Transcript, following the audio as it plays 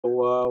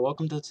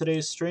Welcome to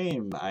today's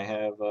stream. I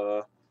have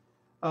a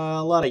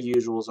lot of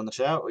usuals in the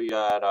chat. We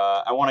got.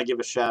 I want to give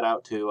a shout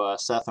out to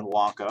Seth and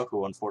Wonka,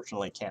 who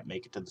unfortunately can't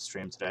make it to the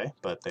stream today,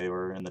 but they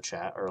were in the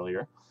chat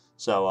earlier.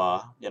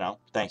 So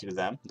thank you to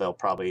them. They'll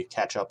probably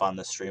catch up on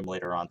this stream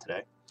later on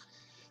today.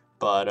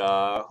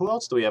 But who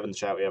else do we have in the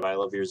chat? We have I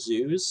Love Your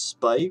Zoos,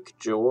 Spike,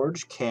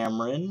 George,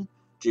 Cameron,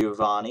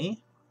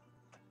 Giovanni.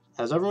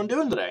 How's everyone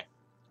doing today?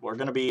 We're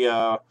gonna be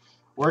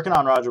working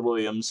on Roger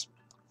Williams.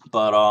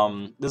 But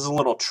this is a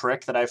little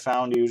trick that I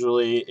found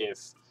usually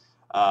if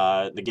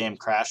the game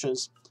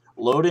crashes.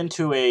 Load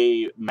into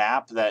a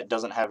map that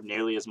doesn't have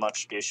nearly as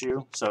much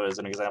issue. So as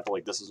an example,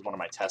 like this is one of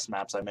my test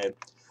maps I made,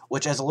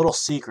 which has a little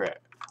secret.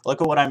 Look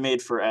at what I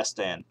made for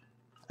Estan.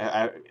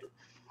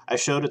 I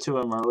showed it to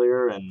him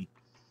earlier,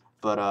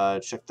 but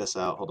check this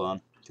out. Hold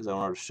on, because I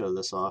wanted to show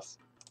this off.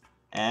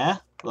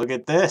 Look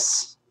at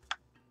this.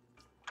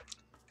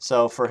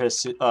 So for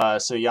his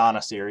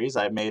Suyana series,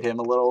 I made him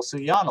a little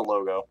Suyana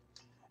logo.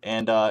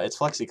 And it's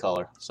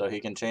flexi-color, so he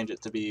can change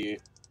it to be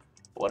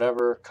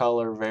whatever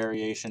color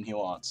variation he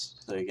wants.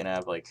 So you can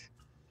have like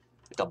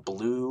a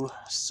blue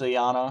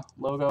Suyana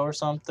logo or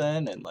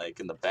something, and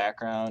like in the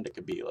background it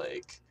could be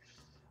like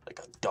a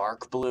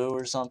dark blue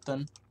or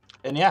something.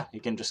 And yeah, you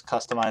can just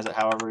customize it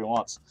however he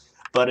wants.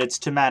 But it's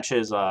to match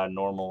his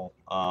normal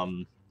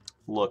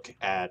look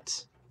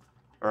at,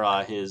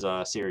 or his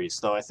series.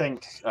 So I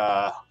think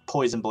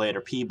Poison Blade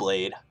or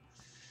P-Blade,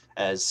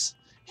 as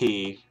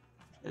he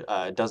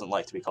doesn't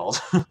like to be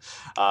called,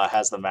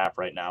 has the map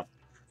right now.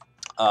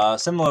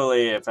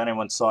 Similarly, if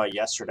anyone saw it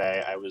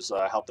yesterday, I was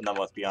helping them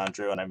with Beyond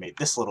Drew, and I made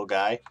this little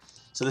guy.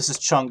 So this is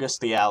Chungus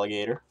the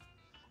alligator.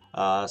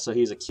 So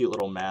he's a cute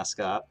little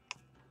mascot.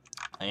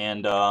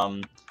 And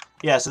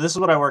yeah, so this is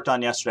what I worked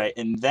on yesterday.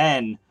 And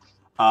then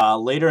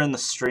later in the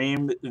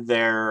stream,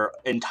 their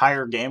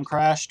entire game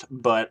crashed.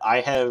 But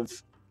I have,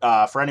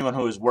 for anyone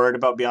who was worried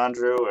about Beyond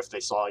Drew, if they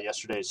saw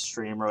yesterday's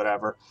stream or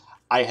whatever,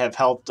 I have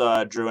helped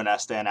Drew and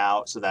Estan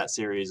out, so that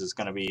series is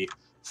going to be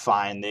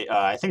fine.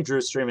 I think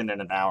Drew's streaming in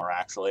an hour,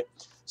 actually.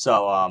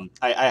 So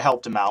I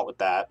helped him out with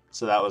that,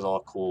 so that was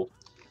all cool.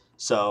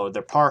 So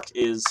their park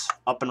is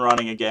up and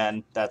running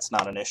again. That's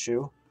not an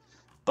issue.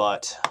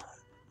 But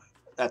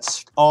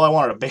that's all I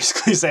wanted to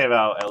basically say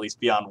about at least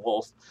Beyond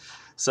Wolf.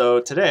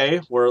 So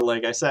today, we're,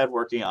 like I said,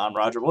 working on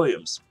Roger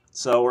Williams.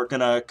 So we're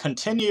going to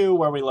continue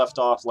where we left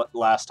off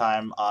last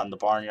time on the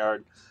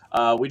Barnyard.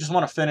 We just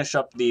want to finish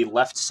up the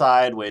left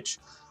side, which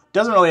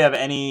doesn't really have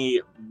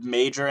any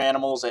major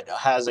animals. It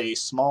has a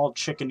small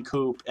chicken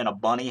coop and a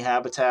bunny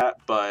habitat,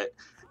 but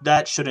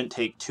that shouldn't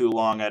take too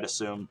long, I'd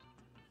assume.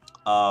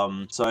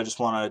 So I just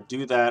want to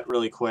do that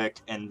really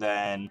quick, and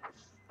then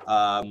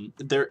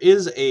there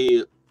is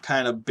a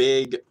kind of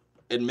big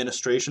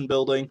administration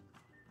building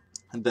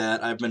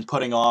that I've been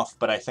putting off,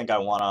 but I think I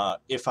want to,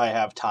 if I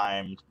have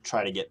time,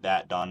 try to get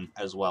that done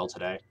as well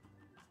today.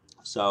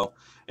 So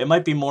it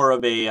might be more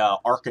of a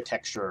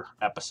architecture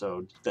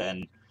episode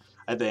than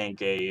I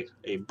think a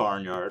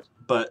barnyard,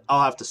 but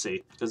I'll have to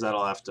see, because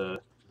that'll have to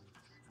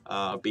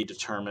be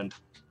determined.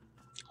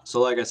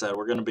 So like I said,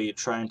 we're going to be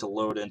trying to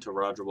load into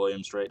Roger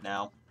Williams right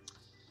now,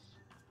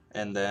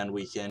 and then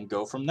we can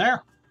go from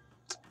there.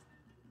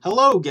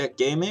 Hello, Get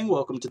Gaming.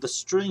 Welcome to the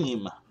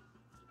stream.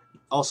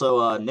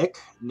 Also, Nick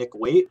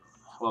Waite,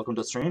 welcome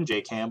to the stream. Jay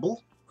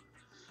Campbell.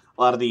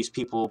 A lot of these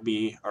people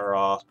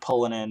are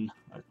pulling in,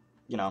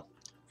 a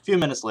few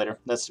minutes later.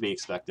 That's to be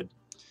expected.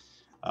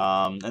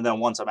 And then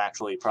once I'm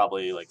actually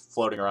probably like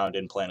floating around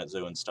in Planet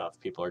Zoo and stuff,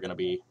 people are going to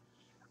be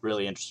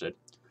really interested.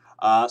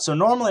 So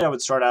normally I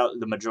would start out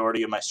the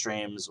majority of my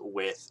streams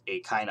with a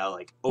kind of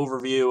like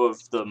overview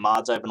of the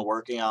mods I've been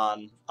working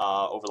on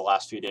over the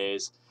last few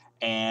days.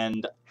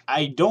 And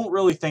I don't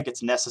really think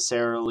it's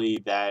necessarily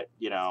that,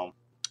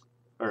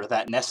 or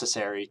that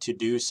necessary to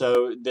do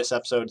so this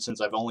episode,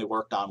 since I've only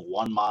worked on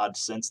one mod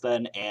since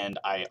then, and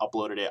I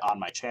uploaded it on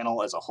my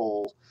channel as a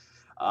whole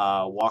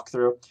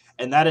walkthrough.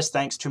 And that is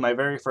thanks to my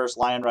very first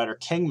Lion Rider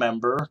King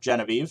member,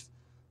 Genevieve,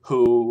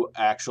 who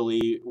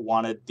actually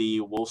wanted the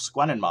Wolf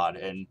Squenin mod.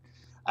 And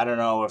I don't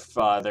know if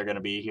they're going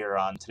to be here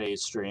on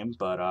today's stream,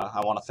 but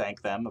I want to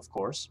thank them, of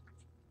course.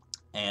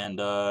 And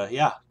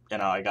yeah,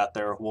 I got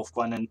their Wolf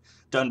Squenin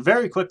done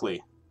very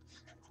quickly.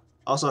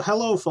 Also,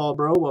 hello, Fall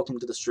Bro. Welcome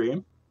to the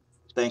stream.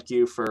 Thank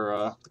you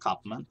for the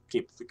compliment.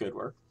 Keep the good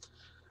work.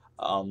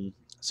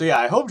 So yeah,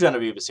 I hope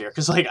Genevieve is here,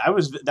 because like that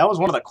was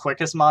one of the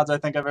quickest mods I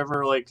think I've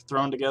ever like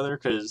thrown together,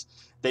 because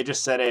they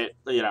just said it,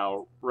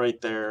 right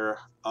there,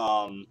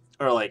 or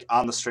like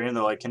on the stream.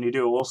 They're like, "Can you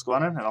do a Wolf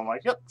Squenin?" And I'm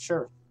like, "Yep,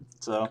 sure."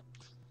 So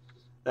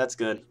that's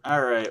good.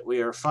 All right,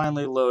 we are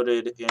finally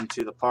loaded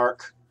into the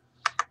park.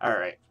 All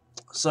right,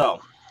 so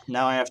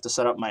now I have to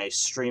set up my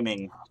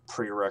streaming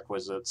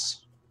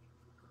prerequisites,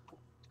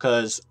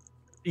 because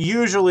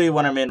usually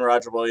when I'm in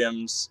Roger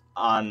Williams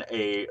on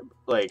a,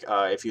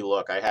 if you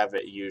look, I have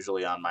it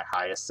usually on my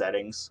highest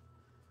settings,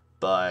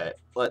 but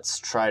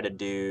let's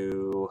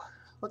do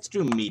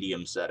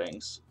medium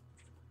settings,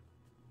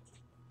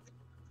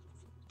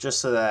 just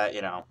so that,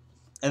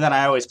 And then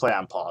I always play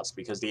on pause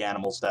because the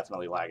animals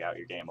definitely lag out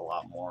your game a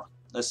lot more.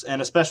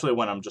 And especially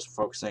when I'm just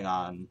focusing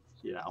on,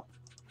 you know,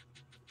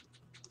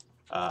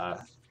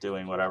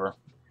 doing whatever.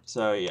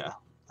 So yeah,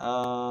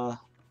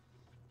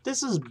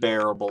 this is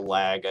bearable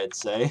lag, I'd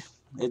say.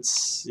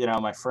 It's, you know,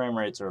 my frame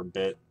rates are a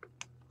bit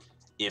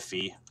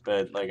iffy,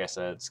 but like I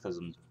said, it's because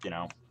I'm, you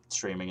know,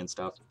 streaming and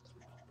stuff.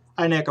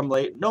 Hi Nick, I'm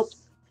late. Nope,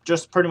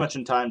 just pretty much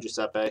in time,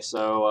 Giuseppe.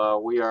 So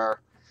we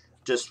are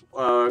just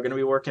going to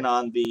be working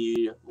on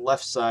the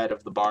left side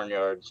of the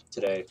barnyard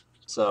today.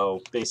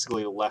 So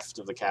basically left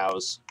of the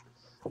cows.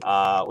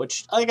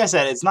 Which, like I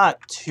said, it's not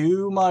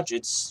too much.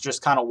 It's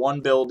just kind of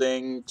one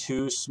building,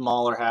 2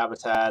 smaller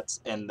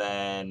habitats, and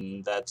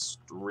then that's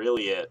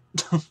really it.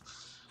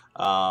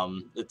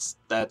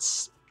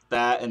 That's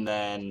that, and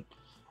then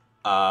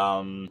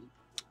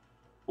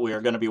we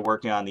are going to be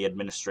working on the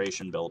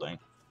administration building.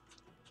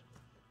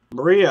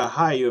 Maria,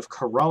 hi, you have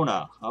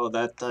corona. Oh,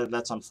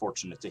 that's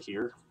unfortunate to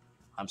hear.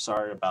 I'm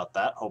sorry about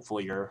that.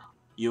 Hopefully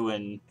you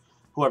and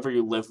whoever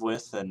you live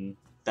with and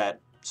that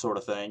sort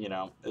of thing, you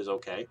know, is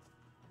okay.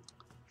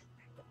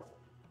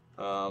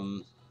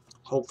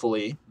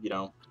 Hopefully, you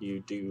know,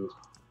 you do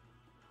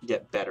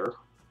get better,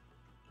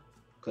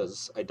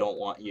 because I don't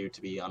want you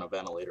to be on a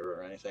ventilator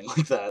or anything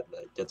like that.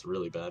 That gets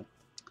really bad.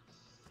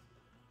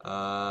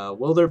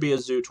 Will there be a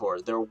zoo tour?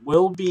 There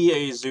will be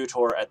a zoo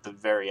tour at the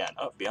very end.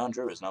 Oh, Beyond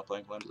Drew is now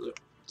playing Plan Zoo.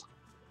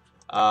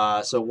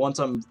 So once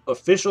I'm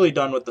officially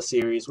done with the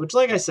series, which,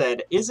 like I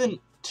said, isn't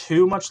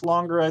too much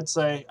longer, I'd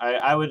say.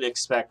 I would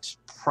expect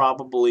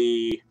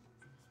probably,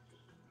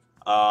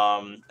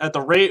 at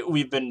the rate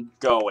we've been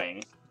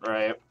going,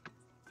 right,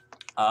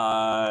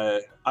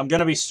 I'm going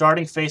to be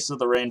starting Faces of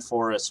the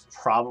Rainforest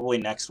probably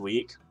next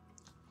week.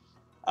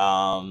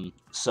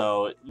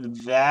 So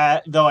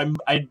that, though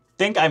I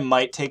think I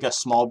might take a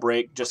small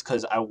break just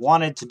because I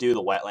wanted to do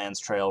the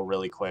Wetlands Trail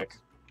really quick.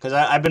 Because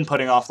I've been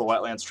putting off the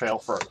Wetlands Trail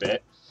for a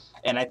bit.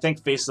 And I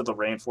think Faces of the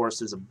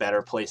Rainforest is a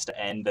better place to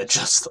end than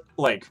just,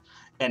 like,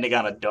 ending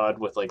on a dud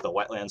with, like, the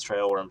Wetlands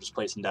Trail where I'm just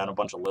placing down a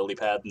bunch of lily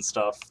pads and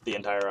stuff the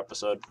entire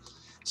episode.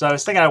 So I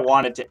was thinking I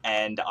wanted to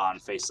end on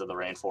Faces of the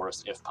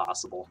Rainforest if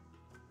possible.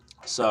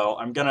 So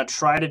I'm going to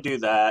try to do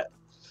that.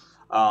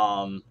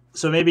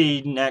 So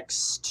maybe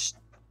next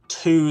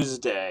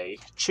Tuesday,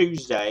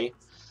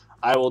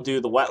 I will do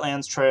the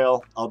Wetlands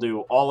Trail. I'll do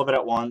all of it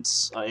at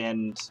once,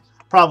 and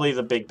probably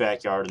the big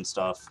backyard and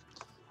stuff.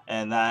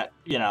 And that,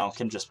 you know,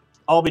 can just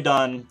all be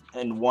done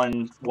in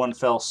one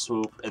fell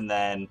swoop, and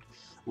then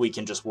we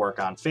can just work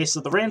on Face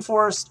of the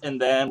Rainforest,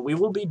 and then we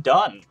will be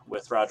done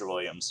with Roger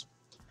Williams.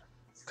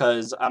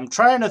 Because I'm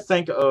trying to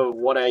think of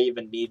what I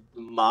even need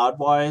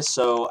mod-wise,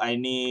 so I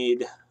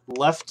need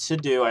left to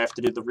do, I have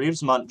to do the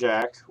Reeves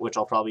Muntjac, which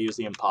I'll probably use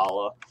the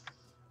Impala,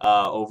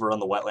 over on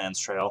the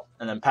Wetlands Trail.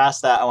 And then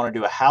past that, I want to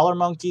do a Howler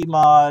Monkey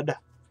mod,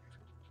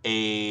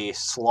 a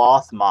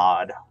Sloth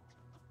mod,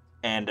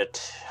 and a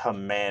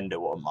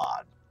Tamandua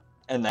mod.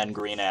 And then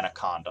Green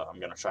Anaconda. I'm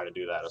going to try to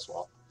do that as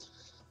well.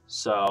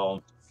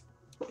 So,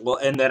 well,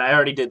 and then I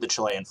already did the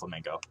Chilean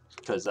Flamingo,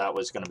 because that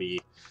was going to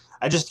be,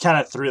 I just kind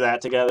of threw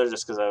that together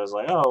just because I was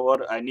like, oh,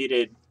 what, I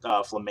needed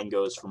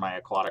flamingos for my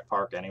aquatic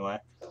park anyway.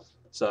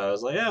 So I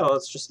was like, yeah,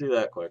 let's just do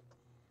that quick.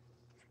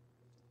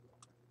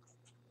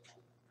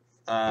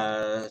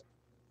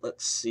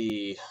 Let's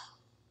see.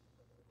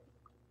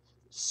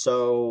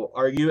 So,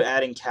 are you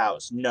adding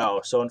cows?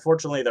 No. So,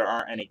 unfortunately, there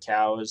aren't any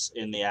cows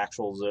in the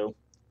actual zoo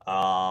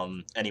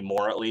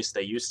anymore, at least.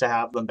 They used to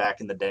have them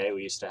back in the day.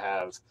 We used to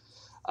have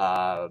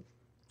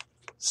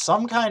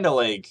some kind of,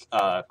 like,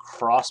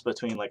 cross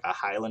between, like, a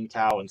Highland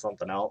cow and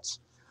something else.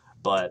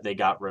 But they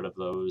got rid of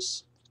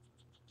those.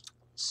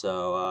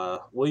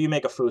 So, will you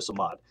make a Fusa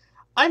mod?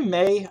 I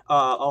may.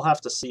 I'll have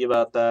to see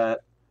about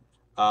that,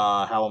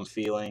 how I'm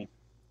feeling.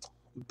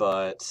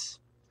 But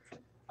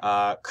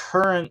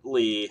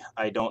currently,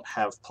 I don't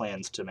have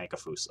plans to make a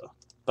Fusa.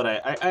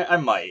 But I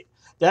might.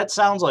 That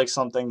sounds like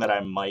something that I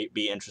might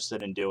be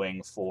interested in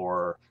doing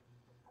for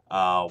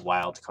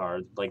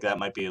Wildcard. Like, that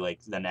might be, like,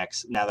 the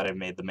next, now that I've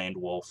made the maned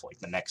wolf, like,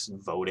 the next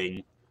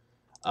voting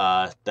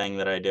thing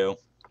that I do.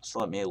 So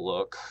let me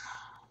look.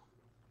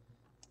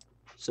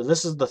 So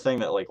this is the thing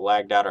that, like,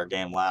 lagged out our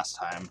game last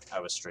time I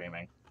was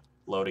streaming.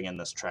 Loading in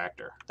this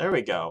tractor. There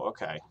we go.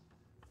 Okay.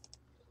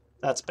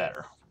 That's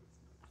better.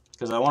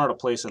 Because I wanted to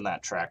place in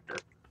that tractor.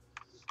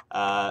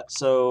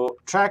 So,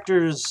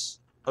 tractor's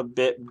a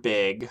bit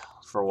big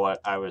for what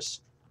I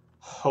was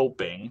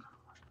hoping.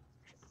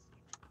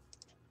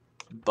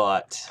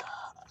 But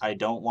I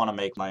don't want to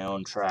make my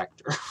own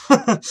tractor.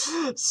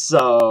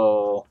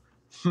 So,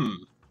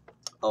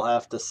 I'll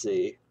have to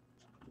see.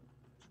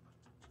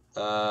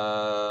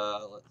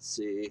 Let's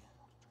see.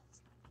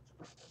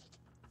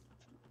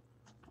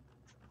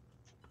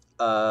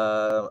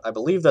 I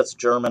believe that's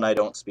German. I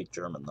don't speak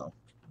German, though.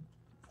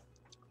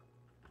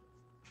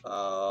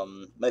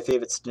 My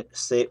favorite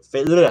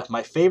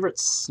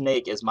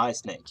snake is my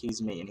snake.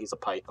 He's me, and he's a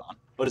python.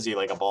 What is he,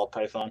 like a ball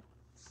python?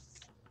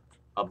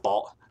 A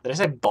ball? Did I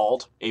say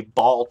bald? A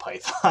ball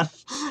python.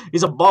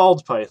 He's a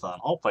bald python.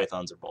 All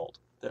pythons are bald.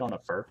 They don't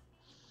have fur.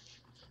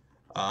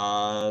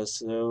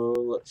 So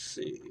let's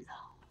see.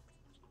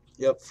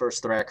 Yep,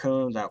 first the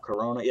raccoon, now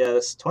Corona. Yeah,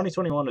 this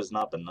 2021 has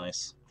not been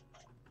nice.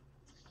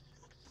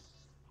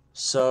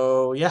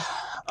 So yeah,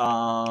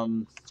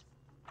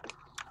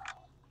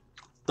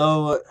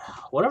 though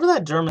whatever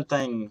that German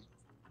thing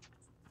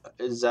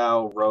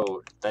Zhao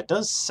wrote, that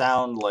does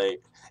sound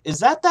like, is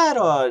that I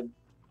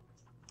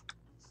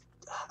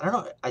don't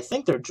know, I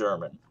think they're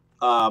German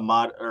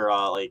mod or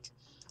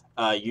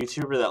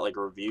YouTuber that like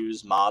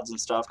reviews mods and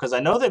stuff, because I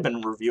know they've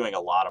been reviewing a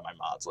lot of my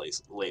mods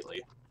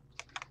lately.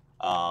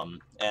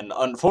 And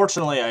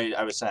unfortunately,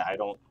 I was saying I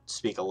don't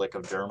speak a lick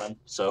of German,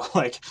 so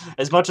like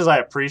as much as I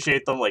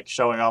appreciate them like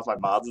showing off my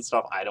mods and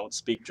stuff, I don't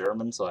speak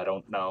German, so I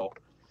don't know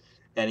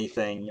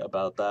anything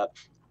about that.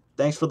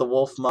 Thanks for the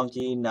wolf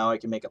monkey. Now I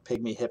can make a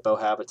pygmy hippo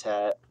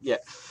habitat. Yeah,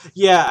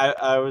 yeah.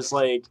 I was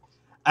like,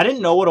 I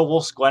didn't know what a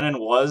wolf squenon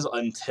was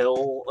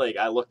until like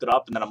I looked it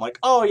up, and then I'm like,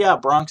 oh yeah,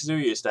 Bronx Zoo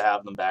used to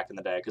have them back in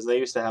the day because they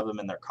used to have them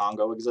in their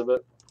Congo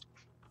exhibit.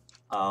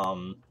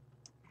 But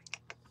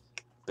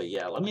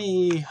yeah, let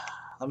me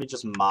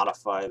just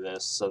modify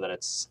this so that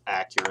it's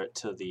accurate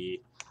to the,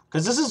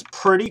 because this is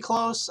pretty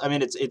close. I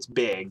mean, it's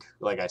big,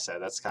 like I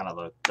said. That's kind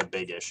of the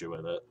big issue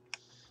with it.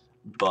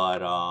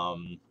 But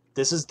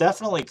this is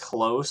definitely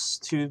close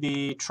to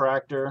the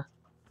tractor.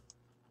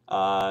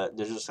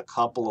 There's just a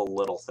couple of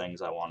little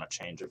things I want to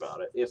change about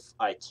it, if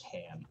I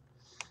can.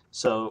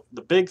 So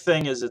the big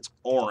thing is it's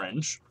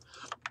orange.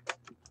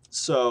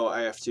 So I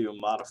have to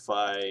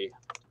modify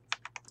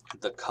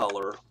the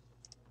color,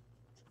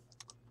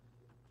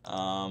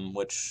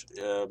 which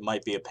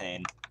might be a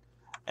pain.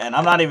 And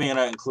I'm not even going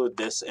to include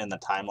this in the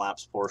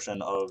time-lapse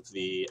portion of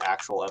the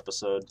actual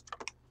episode.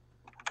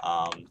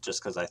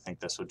 Just because I think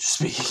this would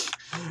just be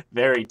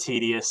very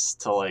tedious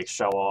to like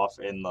show off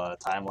in the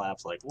time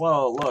lapse. Like,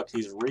 whoa, look,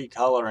 he's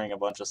recoloring a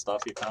bunch of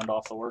stuff he found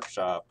off the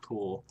workshop.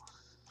 Cool.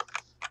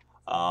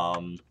 But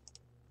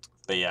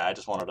yeah, I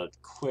just wanted to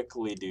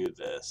quickly do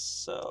this.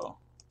 So,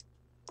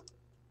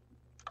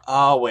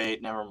 oh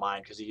wait, never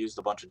mind, because he used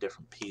a bunch of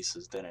different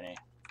pieces, didn't he?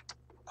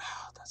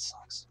 Oh, that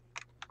sucks.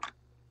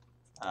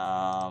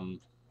 All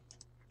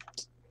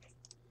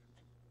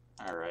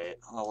right.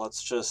 Well,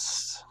 let's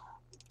just.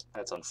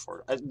 That's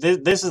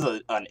unfortunate. This is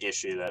an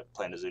issue that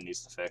Planet Zoo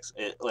needs to fix.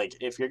 Like,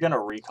 if you're going to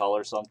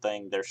recolor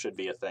something, there should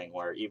be a thing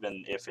where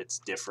even if it's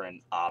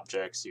different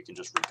objects, you can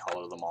just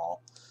recolor them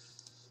all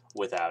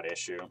without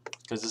issue.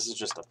 Because this is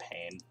just a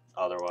pain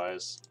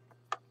otherwise.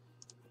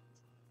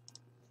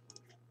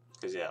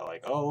 Because, yeah,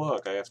 like, oh,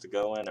 look, I have to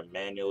go in and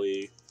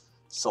manually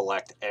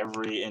select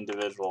every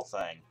individual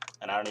thing.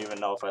 And I don't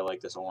even know if I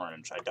like this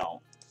orange. I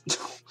don't.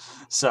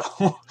 So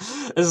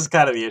this is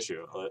kind of the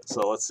issue.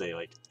 So let's see,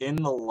 like in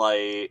the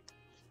light,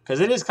 because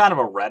it is kind of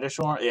a reddish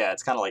orange. Yeah,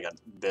 it's kind of like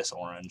this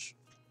orange.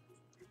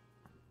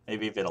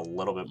 Maybe even a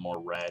little bit more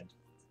red.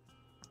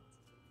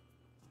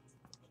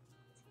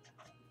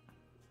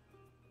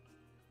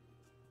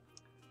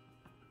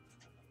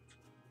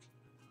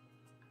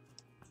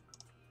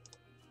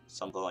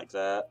 Something like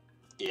that.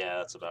 Yeah,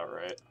 that's about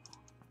right.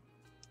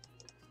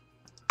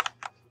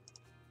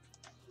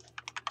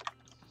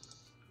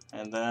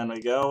 And then we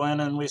go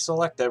in and we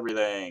select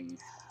everything.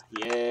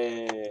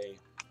 Yay.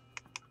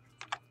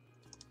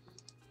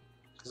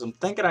 Because I'm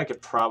thinking I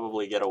could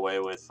probably get away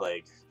with,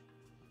 like,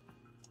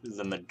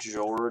 the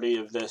majority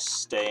of this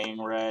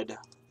staying red.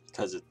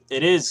 Because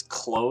it is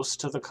close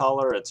to the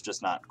color, it's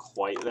just not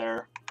quite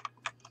there.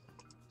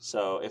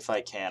 So if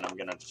I can, I'm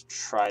going to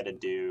try to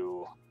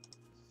do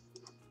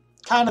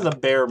kind of the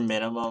bare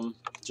minimum.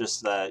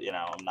 Just that, you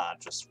know, I'm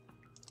not just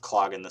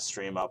clogging the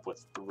stream up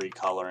with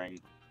recoloring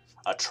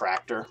a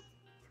tractor.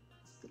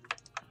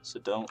 So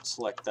don't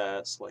select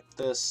that, select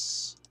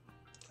this,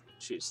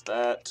 choose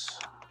that.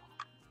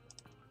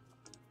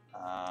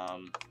 I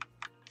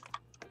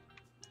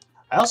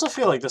also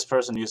feel like this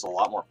person used a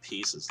lot more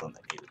pieces than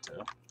they needed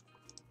to.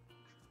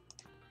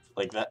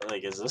 Like that,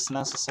 like, is this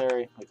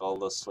necessary? Like all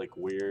this like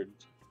weird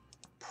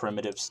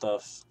primitive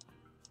stuff.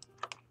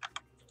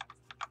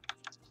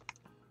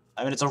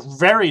 I mean, it's a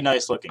very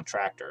nice looking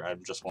tractor.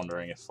 I'm just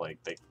wondering if like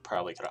they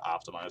probably could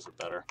have optimized it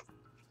better.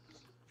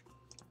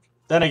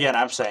 Then again,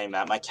 I'm saying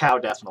that my cow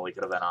definitely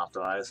could have been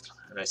optimized,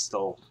 and I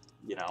still,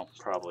 you know,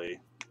 probably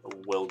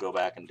will go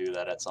back and do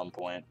that at some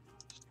point,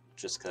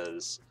 just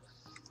because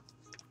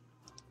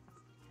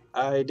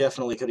I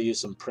definitely could have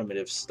used some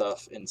primitive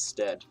stuff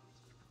instead.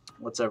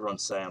 What's everyone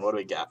saying? What do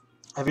we got?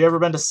 Have you ever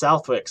been to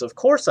Southwick's? Of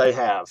course I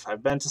have.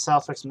 I've been to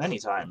Southwick's many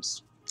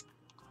times.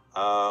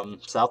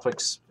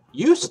 Southwick's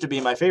used to be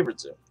my favorite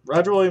zoo.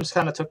 Roger Williams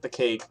kind of took the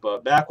cake,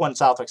 but back when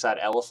Southwick's had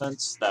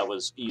elephants, that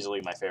was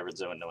easily my favorite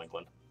zoo in New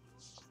England.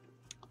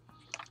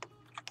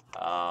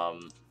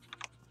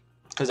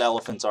 Because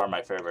elephants are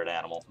my favorite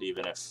animal,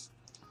 even if,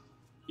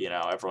 you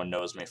know, everyone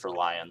knows me for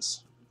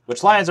lions.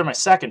 Which lions are my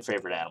second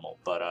favorite animal,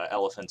 but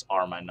elephants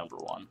are my number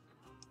one.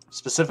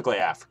 Specifically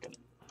African.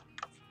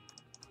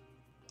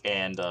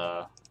 And,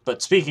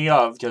 but speaking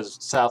of,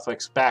 because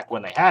Southwick's back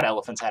when they had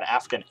elephants, had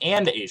African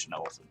and Asian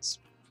elephants.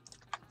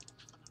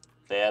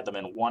 They had them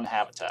in one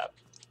habitat.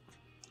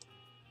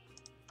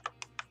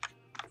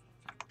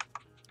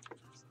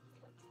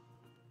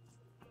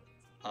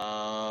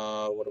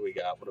 What do we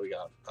got? What do we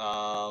got?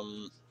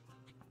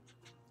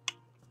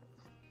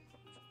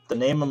 The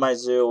name of my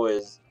zoo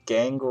is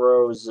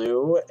Gangro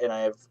Zoo, and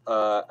I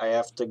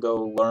have to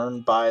go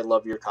learn, buy,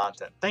 love your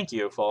content. Thank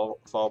you, Fall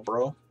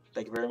Bro.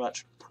 Thank you very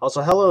much.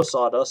 Also, hello,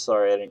 Sawdust.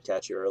 Sorry I didn't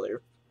catch you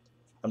earlier.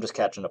 I'm just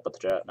catching up with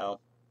the chat now.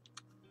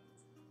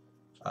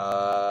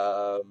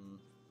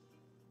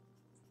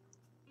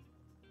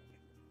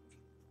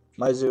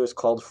 My zoo is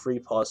called Free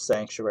Paws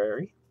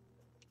Sanctuary.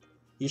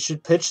 You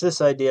should pitch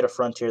this idea to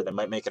Frontier. They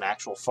might make an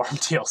actual farm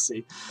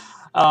DLC.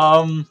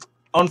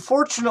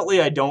 Unfortunately,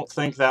 I don't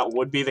think that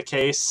would be the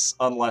case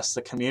unless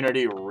the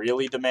community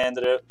really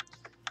demanded it.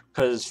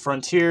 Because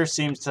Frontier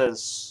seems to,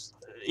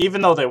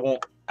 even though they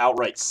won't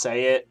outright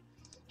say it,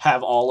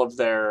 have all of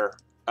their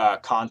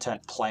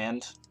content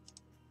planned.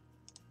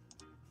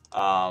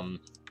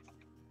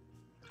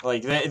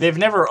 Like, they've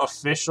never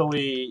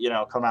officially, you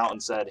know, come out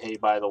and said, hey,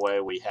 by the way,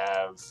 we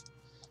have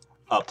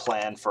a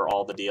plan for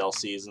all the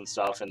DLCs and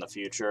stuff in the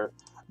future.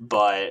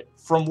 But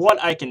from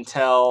what I can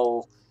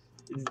tell,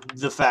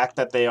 the fact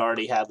that they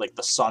already had, like,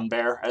 the Sun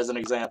Bear, as an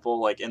example,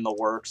 like, in the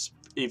works,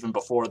 even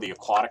before the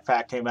Aquatic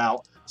Pack came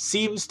out,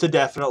 seems to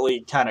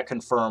definitely kind of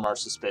confirm our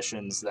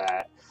suspicions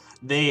that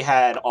they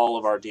had all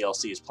of our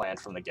DLCs planned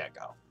from the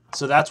get-go.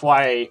 So that's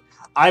why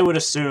I would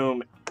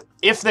assume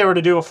if they were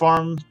to do a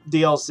farm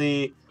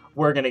DLC,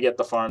 we're going to get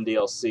the farm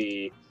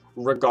DLC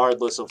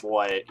regardless of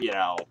what, you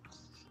know,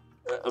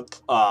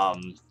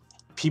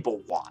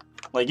 people want.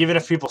 Like, even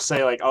if people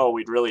say, like, oh,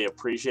 we'd really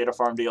appreciate a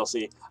farm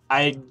DLC,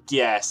 I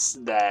guess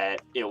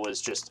that it was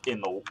just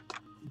in the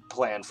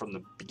plan from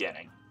the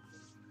beginning.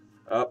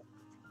 Oh,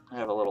 I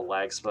have a little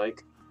lag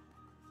spike.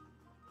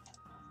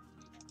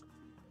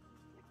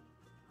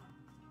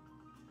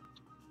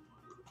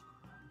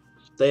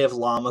 They have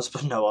llamas,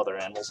 but no other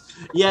animals.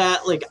 Yeah,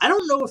 like, I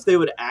don't know if they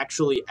would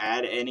actually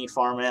add any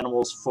farm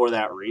animals for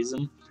that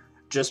reason.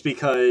 Just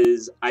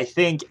because I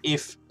think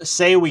if,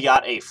 say we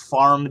got a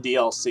farm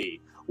DLC,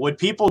 would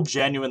people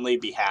genuinely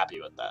be happy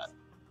with that?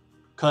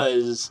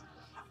 Because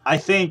I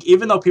think,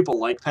 even though people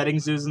like petting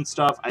zoos and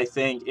stuff, I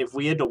think if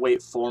we had to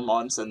wait 4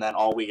 months and then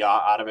all we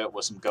got out of it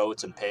was some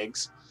goats and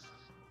pigs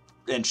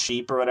and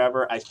sheep or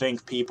whatever, I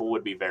think people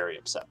would be very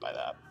upset by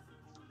that.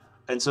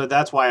 And so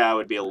that's why I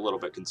would be a little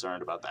bit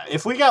concerned about that.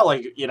 If we got,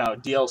 like, you know,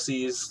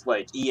 DLCs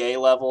like EA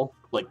level,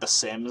 like The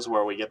Sims,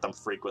 where we get them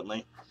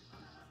frequently,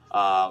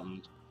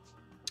 like,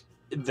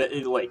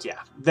 yeah,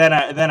 then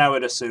I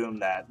would assume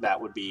that that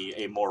would be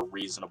a more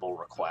reasonable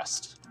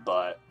request.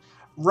 But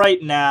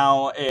right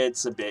now,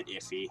 it's a bit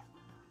iffy.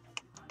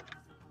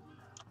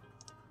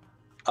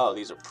 Oh,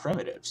 these are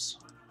primitives.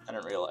 I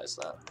didn't realize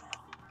that.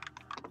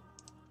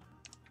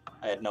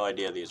 I had no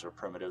idea these were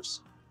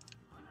primitives.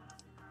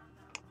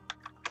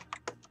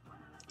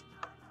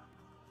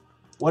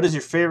 What is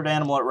your favorite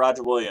animal at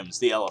Roger Williams?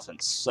 The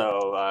elephants.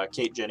 So,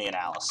 Kate, Jenny, and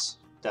Alice.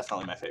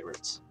 Definitely my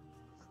favorites.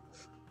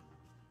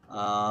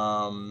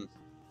 I'm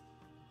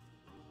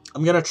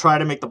going to try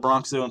to make the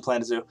Bronx Zoo and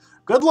Planet Zoo.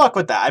 Good luck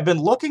with that. I've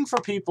been looking for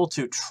people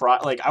to try.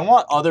 Like, I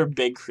want other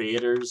big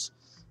creators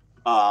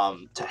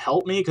to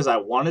help me because I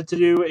wanted to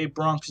do a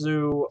Bronx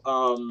Zoo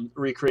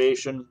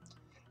recreation.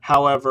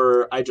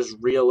 However, I just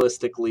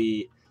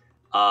realistically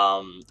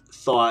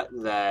thought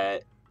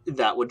that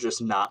that would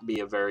just not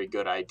be a very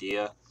good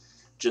idea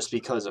just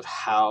because of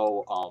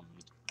how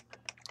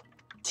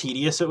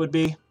tedious it would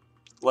be.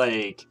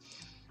 Like,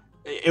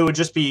 it would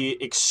just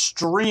be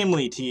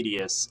extremely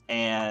tedious,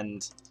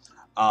 and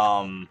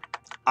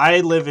I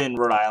live in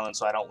Rhode Island,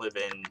 so I don't live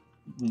in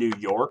New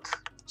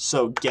York.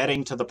 So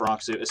getting to the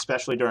Bronx Zoo,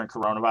 especially during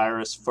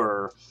coronavirus,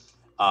 for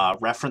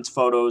reference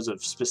photos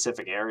of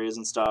specific areas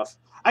and stuff,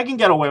 I can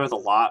get away with a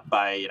lot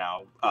by, you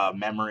know,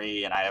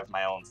 memory, and I have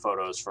my own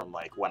photos from,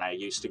 like, when I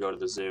used to go to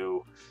the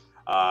zoo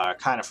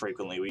kind of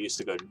frequently. We used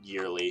to go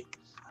yearly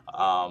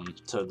to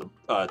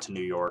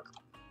New York.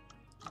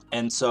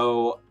 And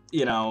so,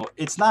 you know,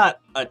 it's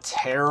not a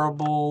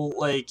terrible,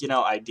 like, you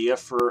know, idea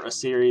for a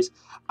series.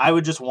 I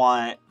would just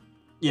want,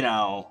 you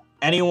know,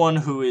 anyone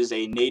who is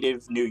a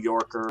native New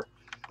Yorker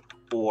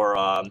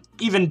or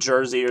even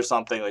Jersey or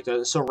something, like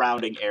a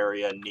surrounding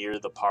area near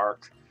the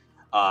park,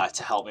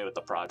 to help me with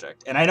the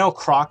project. And I know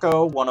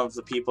Croco, one of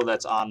the people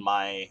that's on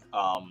my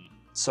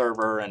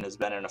server and has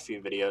been in a few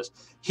videos,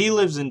 he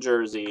lives in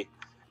Jersey,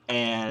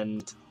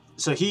 and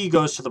so he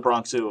goes to the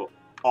Bronx Zoo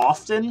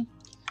often.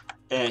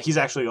 He's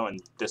actually going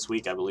this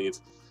week, I believe,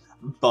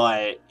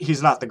 but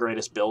he's not the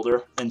greatest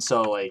builder, and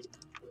so, like,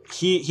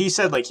 he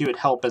said, like, he would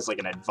help as, like,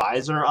 an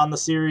advisor on the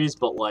series,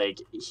 but, like,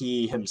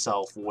 he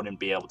himself wouldn't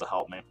be able to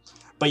help me.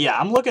 But yeah,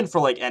 I'm looking for,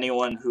 like,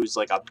 anyone who's,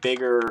 like, a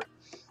bigger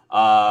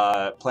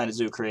Planet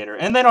Zoo creator,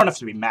 and they don't have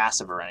to be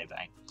massive or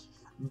anything,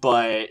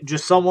 but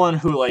just someone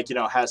who, like, you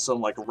know, has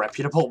some, like,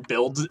 reputable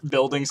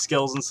building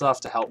skills and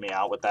stuff to help me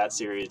out with that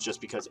series,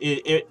 just because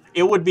it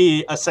would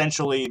be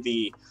essentially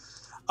the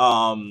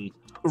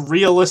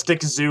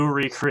realistic zoo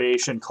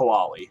recreation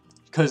koali,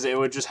 because it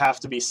would just have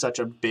to be such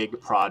a big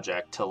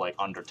project to, like,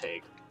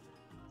 undertake.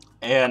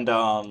 And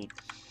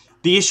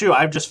The issue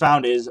I've just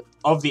found is,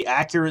 of the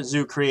accurate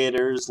zoo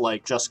creators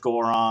like Just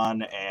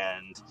Goron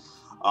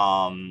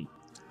and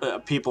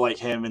people like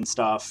him and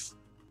stuff,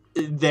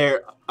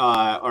 there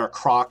or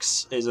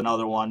Crocs is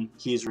another one.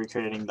 He's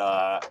recreating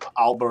the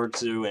Aalborg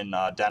Zoo in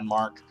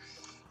Denmark.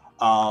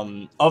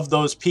 Of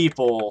those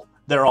people,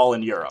 they're all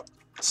in Europe.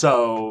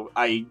 So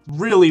I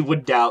really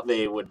would doubt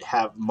they would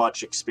have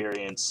much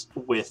experience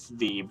with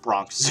the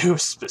Bronx Zoo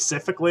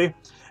specifically.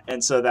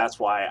 And so that's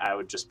why I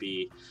would just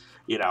be,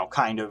 you know,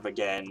 kind of,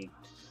 again,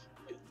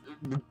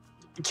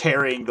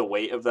 carrying the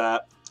weight of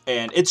that.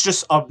 And it's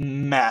just a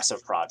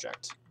massive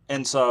project.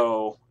 And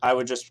so I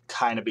would just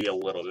kind of be a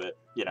little bit,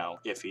 you know,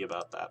 iffy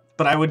about that.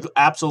 But I would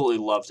absolutely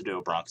love to do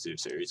a Bronx Zoo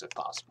series if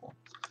possible.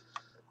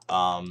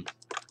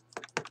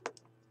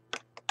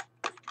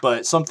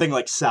 But something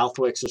like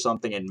Southwick's or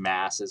something in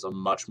Mass is a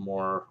much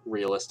more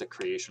realistic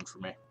creation for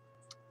me.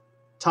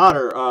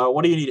 Totter,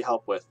 what do you need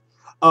help with?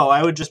 Oh,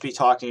 I would just be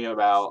talking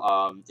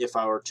about if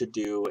I were to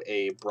do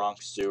a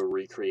Bronx Zoo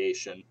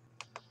recreation.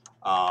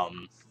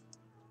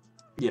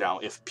 You know,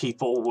 if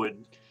people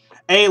would,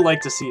 like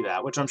to see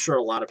that, which I'm sure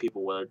a lot of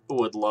people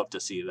would love to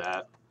see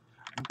that.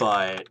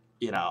 But,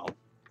 you know,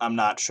 I'm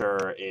not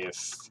sure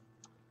if,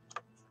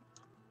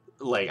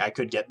 like, I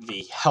could get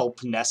the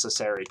help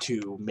necessary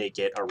to make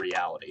it a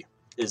reality,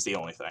 is the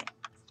only thing.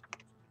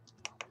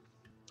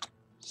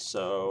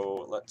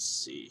 So, let's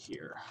see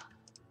here.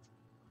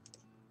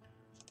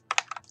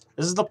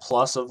 This is the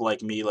plus of,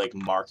 like, me, like,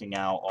 marking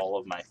out all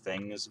of my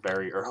things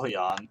very early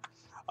on.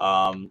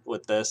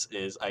 With this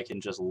is I can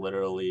just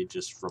literally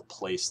just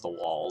replace the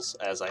walls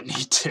as I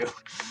need to.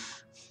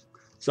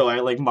 So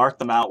I, like, marked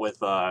them out with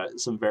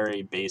some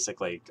very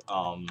basic, like,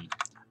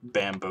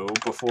 bamboo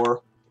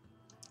before.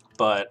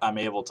 But I'm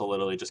able to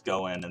literally just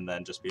go in and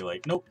then just be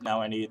like, nope,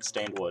 now I need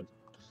stained wood.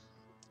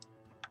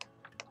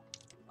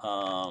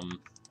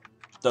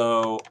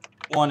 Though,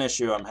 one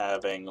issue I'm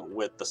having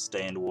with the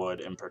stained wood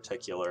in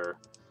particular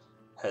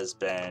has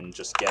been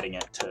just getting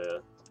it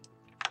to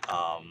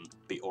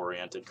be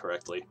oriented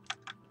correctly.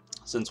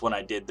 Since when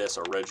I did this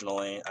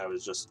originally, I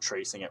was just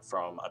tracing it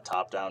from a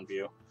top-down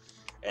view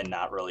and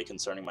not really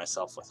concerning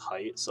myself with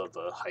height, so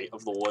the height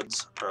of the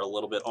woods are a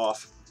little bit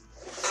off.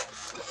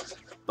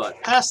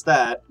 But past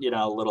that, you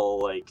know, little,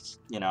 like,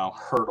 you know,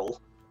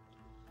 hurdle,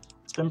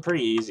 it's been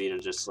pretty easy to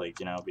just, like,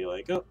 you know, be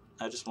like, oh,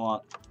 I just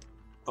want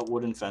a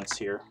wooden fence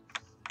here.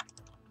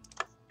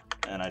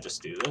 And I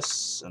just do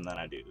this, and then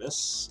I do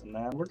this, and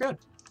then we're good.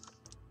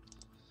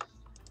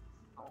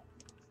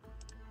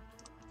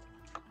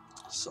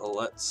 So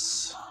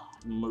let's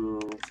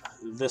move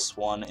this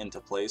one into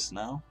place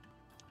now.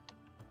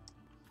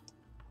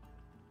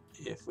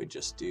 If we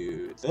just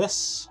do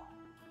this,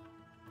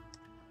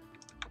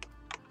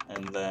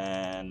 and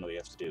then we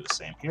have to do the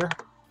same here.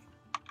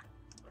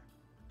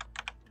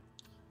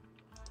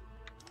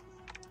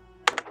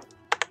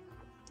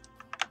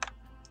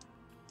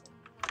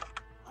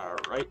 All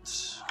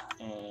right,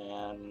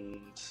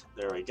 and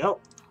there we go.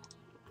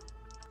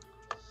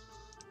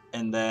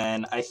 And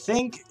then I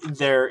think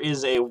there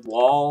is a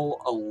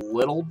wall a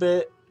little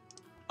bit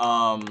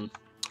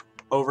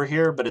over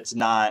here, but it's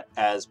not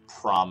as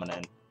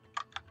prominent.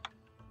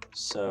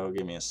 So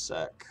give me a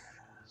sec.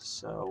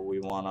 So we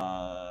want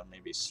to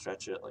maybe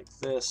stretch it like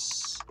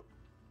this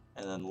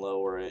and then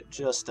lower it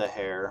just a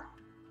hair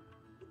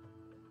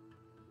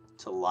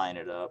to line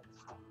it up.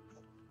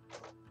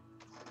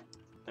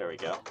 There we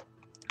go.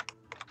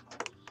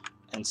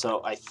 And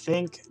so I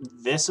think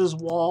this is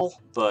wall,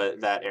 but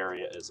that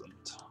area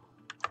isn't.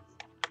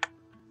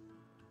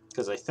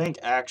 Because I think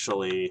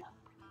actually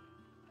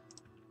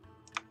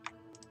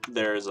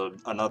there's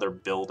another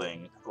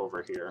building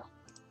over here,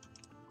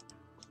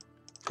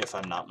 if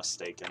I'm not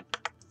mistaken.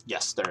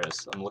 Yes, there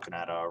is. I'm looking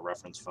at a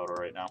reference photo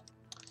right now.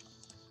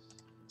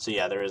 So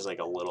yeah, there is like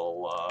a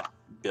little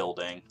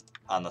building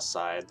on the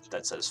side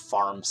that says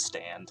farm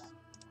stand.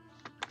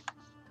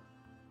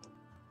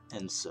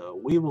 And so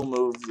we will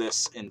move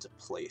this into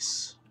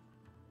place.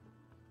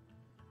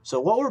 So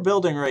what we're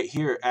building right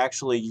here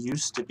actually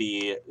used to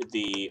be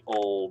the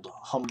old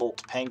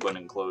Humboldt penguin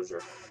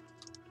enclosure.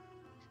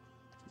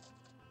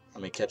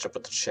 Let me catch up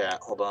with the chat.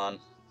 Hold on.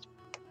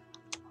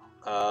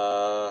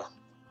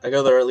 I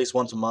go there at least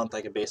once a month.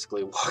 I can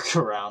basically walk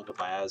around with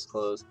my eyes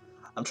closed.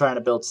 I'm trying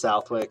to build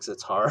Southwicks.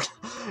 It's hard.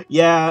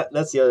 Yeah,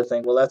 that's the other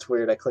thing. Well, that's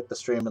weird. I click the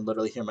stream and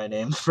literally hear my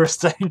name the first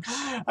thing.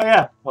 Oh,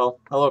 yeah. Well,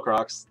 hello,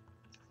 Crocs.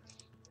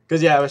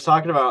 Because, yeah, I was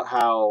talking about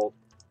how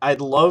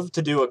I'd love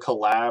to do a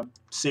collab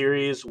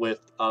series with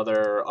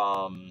other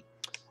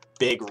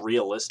big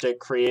realistic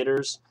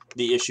creators.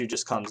 The issue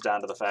just comes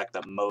down to the fact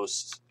that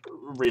most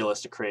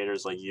realistic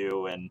creators like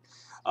you and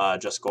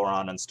Just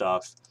Goron and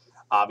stuff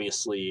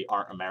obviously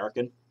aren't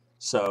American.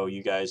 So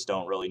you guys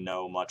don't really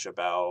know much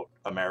about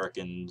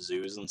American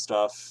zoos and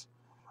stuff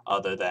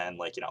other than,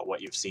 like, you know,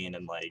 what you've seen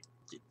in, like,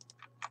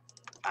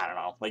 I don't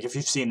know, like if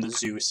you've seen the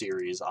Zoo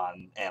series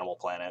on Animal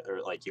Planet,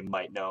 or like you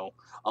might know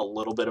a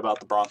little bit about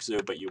the Bronx Zoo,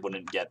 but you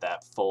wouldn't get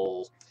that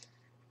full,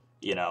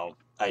 you know,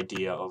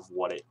 idea of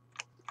what it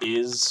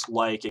is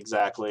like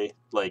exactly,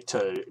 like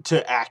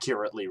to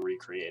accurately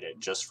recreate it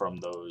just from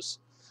those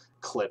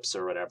clips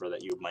or whatever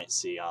that you might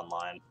see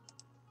online.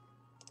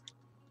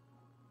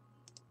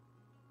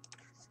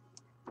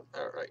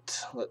 All right,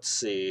 let's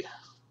see.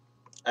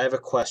 I have a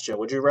question.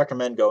 Would you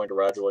recommend going to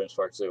Roger Williams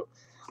Park Zoo?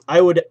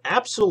 I would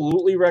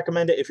absolutely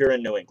recommend it if you're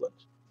in New England.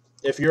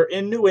 If you're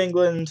in New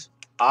England,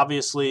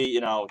 obviously,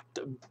 you know,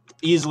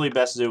 easily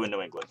best zoo in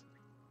New England.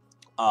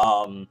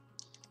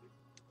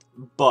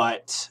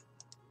 But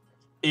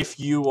if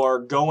you are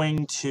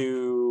going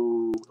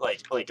to,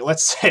 like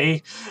let's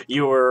say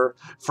you're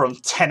from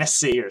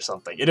Tennessee or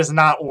something, it is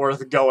not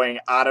worth going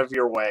out of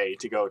your way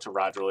to go to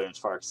Roger Williams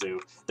Park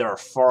Zoo. There are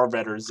far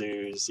better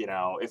zoos, you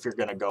know, if you're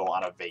going to go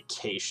on a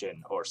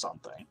vacation or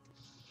something.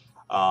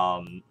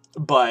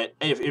 But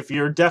if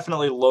you're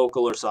definitely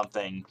local or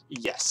something,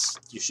 yes,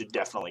 you should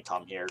definitely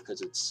come here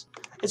because it's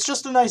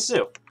just a nice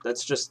zoo.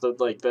 That's just the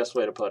best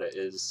way to put it.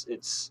 Is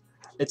it's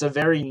a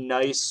very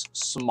nice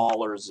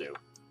smaller zoo.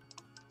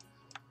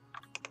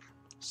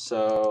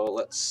 So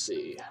let's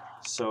see.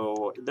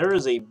 So there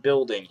is a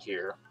building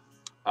here,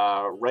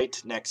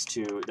 right next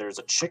to. There's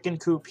a chicken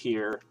coop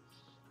here,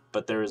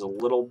 but there is a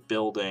little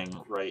building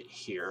right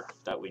here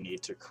that we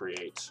need to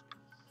create.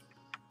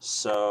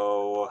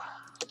 So.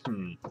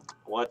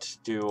 What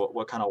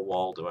kind of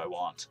wall do I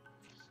want?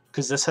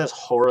 Because this has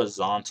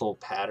horizontal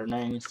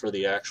patterning for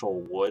the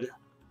actual wood,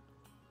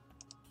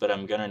 but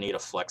I'm gonna need a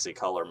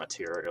FlexiColor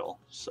material.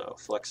 So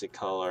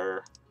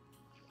FlexiColor.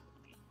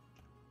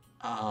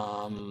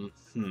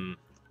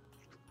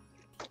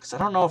 Because I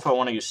don't know if I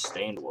want to use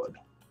stained wood.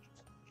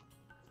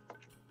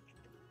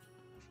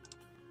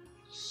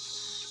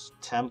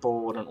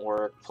 Temple wouldn't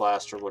work.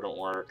 Plaster wouldn't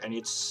work. I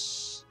need.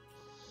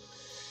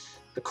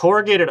 The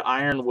corrugated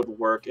iron would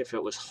work if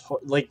it was,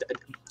 like,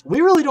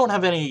 we really don't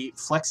have any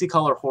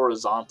FlexiColor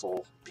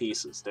horizontal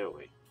pieces, do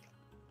we?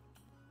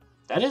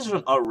 That is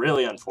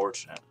really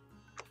unfortunate.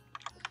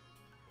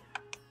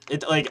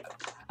 It, like,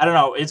 I don't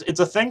know,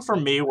 it's a thing for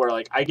me where,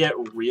 like, I get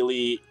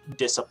really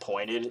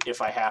disappointed if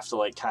I have to,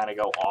 like, kind of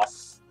go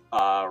off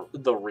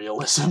the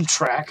realism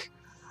track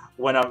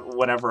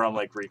whenever I'm,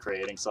 like,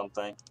 recreating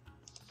something.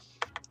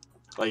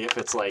 Like, if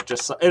it's, like,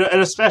 just... And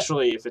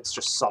especially if it's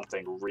just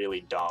something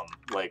really dumb,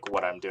 like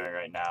what I'm doing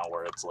right now,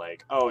 where it's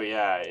like, oh,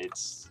 yeah,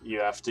 you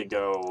have to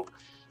go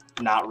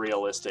not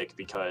realistic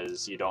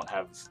because you don't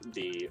have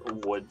the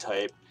wood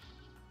type.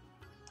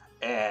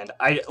 And,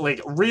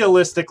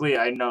 realistically,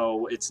 I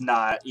know it's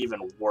not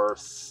even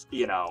worth,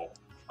 you know...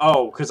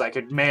 Oh, because I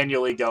could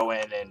manually go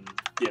in and,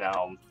 you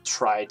know,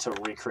 try to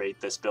recreate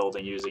this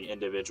building using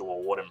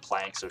individual wooden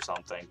planks or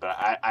something, but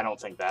I don't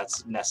think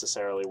that's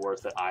necessarily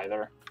worth it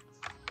either.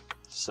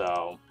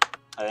 So,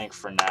 I think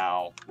for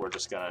now, we're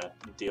just going to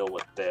deal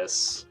with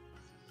this.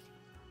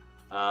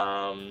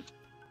 So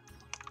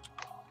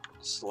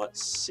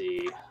let's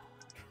see.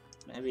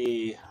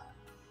 Maybe...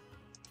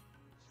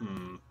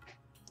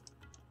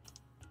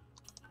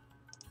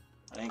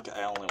 I think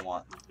I only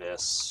want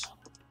this.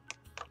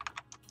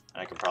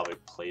 And I could probably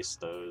place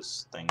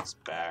those things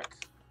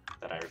back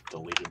that I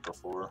deleted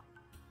before.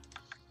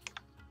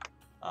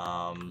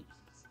 Or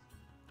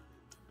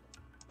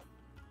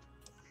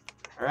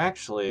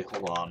actually,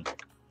 hold on.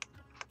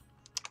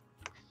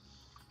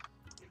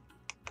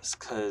 It's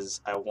because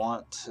I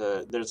want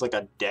to... There's like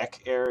a deck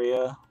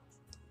area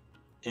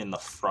in the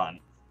front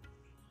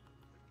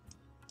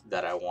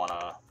that I want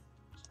to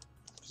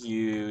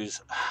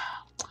use.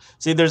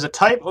 See, there's a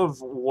type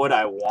of wood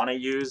I want to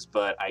use,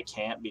 but I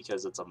can't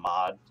because it's a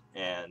mod,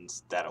 and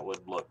that it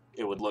would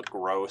look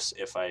gross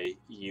if I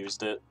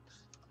used it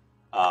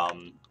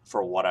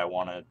for what I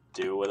want to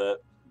do with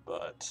it.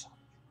 But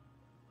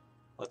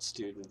let's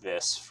do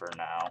this for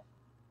now.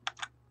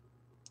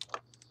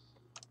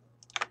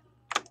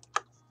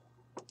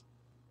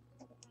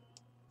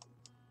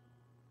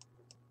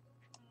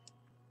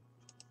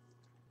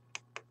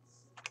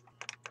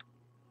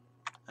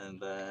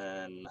 And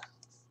then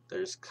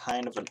there's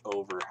kind of an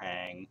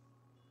overhang.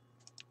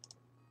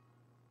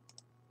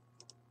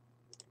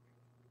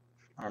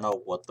 I don't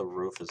know what the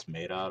roof is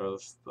made out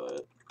of,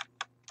 but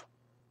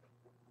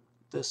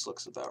this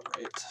looks about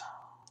right.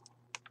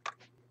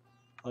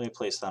 Let me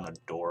place down a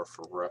door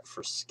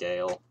for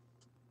scale.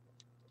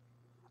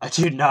 I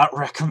do not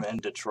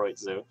recommend Detroit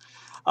Zoo.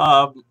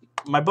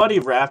 My buddy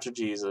Raptor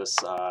Jesus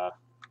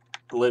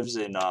lives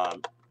in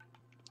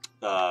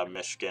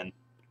Michigan,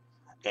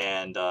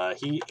 and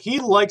he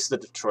likes the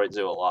Detroit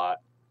Zoo a lot.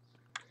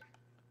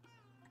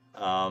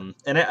 And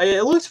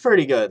it looks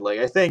pretty good. Like,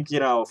 I think, you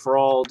know, for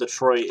all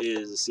Detroit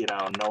is, you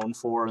know, known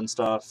for and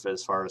stuff,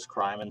 as far as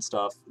crime and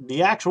stuff,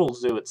 the actual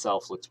zoo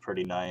itself looks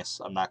pretty nice,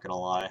 I'm not gonna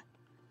lie.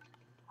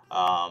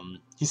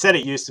 He said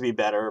it used to be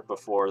better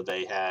before when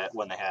they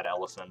had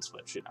elephants,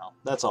 which, you know,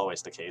 that's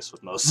always the case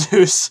with most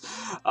zoos.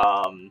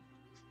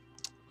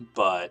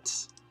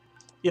 But,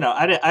 you know,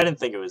 I didn't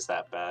think it was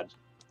that bad.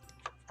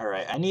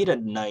 Alright, I need a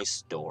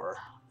nice door.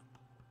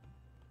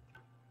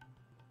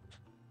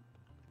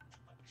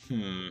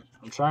 I'm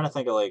trying to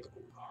think of, like...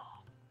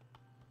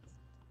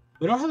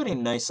 We don't have any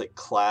nice, like,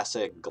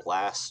 classic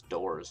glass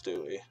doors,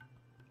 do we?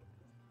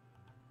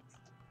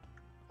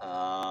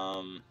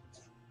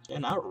 Yeah,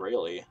 not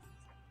really.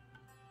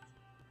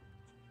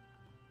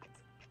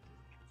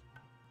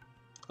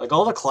 Like,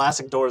 all the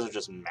classic doors are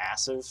just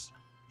massive,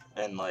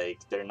 and, like,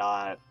 they're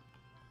not...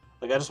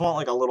 Like, I just want,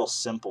 like, a little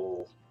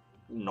simple,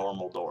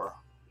 normal door.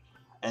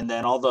 And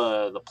then all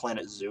the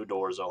Planet Zoo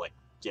doors are, like,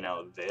 you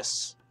know,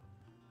 this,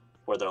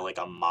 where they're, like,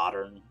 a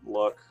modern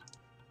look.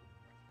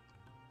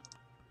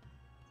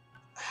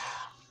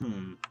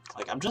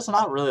 Like, I'm just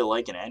not really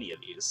liking any of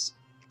these.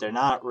 They're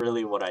not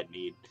really what I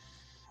need.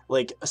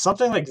 Like,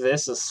 something like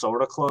this is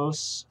sort of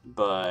close,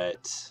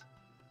 but...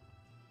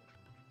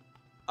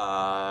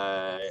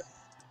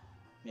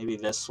 maybe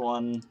this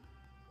one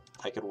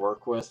I could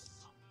work with.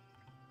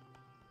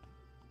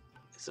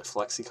 Is it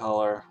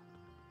FlexiColor?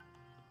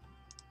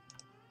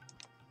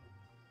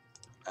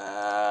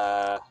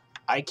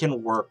 I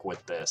can work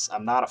with this.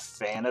 I'm not a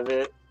fan of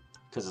it,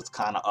 because it's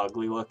kind of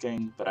ugly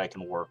looking, but I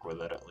can work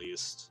with it at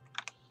least.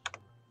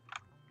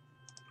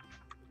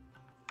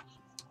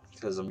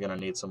 Because I'm going to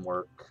need some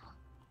work.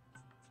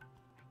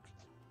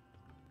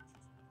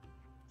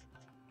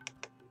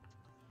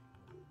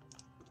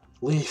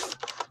 Leaf.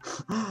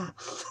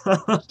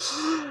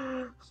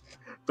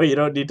 But you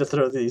don't need to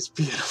throw these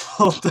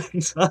beautiful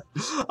things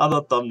on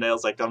the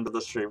thumbnails that come to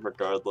the stream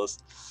regardless.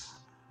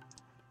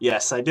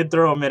 Yes, I did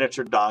throw a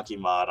miniature donkey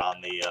mod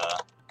on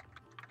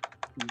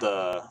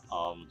the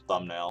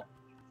thumbnail.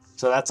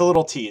 So that's a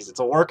little tease. It's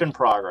a work in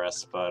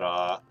progress,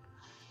 but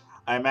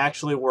I'm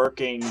actually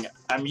working...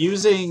 I'm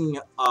using...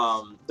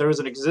 there was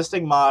an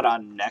existing mod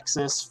on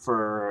Nexus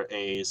for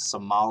a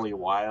Somali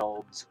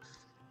Wild...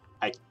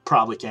 I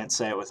probably can't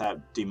say it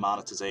without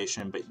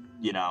demonetization, but,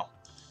 you know,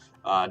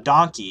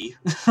 donkey.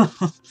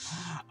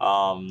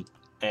 And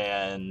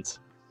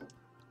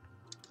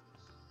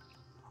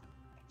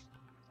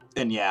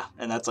yeah,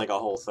 and that's like a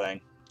whole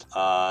thing.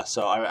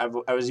 So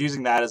I was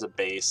using that as a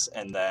base,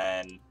 and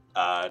then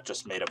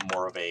just made it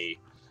more of a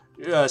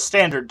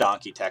standard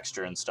donkey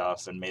texture and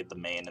stuff, and made the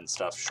mane and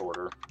stuff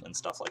shorter and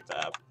stuff like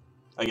that.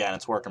 Again,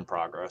 it's work in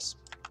progress.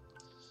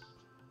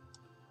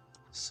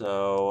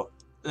 So...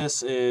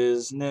 This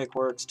is Nick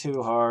works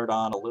too hard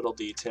on a little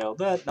detail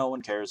that no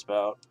one cares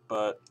about,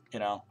 but, you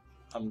know,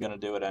 I'm gonna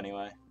do it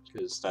anyway,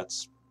 because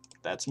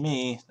that's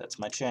me, that's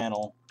my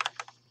channel.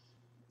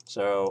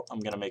 So I'm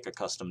gonna make a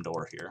custom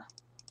door here.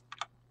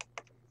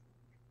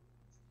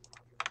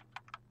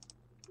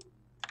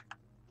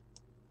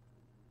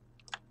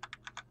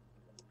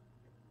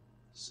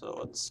 So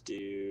let's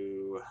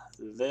do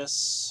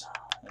this,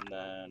 and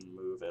then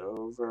move it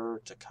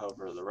over to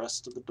cover the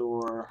rest of the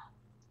door.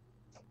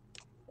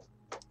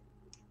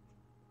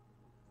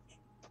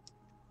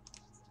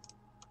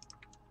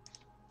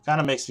 Kind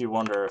of makes me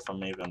wonder if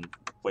I'm even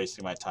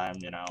wasting my time,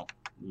 you know,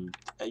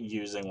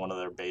 using one of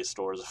their base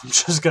doors if I'm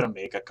just going to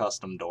make a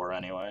custom door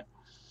anyway.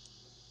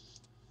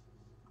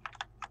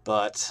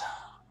 But,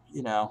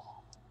 you know,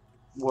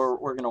 we're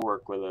going to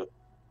work with it.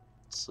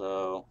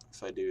 So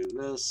if I do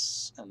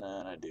this, and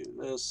then I do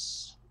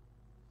this,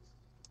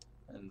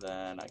 and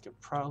then I could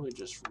probably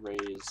just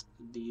raise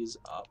these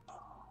up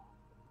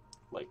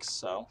like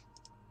so.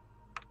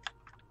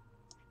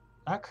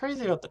 Not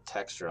crazy about the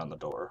texture on the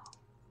door.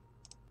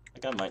 I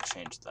think I might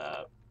change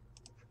that.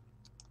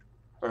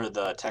 Or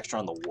the texture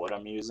on the wood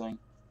I'm using.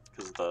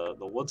 Because the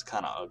wood's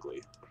kind of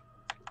ugly.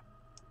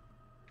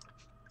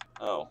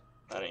 Oh,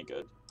 that ain't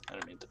good. I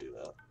didn't mean to do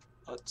that.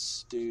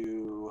 Let's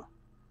do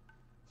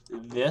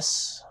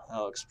this. That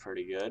looks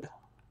pretty good.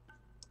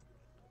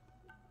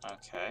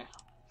 Okay.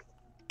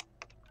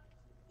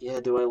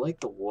 Yeah, do I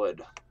like the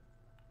wood?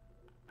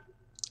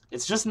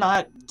 It's just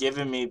not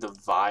giving me the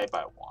vibe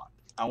I want.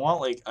 I want,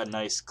 like, a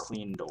nice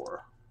clean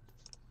door.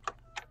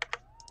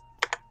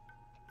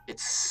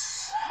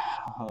 It's...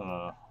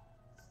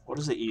 what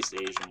does the East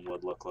Asian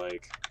wood look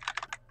like?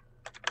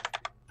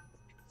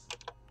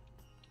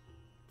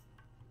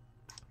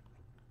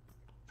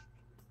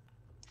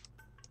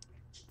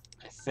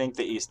 I think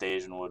the East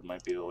Asian wood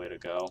might be the way to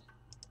go.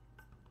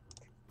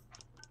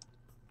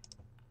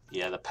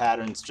 Yeah, the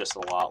pattern's just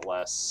a lot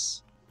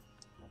less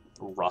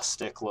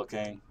rustic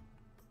looking,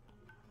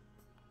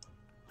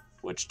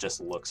 which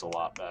just looks a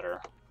lot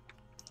better.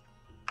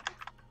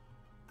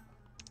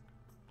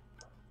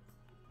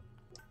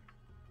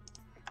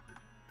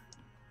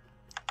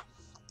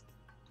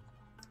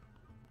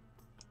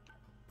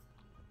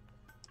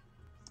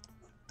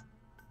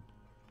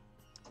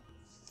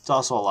 It's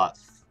also a lot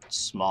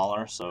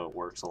smaller, so it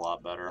works a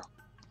lot better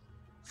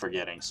for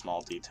getting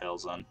small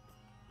details in.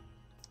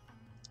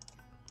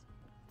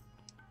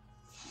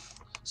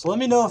 So let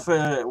me know if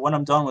when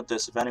I'm done with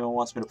this, if anyone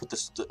wants me to put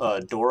this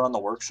door on the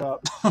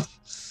workshop.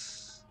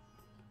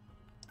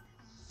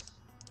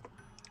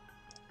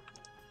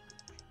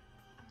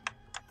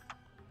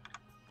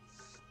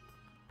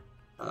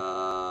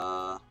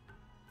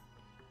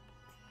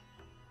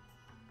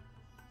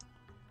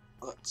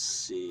 Let's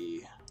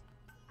see.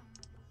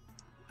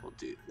 We'll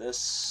do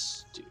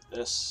this,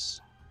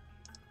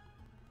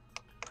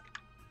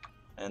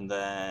 and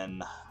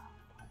then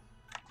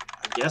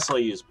guess I'll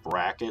use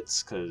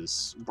brackets,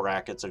 because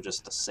brackets are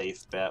just a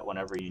safe bet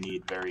whenever you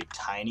need very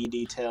tiny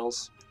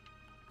details.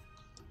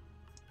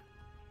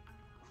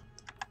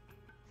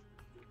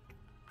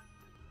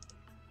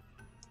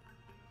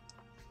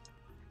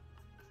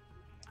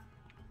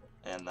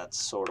 And that's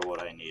sort of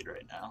what I need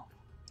right now.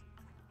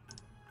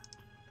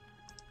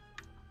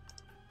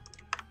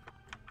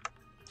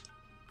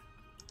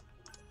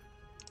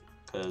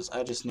 Because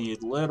I just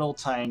need little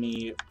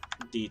tiny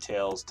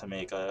details to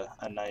make a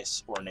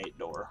nice ornate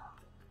door.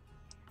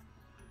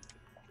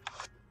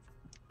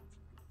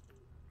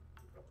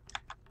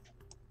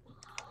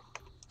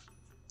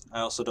 I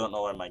also don't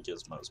know why my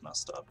gizmo's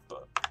messed up,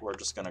 but we're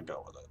just gonna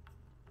go with it.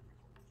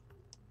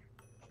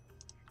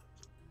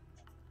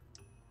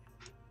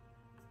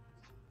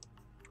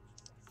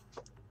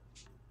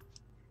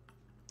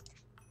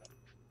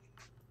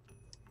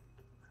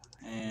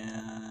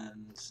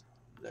 And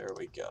there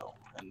we go.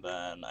 And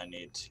then I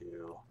need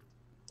to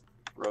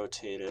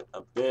rotate it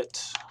a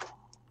bit.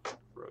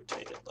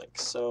 Rotate it like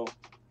so.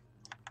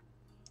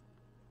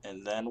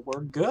 And then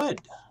we're good.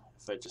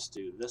 If I just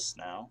do this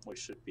now, we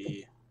should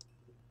be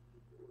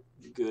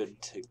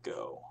good to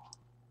go.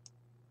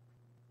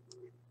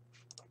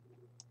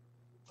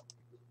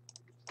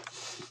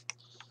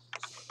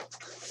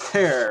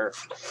 There.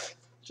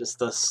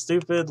 Just a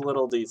stupid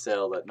little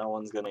detail that no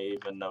one's gonna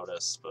even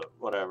notice, but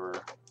whatever.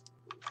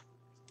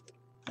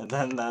 And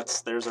then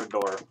there's our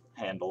door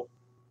handle.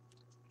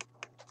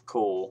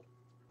 Cool.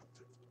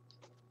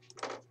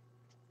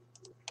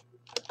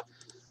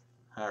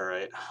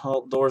 Alright,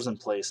 well, door's in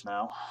place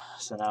now.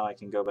 So now I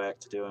can go back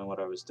to doing what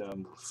I was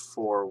doing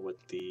before with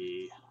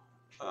the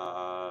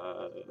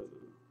it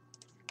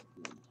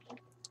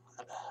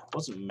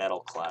wasn't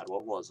metal clad,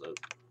 what was it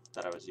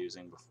that I was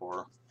using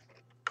before?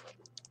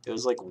 It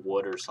was like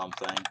wood or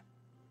something.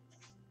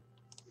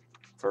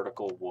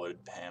 Vertical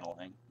wood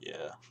paneling,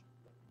 yeah.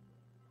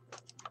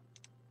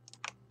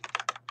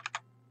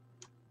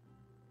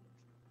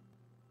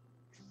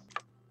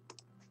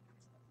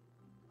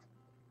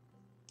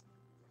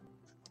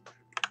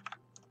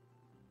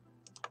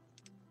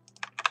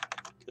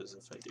 Because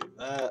if I do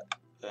that,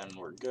 then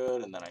we're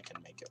good, and then I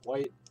can make it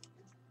white.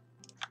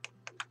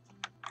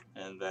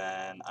 And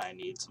then I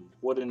need some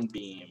wooden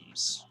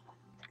beams.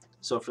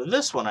 So for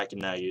this one, I can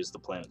now use the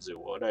Planet Zoo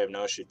wood. I have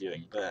no issue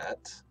doing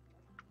that.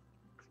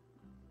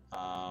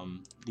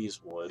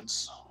 These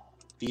woods.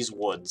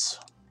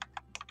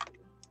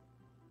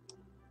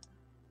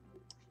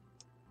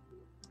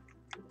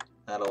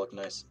 That'll look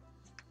nice.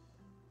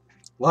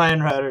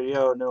 Lion Rider,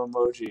 yo, new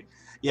emoji.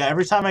 Yeah,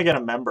 every time I get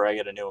a member, I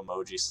get a new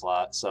emoji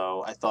slot.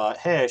 So I thought,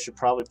 hey, I should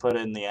probably put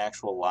in the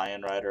actual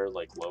Lion Rider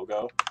like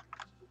logo.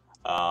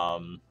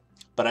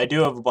 But I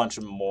do have a bunch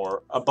of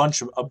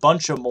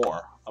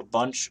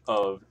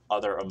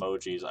other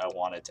emojis I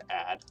wanted to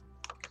add.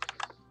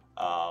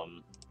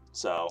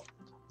 So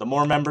the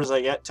more members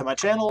I get to my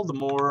channel, the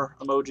more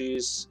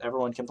emojis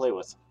everyone can play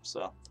with.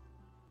 So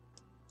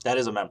that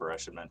is a member, I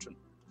should mention.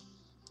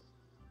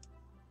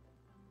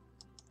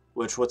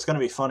 Which, what's going to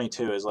be funny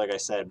too is, like I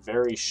said,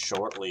 very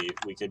shortly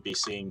we could be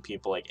seeing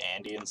people like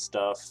Andy and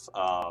stuff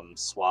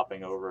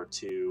swapping over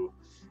to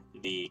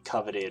the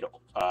coveted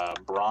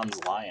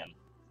Bronze Lion,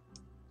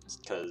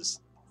 because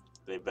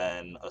they've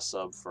been a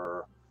sub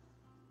for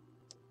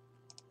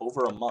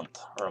over a month,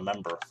 or a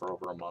member for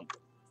over a month.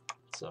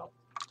 So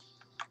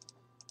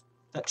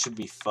that should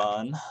be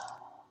fun.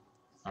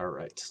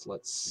 Alright,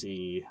 let's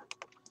see.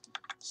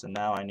 So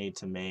now I need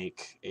to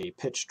make a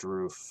pitched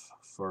roof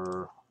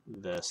for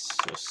this.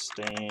 So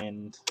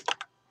stained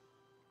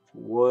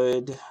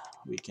wood,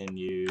 we can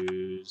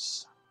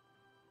use,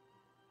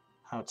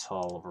 how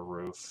tall of a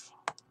roof?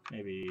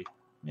 Maybe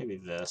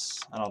this.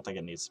 I don't think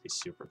it needs to be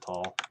super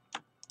tall.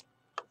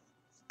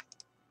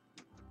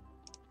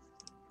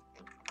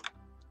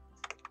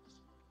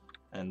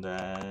 And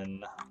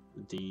then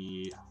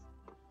the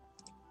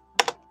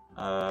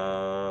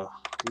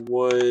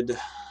wood,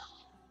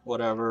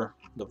 whatever,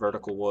 the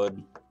vertical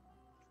wood,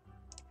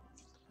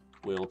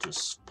 we'll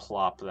just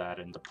plop that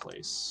into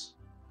place.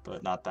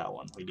 But not that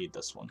one, we need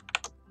this one.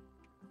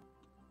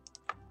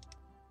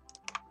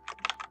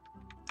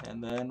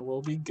 And then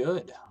we'll be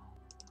good.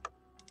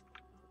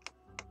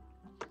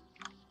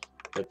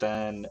 But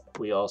then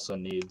we also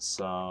need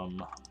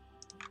some,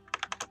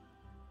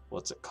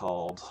 what's it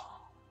called?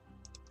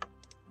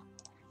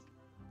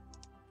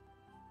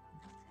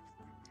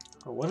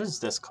 Or what is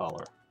this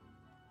color?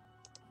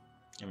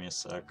 Give me a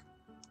sec.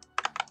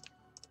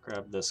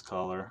 Grab this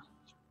color.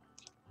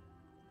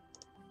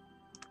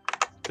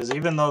 Because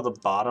even though the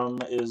bottom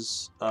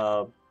is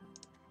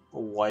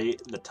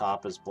white, the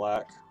top is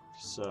black.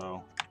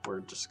 So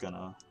we're just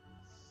gonna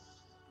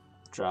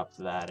drop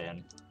that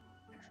in.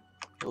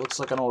 It looks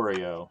like an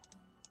Oreo.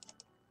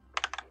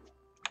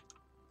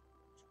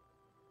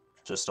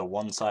 Just a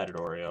one-sided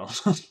Oreo.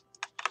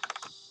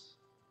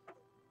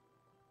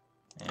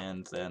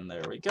 And then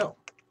there we go.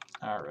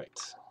 Alright.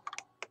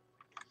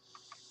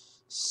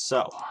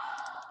 So,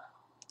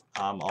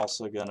 I'm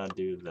also gonna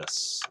do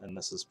this. And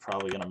this is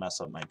probably gonna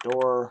mess up my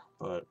door,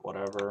 but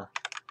whatever.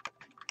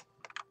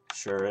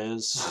 Sure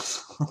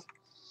is.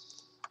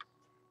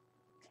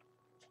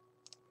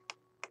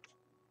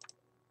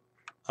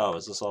 Oh,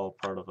 is this all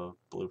part of a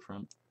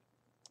blueprint?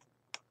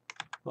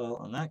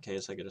 Well, in that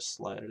case, I could just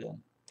slide it in.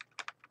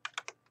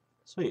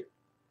 Sweet.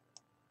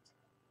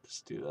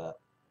 Just do that.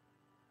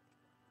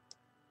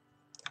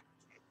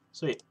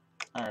 Sweet.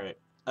 Alright,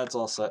 that's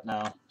all set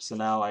now. So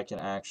now I can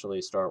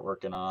actually start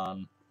working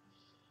on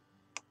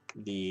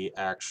the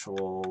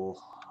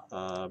actual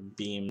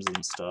beams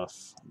and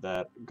stuff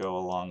that go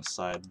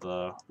alongside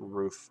the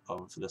roof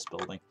of this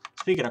building.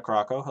 Speaking of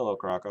Croco, hello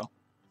Croco.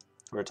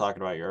 We were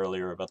talking about you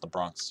earlier about the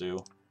Bronx Zoo.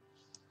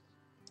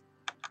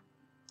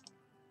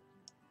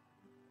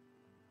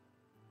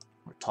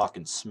 We're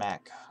talking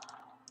smack.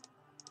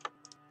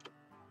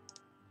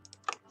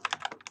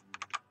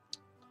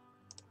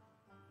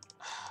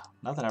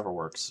 Nothing ever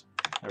works.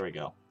 There we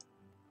go.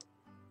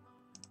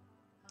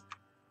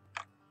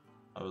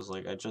 I was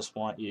like, I just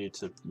want you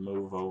to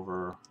move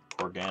over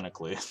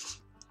organically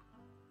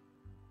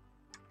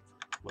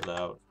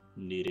without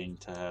needing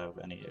to have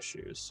any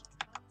issues.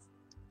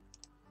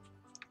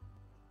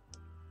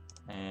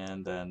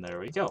 And then there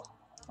we go.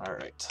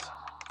 Alright.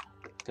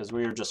 Because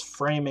we are just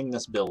framing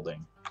this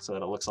building so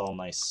that it looks all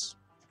nice.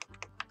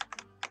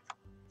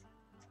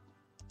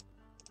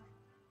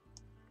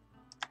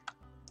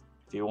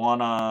 If you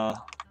wanna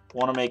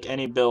make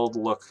any build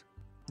look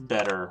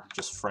better,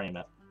 just frame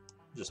it.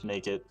 Just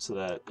make it so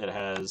that it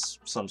has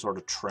some sort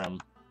of trim.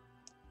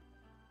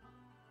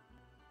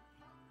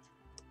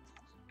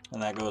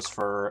 And that goes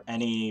for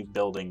any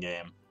building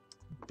game,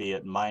 be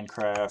it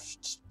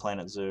Minecraft,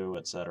 Planet Zoo,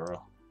 etc.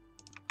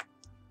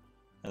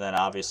 And then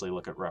obviously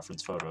look at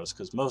reference photos,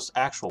 because most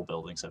actual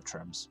buildings have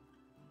trims.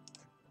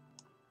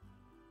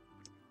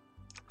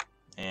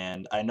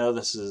 And I know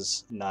this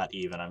is not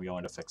even. I'm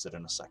going to fix it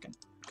in a second,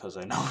 because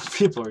I know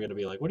people are going to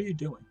be like, what are you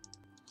doing?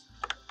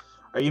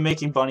 Are you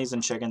making bunnies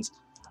and chickens?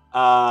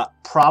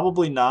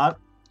 Probably not,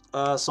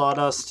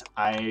 Sawdust.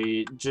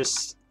 I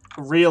just,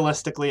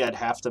 realistically, I'd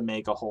have to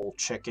make a whole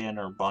chicken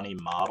or bunny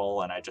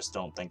model, and I just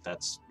don't think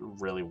that's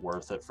really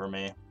worth it for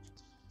me.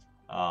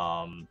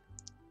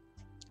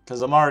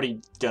 Because I'm already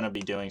going to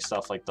be doing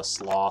stuff like the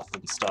sloth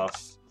and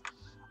stuff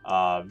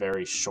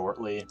very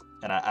shortly,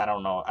 and I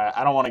don't know,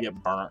 I don't want to get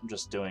burnt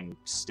just doing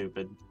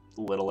stupid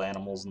little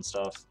animals and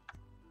stuff.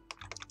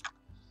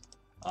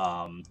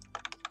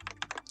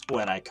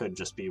 When I could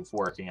just be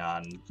working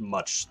on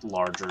much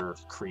larger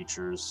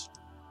creatures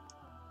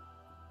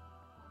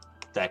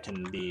that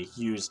can be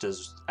used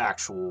as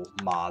actual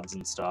mods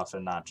and stuff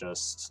and not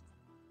just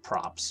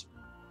props.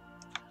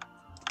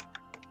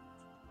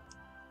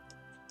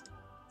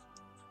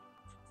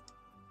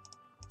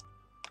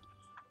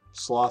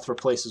 Sloth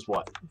replaces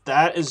what?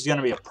 That is going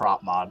to be a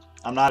prop mod.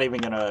 I'm not even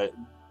going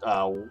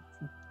to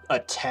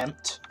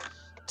attempt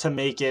to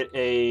make it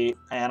a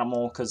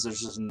animal because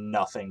there's just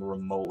nothing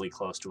remotely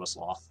close to a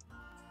sloth.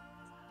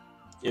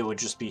 It would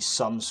just be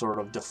some sort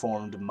of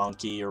deformed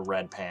monkey or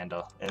red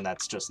panda, and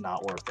that's just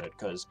not worth it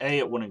because A,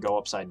 it wouldn't go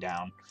upside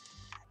down,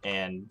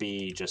 and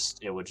B,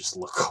 it would just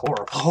look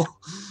horrible.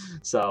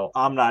 So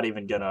I'm not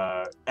even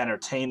gonna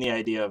entertain the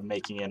idea of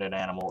making it an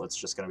animal. It's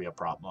just gonna be a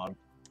prop mod.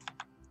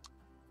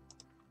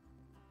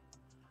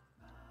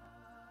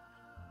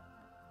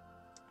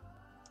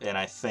 And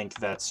I think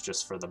that's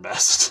just for the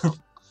best.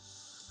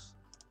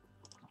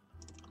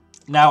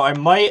 Now I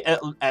might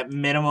at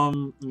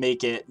minimum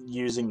make it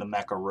using the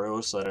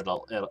Mecharoo so that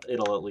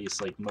it'll at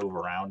least like move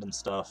around and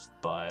stuff,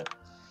 but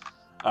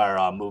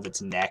or move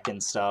its neck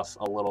and stuff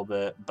a little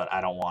bit, but I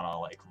don't want to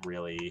like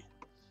really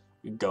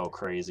go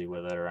crazy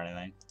with it or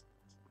anything.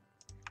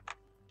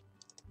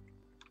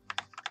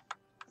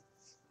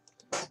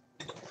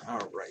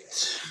 All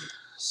right,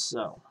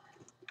 so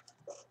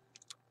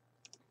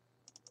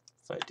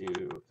if I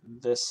do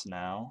this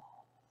now,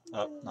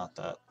 oh, not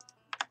that.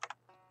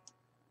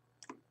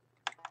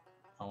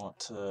 I want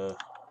to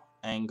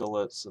angle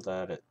it so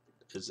that it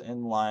is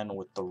in line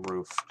with the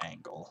roof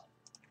angle.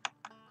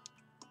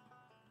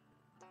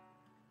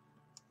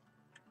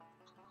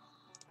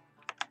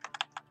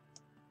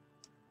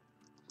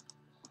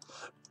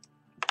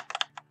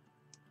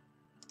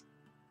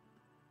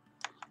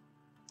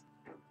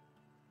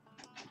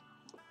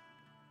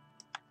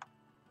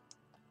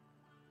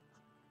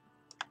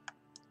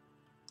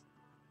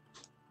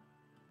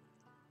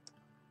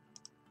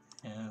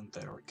 And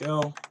there we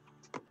go.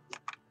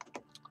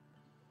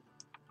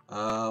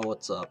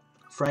 What's up?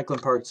 Franklin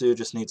Park Zoo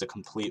just needs a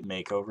complete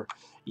makeover.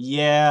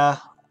 Yeah,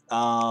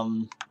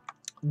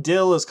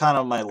 Dill is kind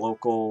of my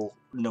local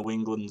New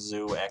England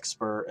zoo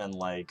expert, and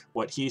like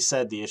what he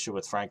said the issue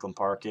with Franklin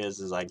Park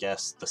is I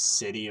guess the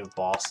city of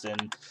Boston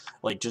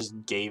like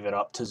just gave it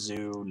up to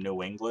Zoo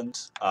New England,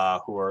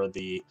 who are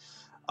the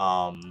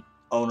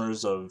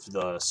owners of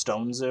the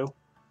Stone Zoo.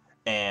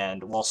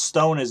 And while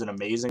Stone is an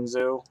amazing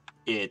zoo,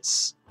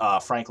 it's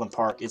Franklin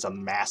Park is a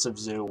massive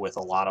zoo with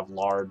a lot of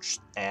large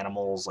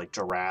animals like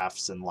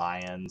giraffes and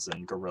lions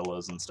and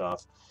gorillas and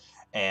stuff.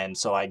 And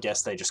so I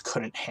guess they just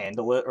couldn't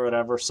handle it or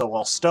whatever. So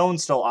while Stone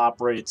still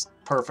operates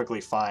perfectly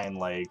fine,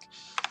 like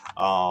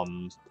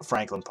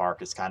Franklin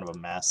Park is kind of a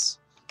mess.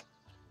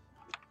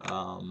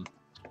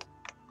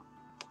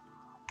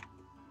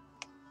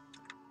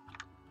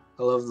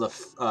 I love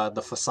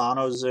the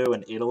Fasano Zoo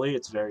in Italy.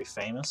 It's very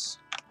famous.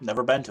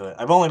 Never been to it.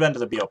 I've only been to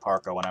the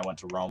Bioparco when I went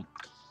to Rome.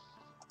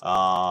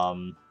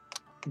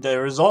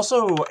 There is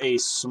also a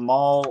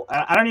small...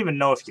 I don't even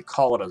know if you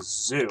call it a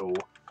zoo,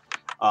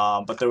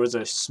 but there was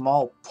a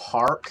small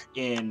park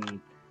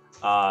in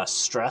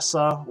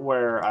Stresa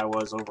where I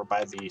was over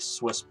by the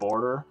Swiss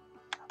border.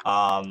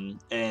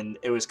 And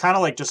it was kind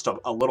of like just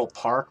a little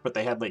park, but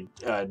they had like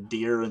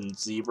deer and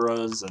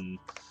zebras and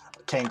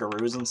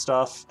kangaroos and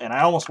stuff, and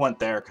I almost went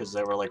there because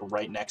they were like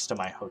right next to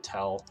my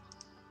hotel,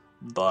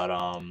 but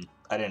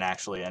I didn't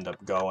actually end up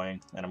going,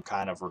 and I'm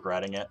kind of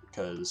regretting it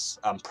because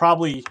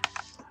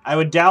I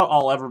would doubt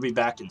I'll ever be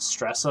back in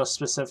Stresa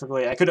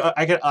specifically.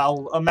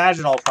 I'll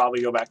imagine I'll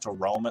probably go back to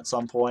Rome at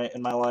some point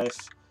in my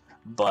life,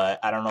 but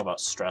I don't know about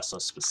Stresa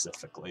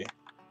specifically.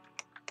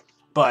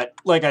 But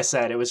like I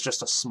said, it was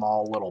just a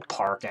small little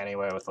park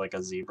anyway with like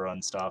a zebra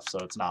and stuff, so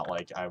it's not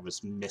like I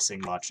was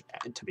missing much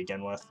to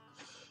begin with.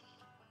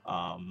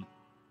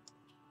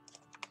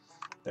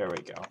 There we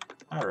go.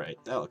 Alright,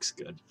 that looks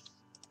good.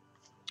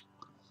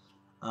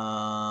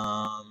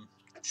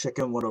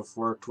 Chicken would have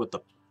worked with the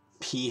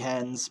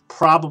peahens.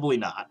 Probably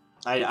not.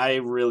 I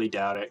really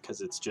doubt it,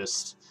 because it's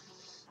just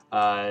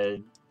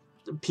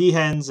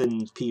peahens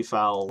and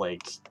peafowl,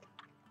 like,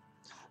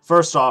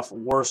 first off,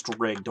 worst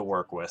rig to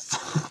work with.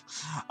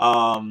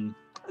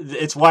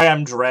 It's why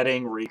I'm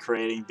dreading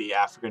recreating the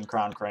African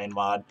Crown Crane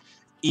mod.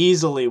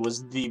 Easily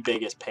was the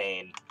biggest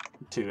pain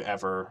to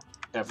ever,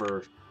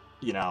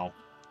 you know,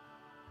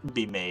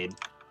 be made.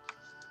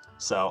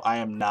 So I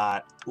am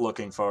not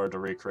looking forward to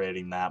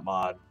recreating that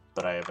mod,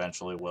 but I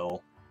eventually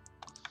will.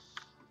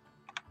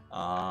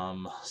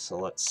 So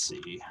let's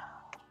see.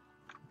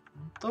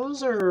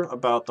 Those are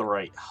about the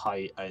right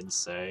height, I'd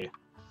say.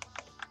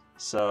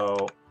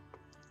 So,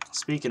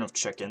 speaking of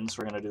chickens,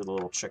 we're going to do the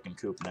little chicken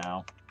coop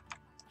now.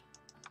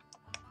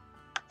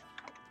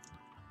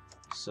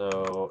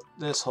 So,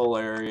 this whole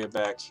area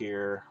back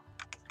here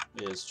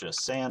is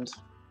just sand.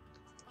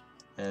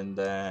 And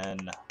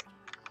then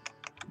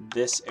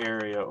this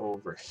area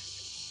over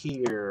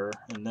here,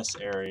 in this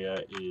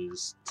area,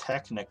 is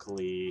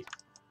technically...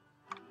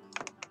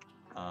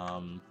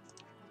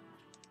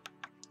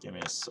 give me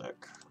a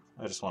sec.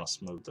 I just want to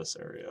smooth this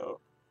area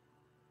out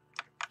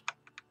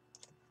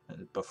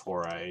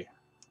before I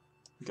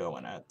go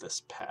and add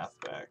this path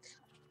back.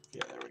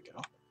 Yeah, there we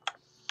go.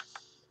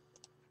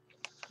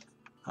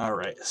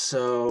 Alright,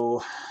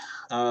 so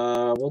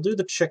we'll do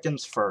the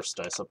chickens first,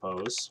 I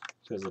suppose,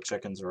 because the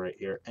chickens are right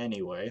here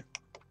anyway.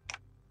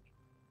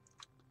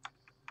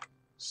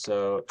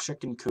 So,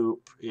 chicken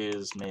coop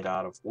is made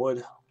out of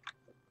wood.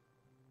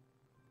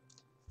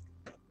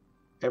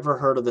 Ever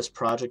heard of this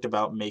project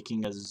about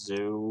making a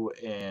zoo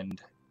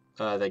and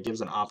that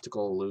gives an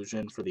optical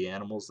illusion for the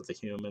animals that the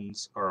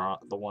humans are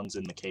the ones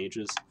in the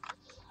cages?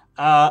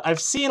 I've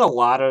seen a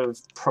lot of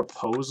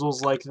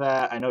proposals like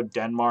that. I know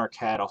Denmark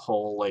had a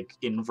whole like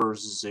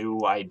inverse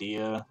zoo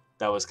idea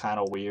that was kind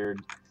of weird.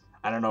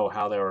 I don't know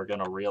how they were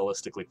going to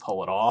realistically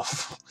pull it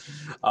off.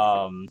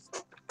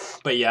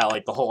 But yeah,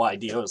 like the whole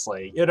idea was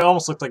like, it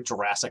almost looked like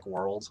Jurassic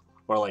World,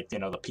 where like, you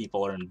know, the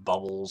people are in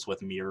bubbles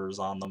with mirrors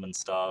on them and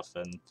stuff.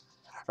 And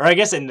or I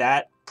guess in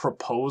that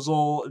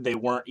proposal, they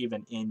weren't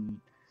even in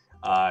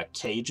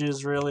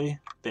cages, really.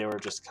 They were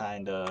just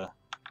kind of...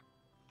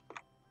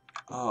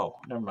 Oh,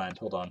 never mind.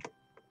 Hold on.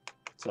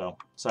 So,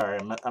 sorry,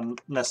 I'm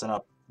messing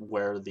up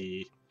where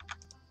the...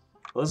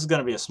 Well, this is going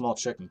to be a small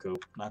chicken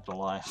coop, not gonna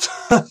lie.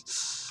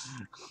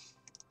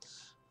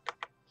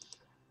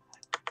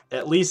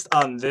 At least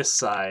on this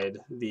side,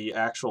 the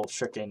actual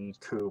chicken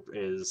coop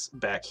is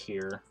back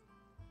here.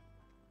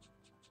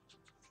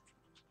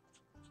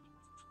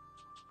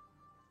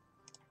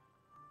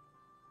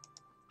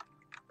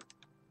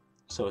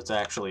 So it's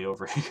actually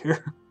over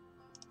here.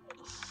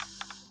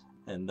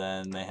 And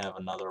then they have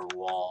another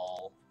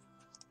wall.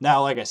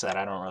 Now, like I said,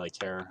 I don't really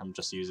care. I'm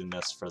just using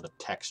this for the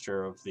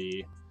texture of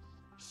the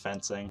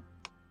fencing.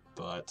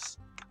 But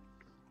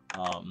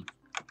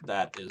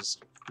that is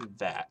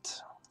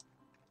that.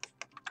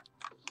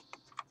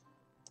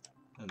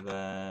 And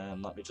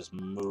then let me just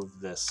move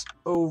this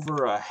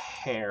over a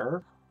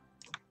hair.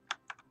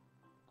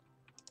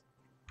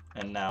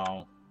 And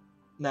now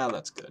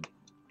that's good.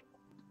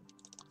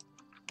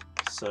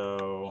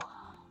 So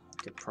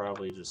I could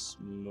probably just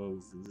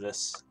move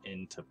this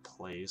into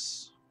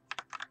place.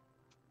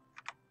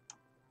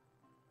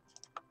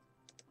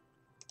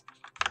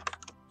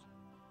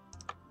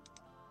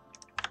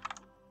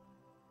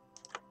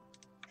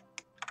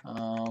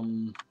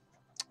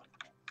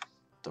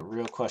 The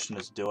real question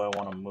is, do I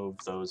want to move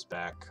those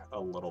back a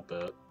little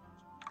bit?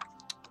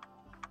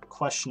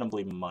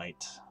 Questionably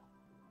might.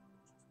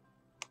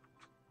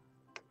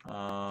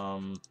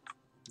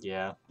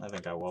 Yeah, I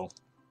think I will.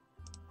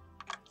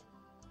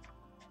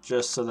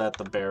 Just so that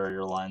the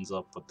barrier lines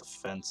up with the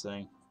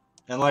fencing.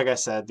 And like I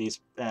said, these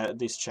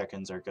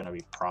chickens are gonna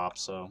be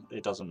props, so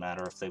it doesn't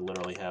matter if they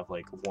literally have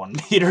like 1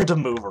 meter to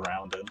move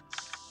around in.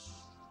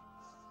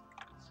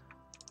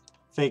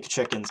 Fake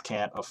chickens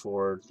can't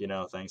afford, you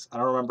know, things. I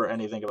don't remember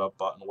anything about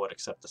Buttonwood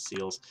except the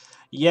seals.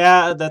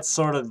 Yeah, that's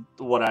sort of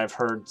what I've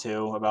heard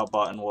too about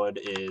Buttonwood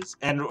is,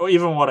 and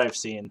even what I've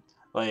seen,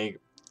 like,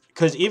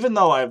 because even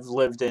though I've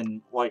lived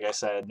in, like I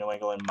said, New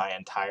England my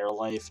entire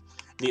life,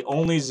 the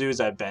only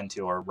zoos I've been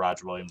to are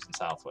Roger Williams and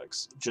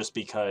Southwick's, just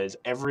because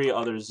every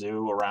other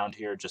zoo around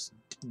here just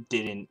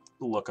didn't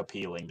look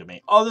appealing to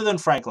me, other than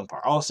Franklin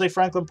Park. I'll say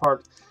Franklin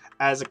Park,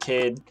 as a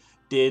kid,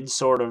 did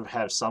sort of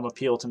have some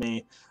appeal to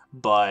me,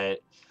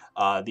 but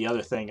the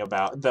other thing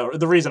about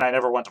the reason I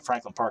never went to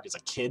Franklin Park as a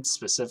kid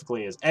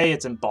specifically is A,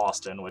 it's in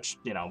Boston, which,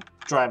 you know,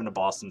 driving to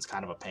Boston is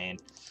kind of a pain.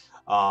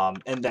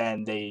 And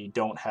then they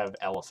don't have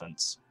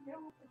elephants. You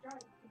don't have to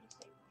drive, you can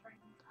just take the train.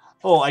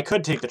 Oh, I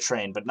could take the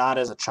train, but not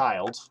as a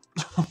child.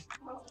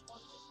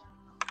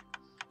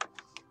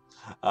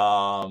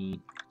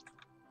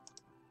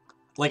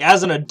 Like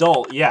as an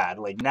adult, yeah,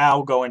 like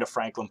now going to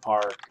Franklin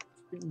Park,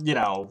 you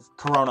know,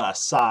 Corona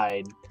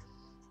aside,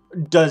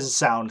 does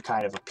sound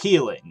kind of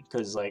appealing,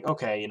 because, like,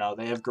 okay, you know,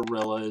 they have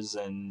gorillas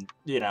and,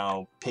 you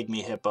know,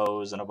 pygmy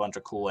hippos and a bunch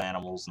of cool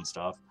animals and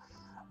stuff,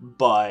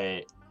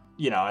 but,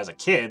 you know, as a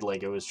kid,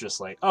 like, it was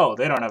just like, oh,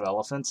 they don't have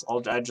elephants,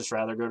 I'd just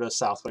rather go to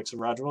Southwick's or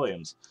Roger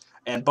Williams.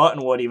 And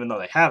Buttonwood, even though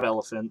they have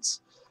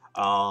elephants,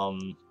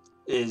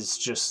 is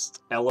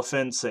just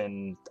elephants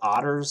and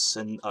otters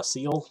and a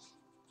seal.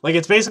 Like,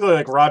 it's basically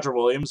like Roger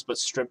Williams, but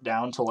stripped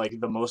down to, like,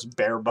 the most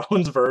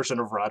bare-bones version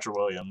of Roger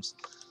Williams.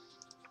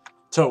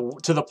 To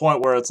the point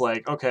where it's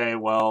like, okay,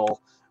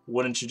 well,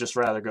 wouldn't you just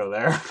rather go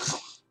there?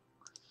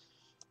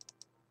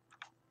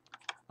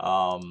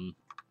 And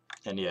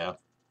yeah,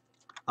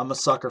 I'm a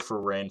sucker for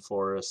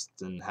rainforest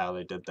and how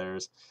they did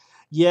theirs.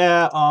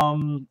 Yeah,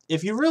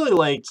 if you really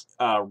like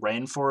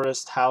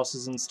rainforest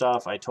houses and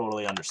stuff, I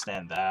totally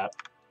understand that.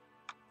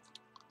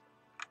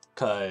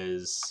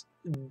 Because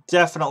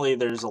definitely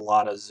there's a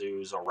lot of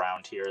zoos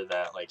around here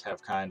that like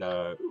have kind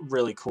of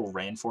really cool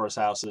rainforest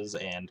houses,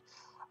 and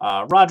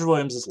Roger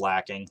Williams is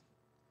lacking.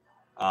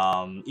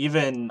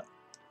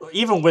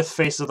 Even with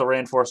Face of the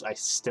Rainforest, I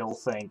still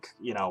think,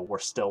 you know, we're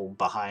still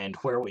behind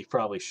where we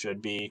probably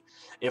should be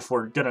if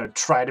we're gonna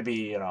try to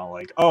be, you know,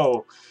 like,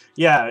 oh,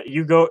 yeah,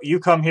 you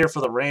come here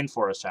for the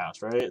Rainforest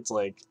house, right? It's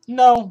like,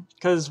 no,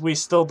 because we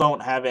still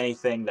don't have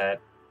anything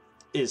that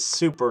is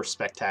super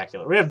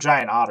spectacular. We have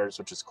giant otters,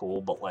 which is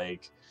cool, but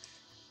like,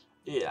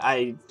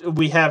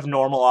 we have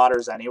normal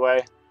otters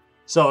anyway.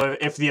 So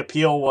if the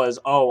appeal was,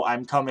 oh,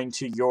 I'm coming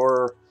to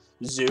your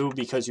zoo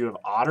because you have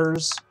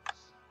otters,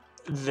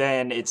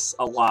 then it's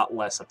a lot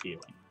less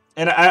appealing.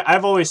 And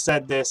I've always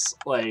said this,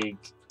 like,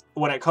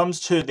 when it comes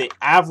to the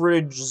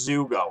average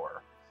zoo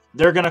goer,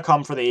 they're going to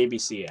come for the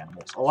ABC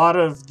animals. A lot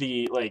of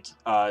the, like,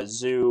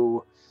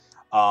 zoo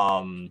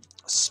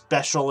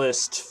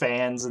specialist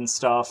fans and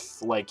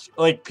stuff, like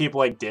people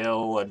like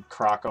Dill and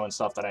Crocco and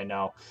stuff that I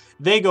know,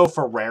 they go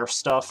for rare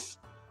stuff.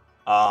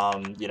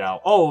 You know,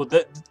 oh,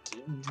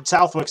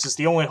 Southwick's is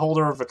the only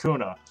holder of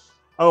Vacuna.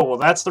 Oh, well,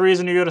 that's the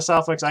reason you go to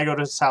Southwick's. I go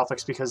to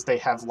Southwick's because they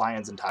have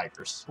lions and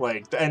tigers.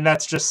 Like, and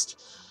that's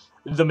just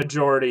the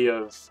majority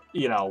of,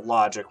 you know,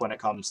 logic when it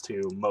comes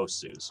to most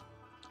zoos.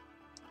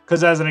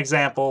 Because as an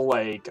example,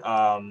 like,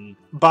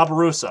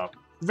 Barbarossa,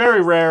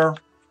 very rare.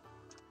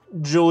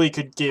 Julie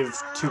could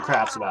give 2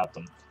 craps about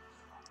them.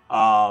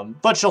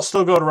 But she'll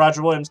still go to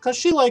Roger Williams because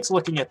she likes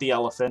looking at the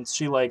elephants.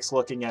 She likes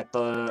looking at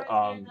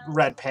the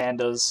red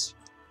pandas.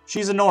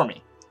 She's a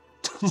normie.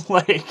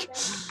 Like,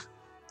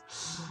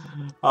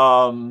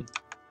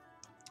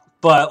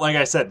 but like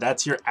I said,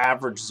 that's your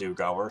average zoo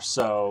goer,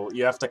 so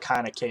you have to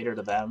kind of cater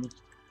to them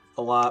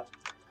a lot.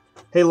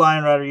 Hey,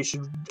 Lion Rider, you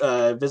should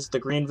visit the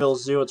Greenville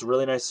Zoo. It's a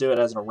really nice zoo. It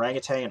has an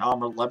orangutan and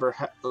Amur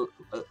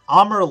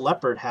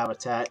leopard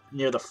habitat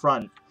near the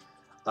front.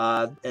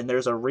 And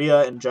there's a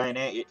rhea and giant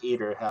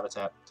anteater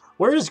habitat.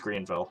 Where is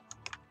Greenville?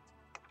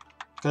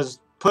 Because,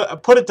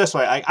 put it this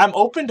way, I'm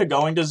open to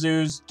going to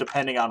zoos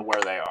depending on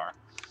where they are.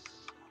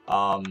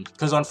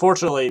 Because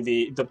unfortunately,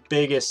 the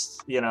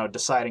biggest, you know,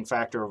 deciding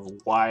factor of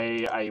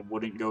why I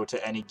wouldn't go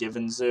to any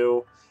given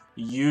zoo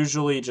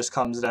usually just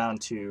comes down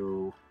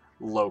to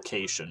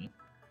location.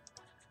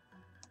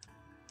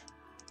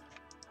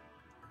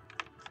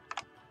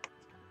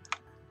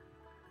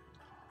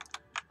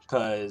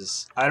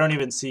 Because I don't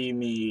even see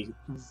me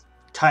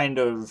kind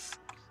of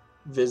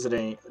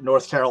visiting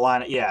North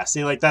Carolina. Yeah,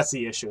 see, like, that's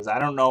the issue. Is I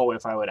don't know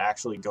if I would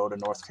actually go to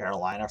North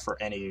Carolina for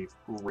any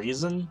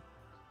reason.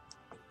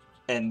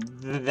 And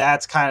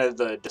that's kind of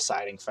the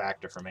deciding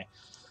factor for me.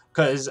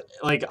 Because,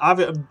 like,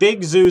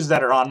 big zoos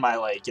that are on my,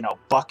 like, you know,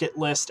 bucket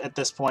list at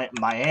this point: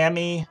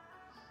 Miami,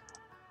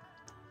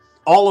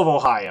 all of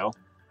Ohio,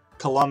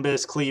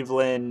 Columbus,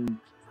 Cleveland,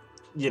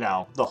 you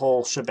know, the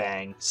whole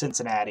shebang,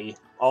 Cincinnati,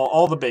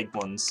 all the big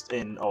ones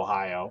in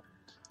Ohio.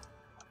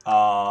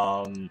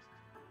 And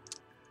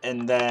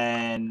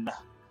then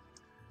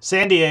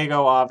San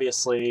Diego,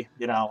 obviously,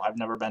 you know, I've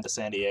never been to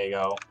San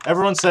Diego.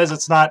 Everyone says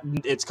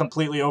it's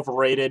completely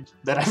overrated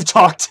that I've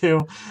talked to,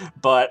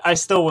 but I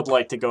still would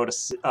like to go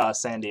to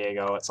San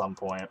Diego at some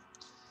point.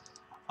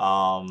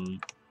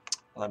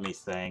 Let me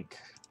think.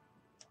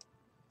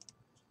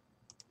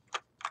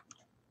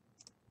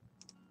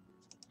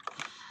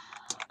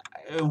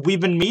 We've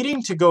been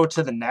meeting to go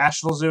to the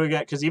National Zoo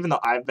again, because even though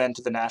I've been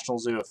to the National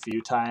Zoo a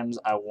few times,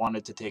 I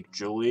wanted to take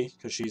Julie,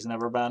 because she's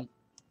never been.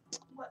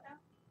 What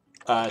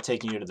now?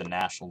 Taking you to the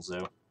National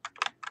Zoo.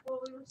 Well,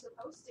 we were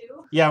supposed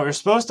to. Yeah, we were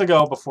supposed to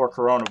go before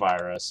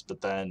coronavirus, but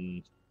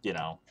then, you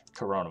know,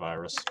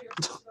 coronavirus.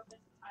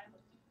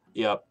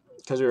 Yep,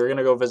 because we were going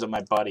to go visit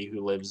my buddy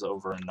who lives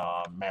over in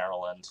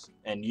Maryland.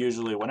 And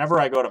usually, whenever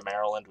I go to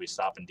Maryland, we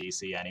stop in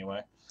D.C.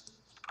 anyway.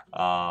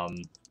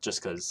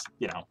 Just because,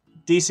 you know,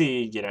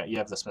 D.C., you know, you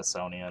have the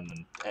Smithsonian,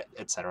 and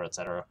et cetera, et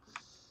cetera.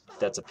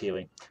 That's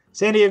appealing.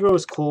 San Diego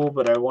is cool,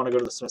 but I want to go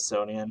to the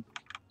Smithsonian.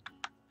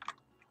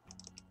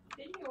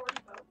 Didn't you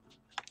already go?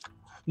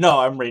 No,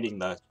 I'm reading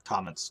the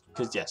comments.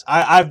 Because, yes,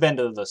 I've been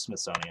to the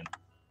Smithsonian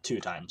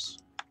 2 times.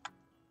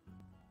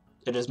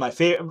 It is my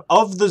favorite.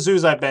 Of the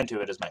zoos I've been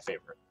to, it is my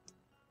favorite.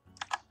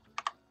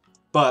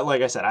 But,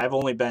 like I said, I've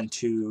only been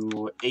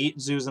to 8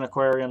 zoos and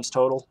aquariums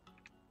total.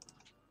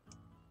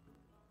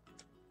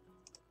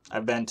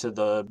 I've been to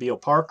the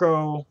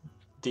Bioparco,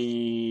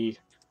 the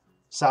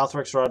South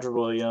Rex Roger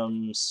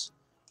Williams,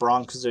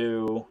 Bronx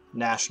Zoo,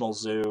 National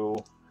Zoo,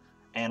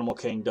 Animal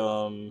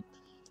Kingdom,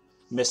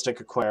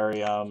 Mystic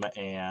Aquarium,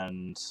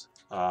 and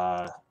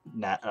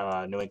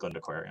New England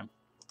Aquarium.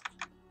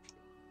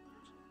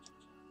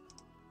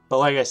 But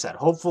like I said,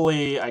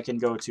 hopefully I can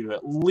go to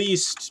at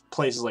least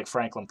places like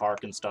Franklin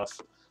Park and stuff.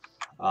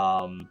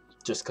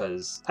 Just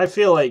because I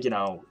feel like, you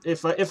know,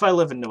 if I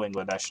live in New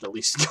England, I should at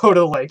least go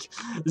to, like,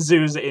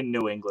 zoos in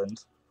New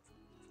England.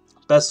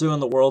 Best zoo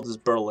in the world is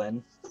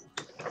Berlin.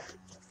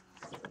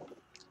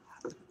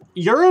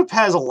 Europe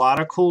has a lot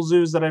of cool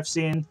zoos that I've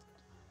seen.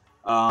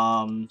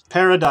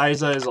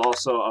 Paradisa is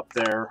also up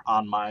there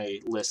on my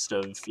list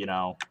of, you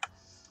know,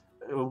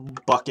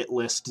 bucket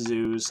list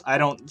zoos. I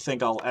don't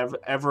think I'll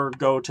ever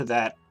go to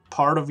that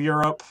part of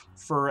Europe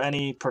for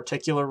any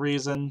particular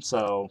reason,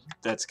 so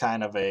that's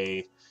kind of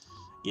a,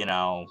 you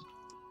know,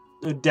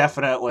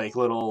 definite, like,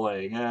 little,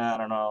 like, I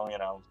don't know, you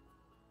know,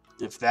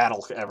 if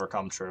that'll ever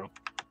come true.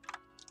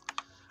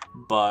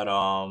 But,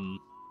 I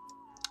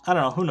don't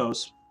know, who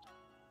knows?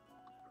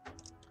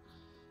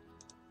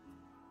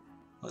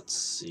 Let's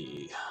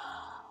see.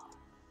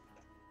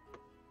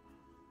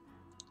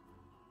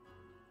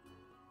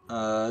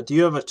 Do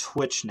you have a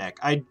Twitch, Nick?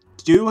 I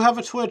do have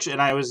a Twitch,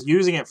 and I was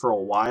using it for a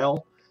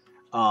while.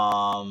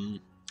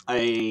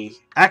 I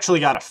actually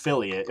got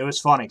affiliate. It was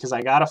funny, because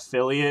I got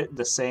affiliate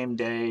the same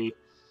day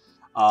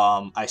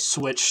I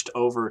switched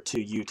over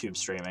to YouTube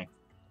streaming.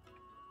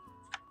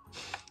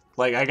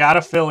 Like, I got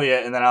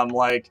affiliate, and then I'm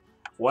like,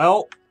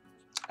 well,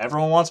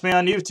 everyone wants me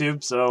on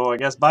YouTube, so I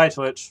guess bye,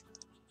 Twitch.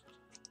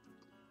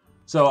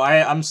 So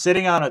I'm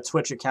sitting on a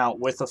Twitch account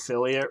with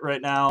affiliate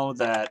right now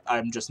that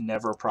I'm just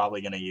never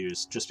probably going to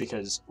use, just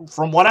because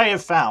from what I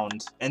have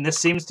found, and this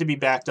seems to be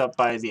backed up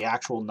by the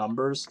actual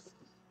numbers,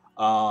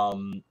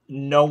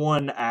 no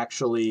one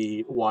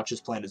actually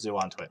watches Planet Zoo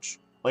on Twitch.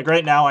 Like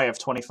right now I have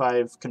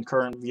 25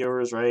 concurrent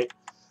viewers, right?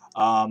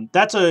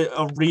 That's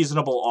a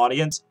reasonable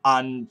audience.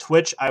 On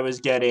Twitch I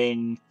was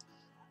getting,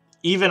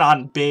 even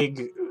on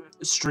big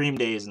stream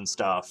days and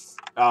stuff,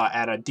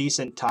 at a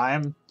decent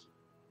time,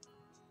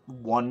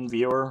 1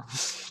 viewer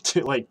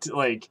to like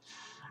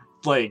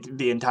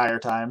the entire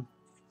time.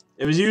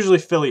 It was usually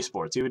Philly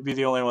Sports. He would be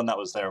the only one that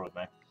was there with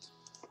me.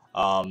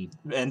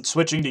 And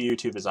switching to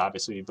YouTube has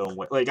obviously been,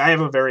 like, I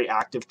have a very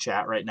active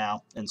chat right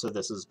now, and so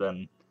this has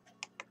been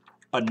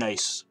a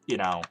nice, you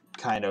know,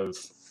 kind of,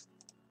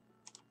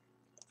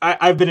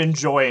 I've been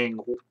enjoying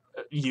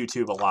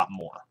YouTube a lot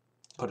more,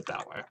 put it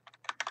that way.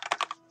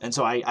 And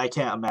so I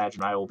can't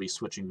imagine I will be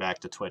switching back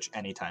to Twitch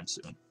anytime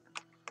soon.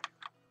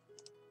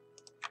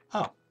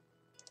 Oh.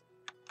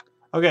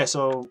 Okay,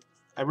 so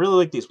I really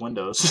like these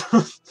windows.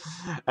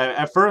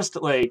 At first,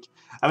 like,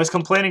 I was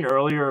complaining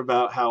earlier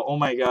about how, oh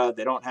my god,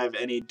 they don't have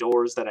any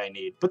doors that I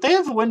need. But they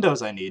have the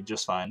windows I need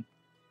just fine.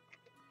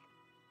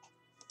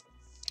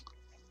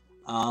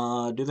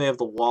 Do they have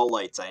the wall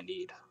lights I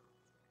need?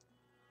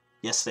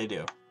 Yes, they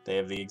do. They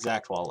have the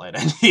exact wall light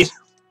I need.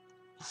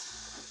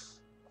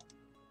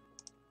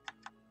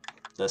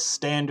 The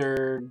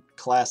standard,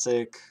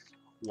 classic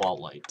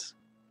wall light.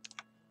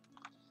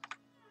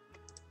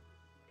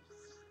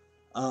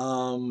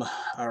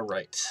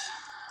 Alright.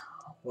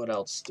 What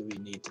else do we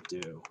need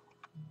to do?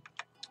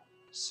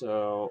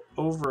 So,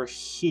 over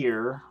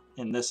here,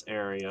 in this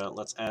area,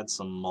 let's add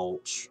some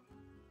mulch.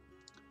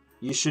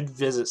 You should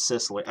visit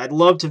Sicily. I'd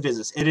love to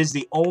visit. It is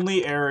the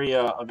only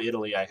area of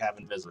Italy I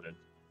haven't visited.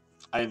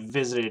 I've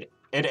visited,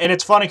 and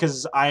it's funny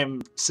because I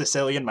am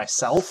Sicilian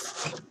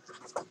myself,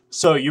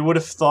 so you would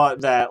have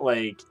thought that,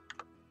 like,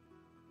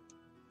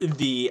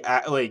 the,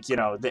 like, you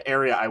know, the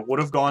area I would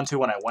have gone to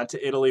when I went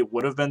to Italy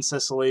would have been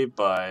Sicily,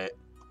 but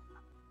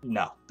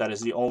No, that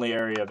is the only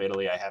area of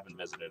Italy I haven't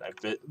visited. I've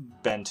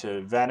been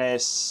to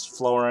Venice,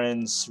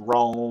 Florence,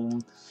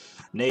 Rome,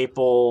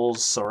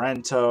 Naples,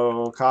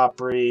 Sorrento,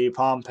 Capri,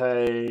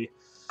 Pompeii,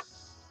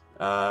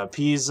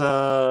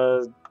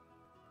 Pisa,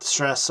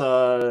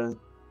 Stresa,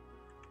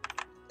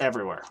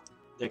 everywhere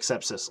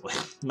except Sicily.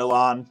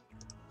 Milan,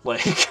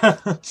 like,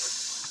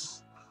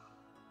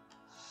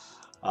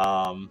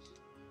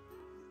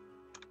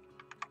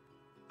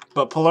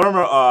 but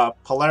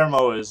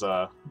Palermo is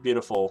a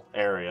beautiful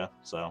area,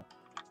 so.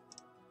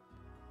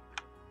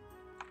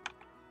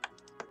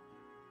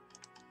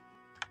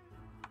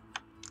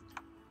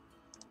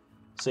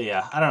 So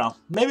yeah, I don't know.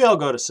 Maybe I'll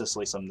go to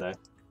Sicily someday.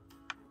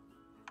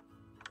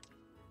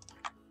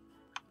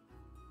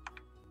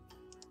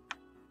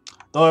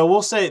 Though I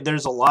will say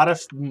there's a lot of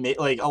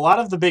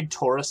the big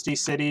touristy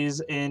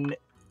cities in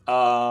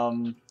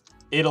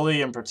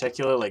Italy in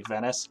particular, like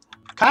Venice,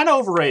 kind of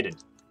overrated.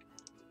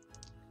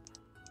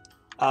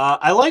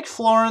 I like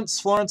Florence.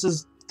 Florence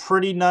is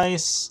pretty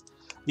nice.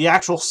 The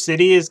actual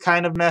city is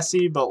kind of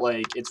messy, but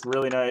like it's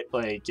really nice.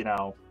 Like, you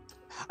know,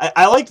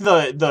 I like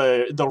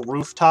the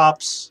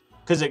rooftops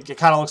because it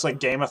kind of looks like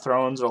Game of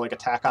Thrones or like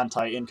Attack on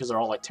Titan because they're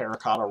all like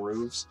terracotta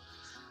roofs.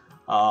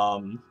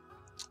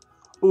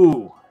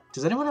 Ooh.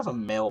 Does anyone have a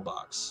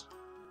mailbox?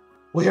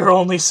 We are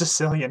only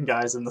Sicilian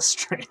guys in the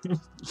stream.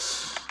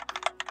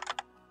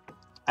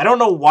 I don't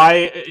know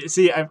why.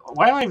 See,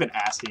 why am I even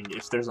asking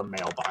if there's a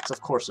mailbox? Of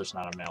course, there's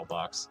not a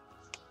mailbox.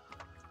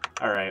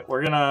 All right,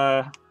 we're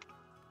gonna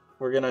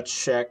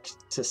check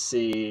to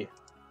see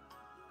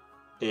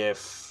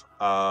if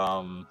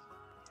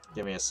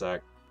give me a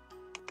sec.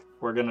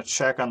 We're gonna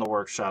check on the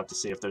workshop to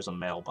see if there's a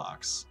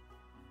mailbox.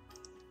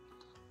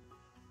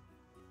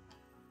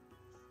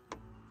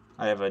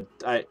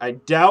 I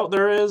doubt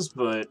there is,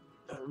 but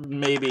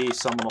maybe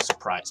someone will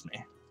surprise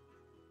me.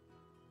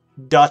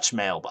 Dutch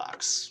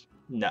mailbox.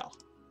 No.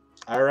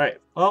 Alright.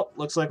 Well,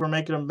 looks like we're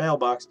making a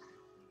mailbox.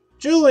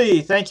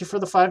 Julie, thank you for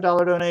the $5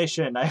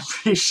 donation. I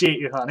appreciate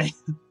you, honey.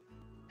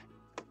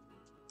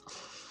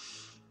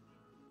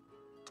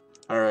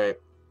 Alright.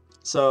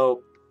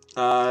 So,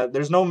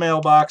 there's no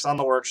mailbox on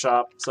the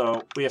workshop,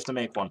 so we have to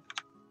make one.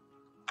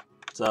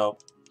 So,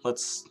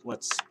 let's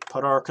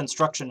put our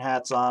construction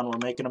hats on. We're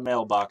making a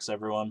mailbox,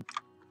 everyone.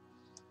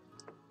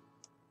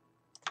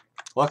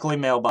 Luckily,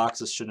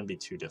 mailboxes shouldn't be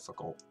too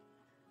difficult.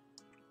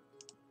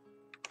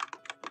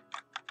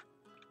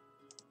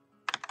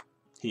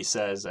 He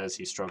says as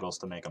he struggles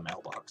to make a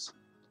mailbox.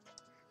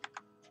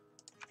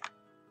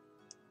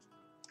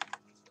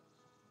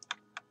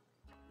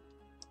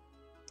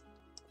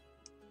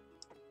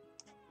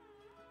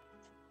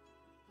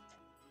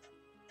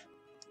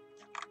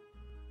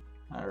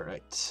 All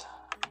right.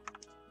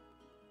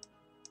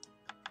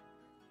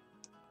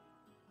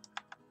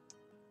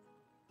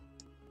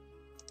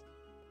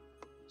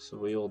 So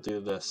we will do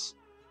this.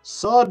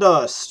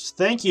 Sawdust,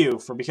 thank you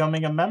for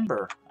becoming a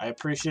member. I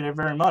appreciate it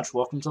very much.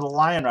 Welcome to the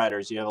Lion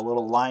Riders. You have a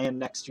little lion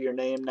next to your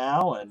name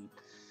now, and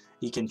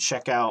you can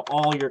check out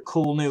all your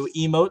cool new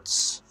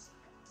emotes.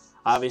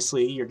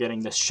 Obviously, you're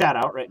getting this shout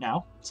out right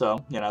now,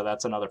 so, you know,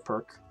 that's another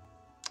perk.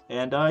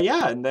 And,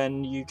 yeah, and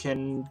then you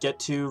can get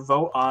to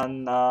vote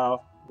on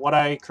what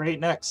I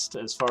create next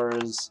as far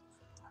as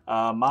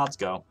mods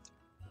go.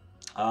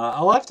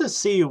 I'll have to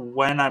see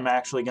when I'm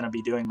actually going to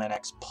be doing my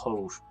next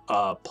poll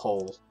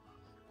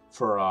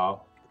for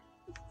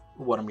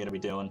what I'm going to be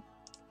doing.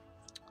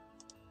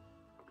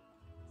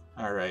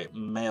 Alright,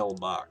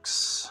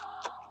 mailbox.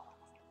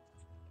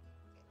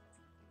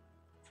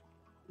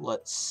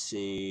 Let's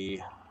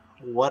see.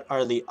 What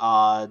are the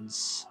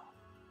odds?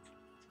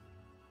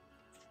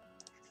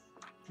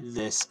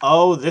 This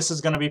is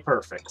going to be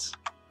perfect.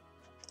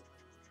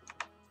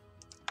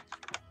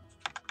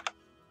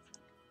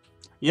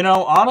 You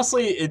know,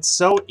 honestly, it's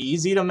so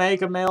easy to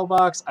make a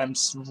mailbox, I'm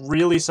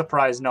really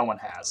surprised no one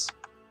has.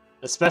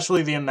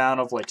 Especially the amount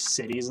of, like,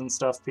 cities and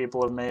stuff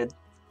people have made.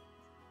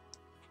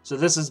 So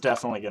this is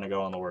definitely going to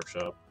go on the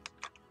workshop.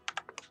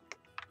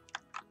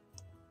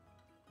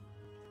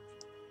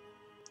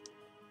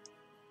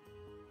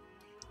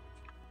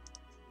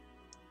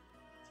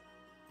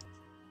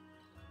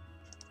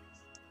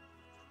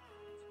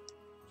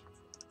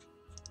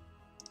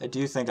 I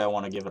do think I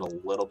want to give it a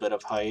little bit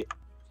of height.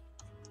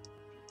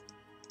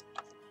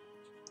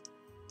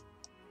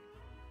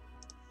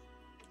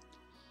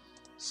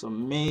 So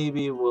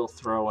maybe we'll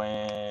throw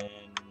in...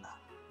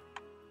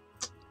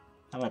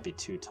 That might be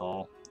too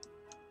tall.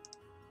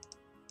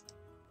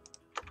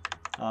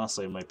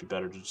 Honestly, it might be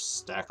better to just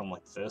stack them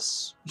like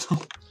this.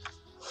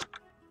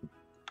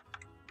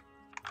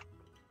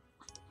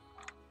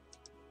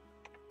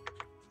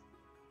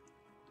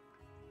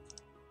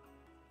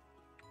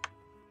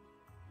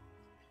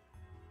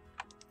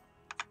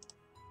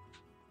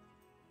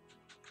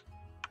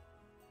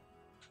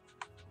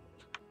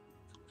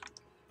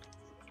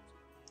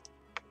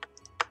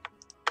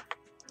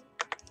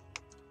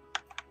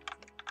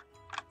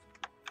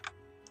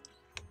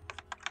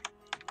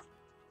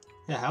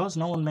 Yeah, how has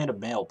no one made a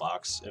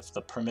mailbox if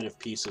the primitive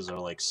pieces are,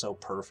 like, so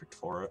perfect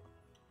for it?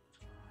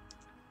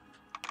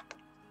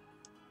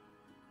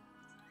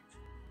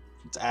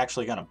 It's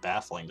actually kind of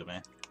baffling to me.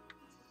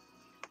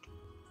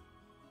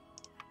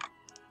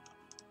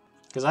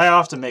 Because I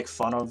often make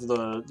fun of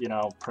the, you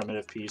know,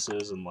 primitive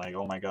pieces and like,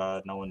 oh my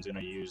god, no one's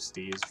gonna use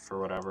these for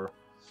whatever.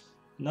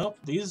 Nope,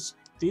 these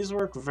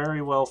work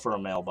very well for a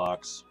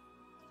mailbox.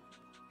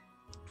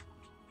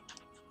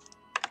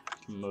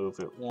 Move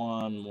it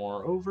one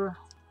more over.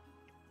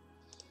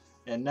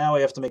 And now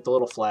we have to make the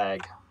little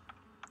flag.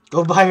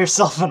 Go buy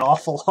yourself an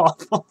awful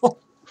waffle.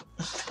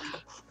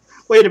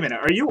 Wait a minute,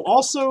 are you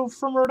also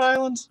from Rhode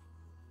Island?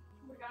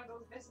 We gotta go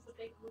visit the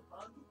big blue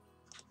bug.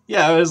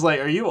 Yeah, I was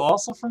like, are you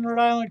also from Rhode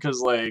Island? Because,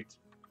 like,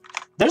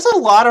 there's a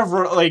lot of,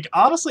 like,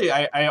 honestly,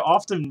 I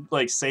often,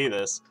 like, say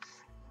this.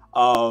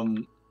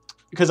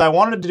 Because I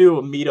wanted to do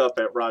a meetup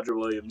at Roger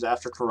Williams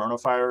after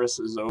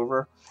coronavirus is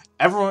over.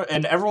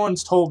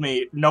 Everyone's told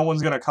me no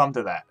one's going to come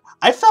to that.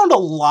 I found a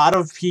lot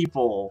of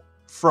people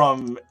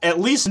from at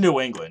least New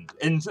England,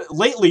 and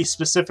lately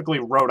specifically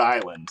Rhode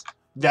Island,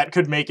 that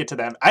could make it to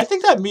them. I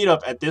think that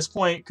meetup at this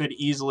point could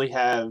easily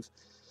have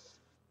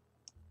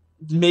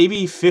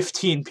maybe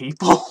 15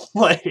 people.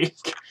 Like,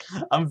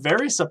 I'm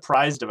very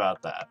surprised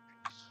about that.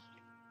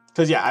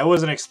 Because, yeah, I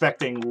wasn't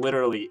expecting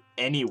literally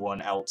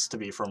anyone else to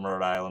be from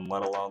Rhode Island,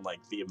 let alone, like,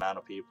 the amount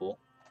of people.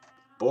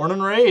 Born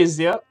and raised,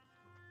 yep.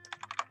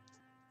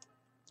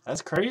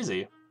 That's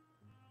crazy.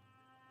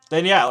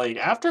 Then, yeah, like,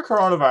 after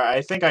coronavirus,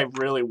 I think I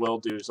really will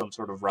do some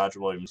sort of Roger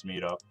Williams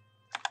meetup.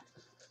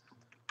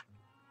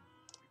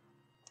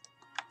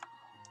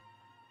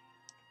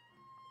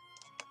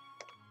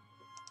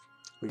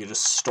 We could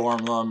just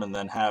storm them and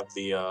then have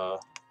the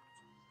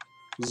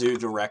zoo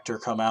director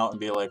come out and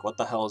be like, what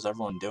the hell is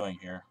everyone doing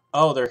here?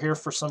 Oh, they're here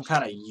for some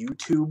kind of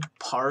YouTube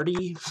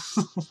party?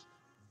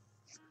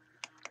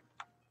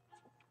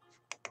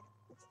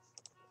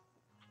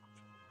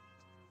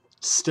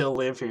 Still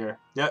live here.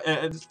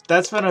 Yeah,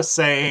 that's been a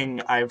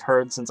saying I've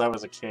heard since I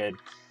was a kid.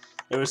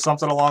 It was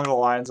something along the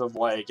lines of,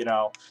 like, you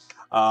know,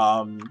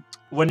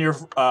 when you're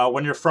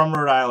from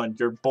Rhode Island,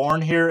 you're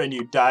born here and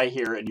you die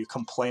here and you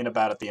complain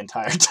about it the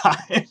entire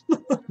time.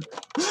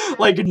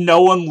 Like,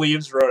 no one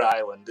leaves Rhode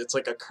Island. It's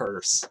like a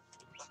curse.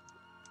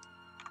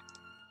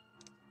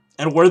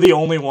 And we're the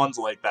only ones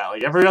like that.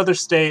 Like, every other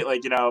state,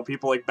 like, you know,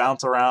 people, like,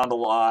 bounce around a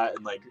lot.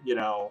 And, like, you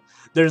know,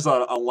 there's a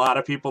lot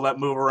of people that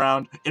move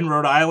around. In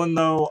Rhode Island,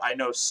 though, I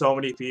know so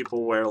many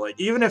people where, like,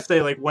 even if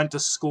they, like, went to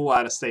school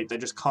out of state, they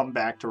just come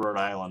back to Rhode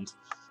Island.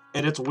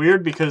 And it's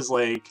weird because,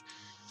 like,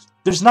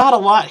 there's not a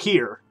lot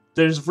here.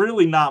 There's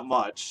really not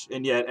much.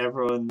 And yet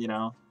everyone, you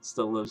know,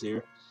 still lives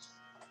here.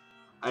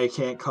 I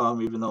can't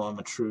come even though I'm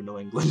a true New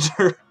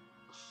Englander.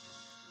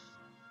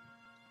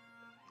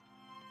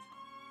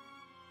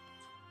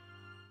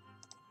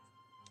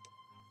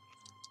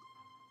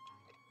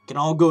 Can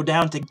all go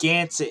down to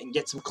Gansett and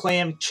get some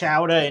clam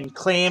chowder and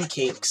clam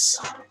cakes.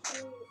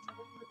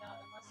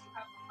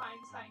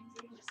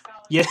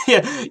 Yeah,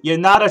 you're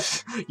not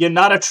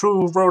a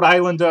true Rhode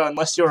Islander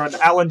unless you're an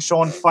Alan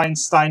Sean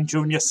Feinstein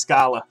Jr.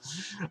 scholar.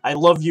 I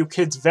love you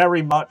kids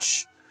very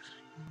much.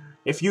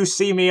 If you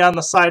see me on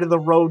the side of the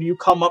road, you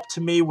come up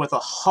to me with a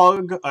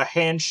hug, a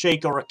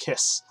handshake, or a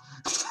kiss.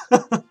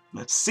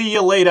 See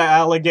you later,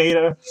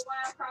 alligator.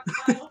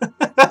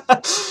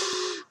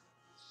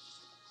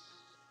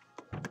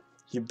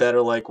 You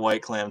better like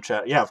white clam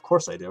chowder. Yeah, of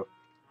course I do.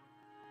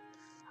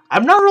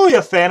 I'm not really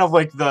a fan of,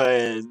 like,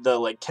 the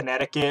like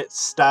Connecticut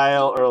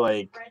style or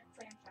like.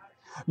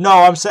 No,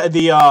 I'm saying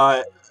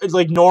the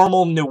like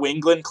normal New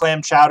England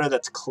clam chowder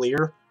that's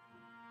clear.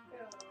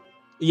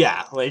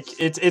 Yeah, like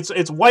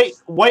it's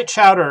white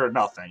chowder or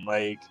nothing.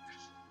 Like.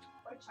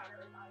 White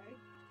chowder or nothing.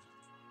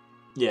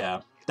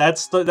 Yeah,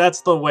 that's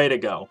the way to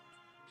go.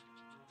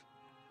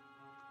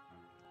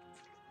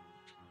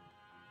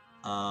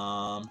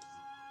 I'm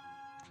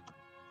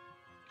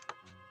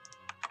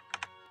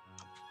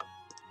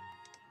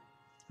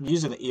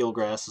using the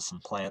eelgrass as some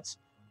plants.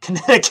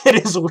 Connecticut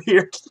is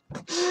weird.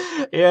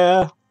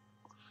 Yeah.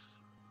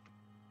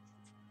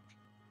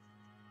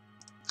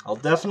 I'll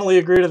definitely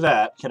agree to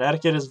that.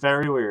 Connecticut is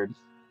very weird.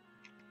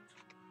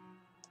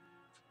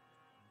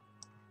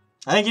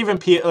 I think even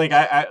like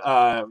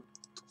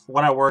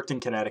when I worked in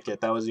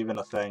Connecticut, that was even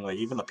a thing. Like,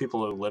 even the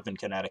people who live in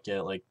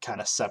Connecticut, like,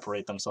 kind of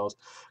separate themselves.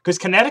 Because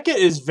Connecticut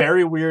is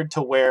very weird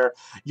to where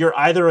you're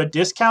either a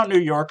discount New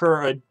Yorker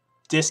or a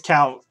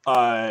discount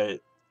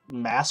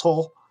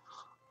masshole.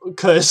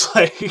 Because,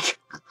 like,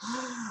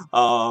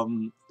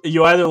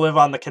 you either live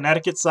on the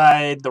Connecticut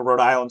side, the Rhode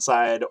Island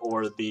side,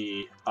 or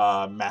the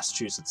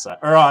Massachusetts side.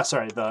 Or,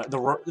 sorry,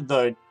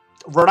 the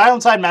Rhode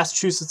Island side,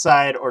 Massachusetts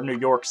side, or New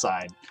York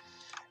side.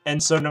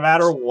 And so no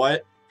matter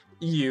what,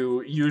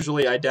 you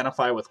usually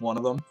identify with one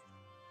of them.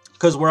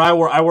 Because where I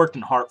worked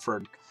in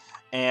Hartford,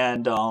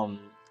 and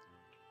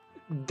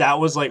that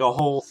was, like, a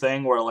whole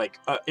thing where, like,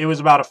 it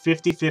was about a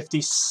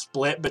 50-50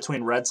 split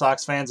between Red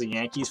Sox fans and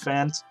Yankees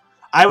fans.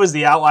 I was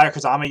the outlier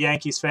because I'm a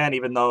Yankees fan,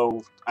 even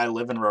though I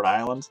live in Rhode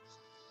Island.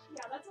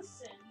 Yeah, that's a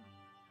sin.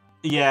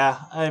 Yeah,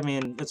 I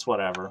mean, it's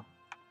whatever.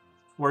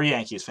 We're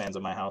Yankees fans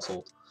in my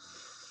household.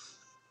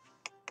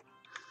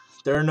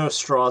 There are no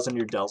straws in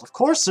your Dells. Of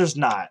course there's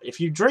not. If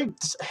you drink...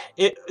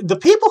 the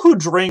people who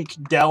drink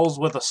Dells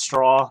with a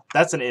straw,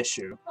 that's an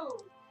issue.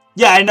 Oh.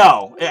 Yeah, I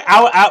know.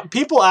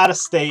 People out of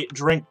state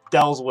drink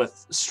Dells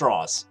with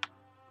straws.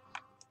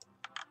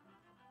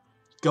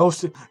 Go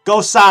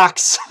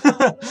Sox!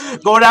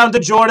 Go down to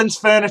Jordan's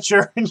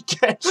Furniture and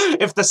get...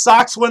 If the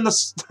Sox win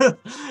the...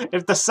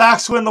 if the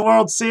Sox win the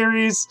World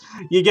Series,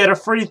 you get a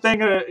free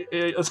thing...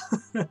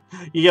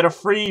 you get a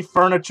free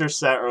furniture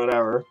set or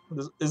whatever.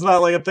 Isn't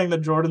that like a thing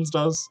that Jordan's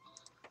does?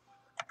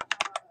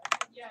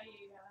 Yeah.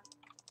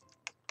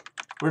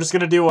 We're just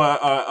gonna do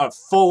a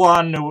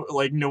full-on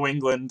New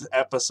England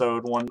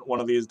episode one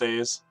of these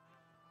days.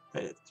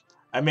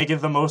 I make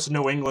it the most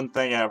New England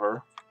thing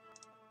ever.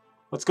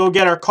 Let's go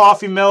get our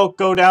coffee milk,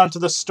 go down to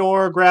the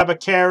store, grab a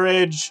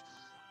carriage,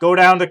 go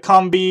down to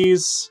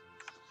Cumbies.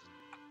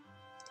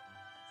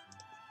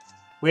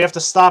 We have to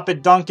stop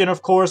at Dunkin',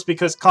 of course,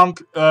 because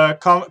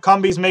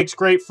Cumbies makes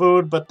great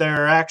food, but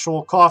their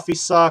actual coffee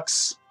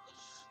sucks.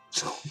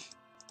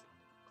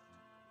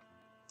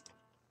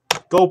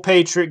 Go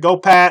Patriot, go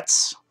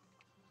Pats.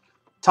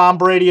 Tom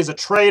Brady is a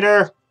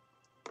traitor.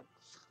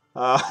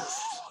 I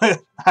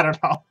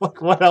don't know.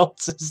 What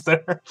else is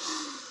there?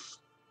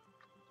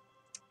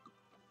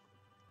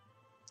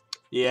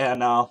 Yeah,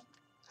 no.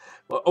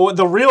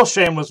 The real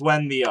shame was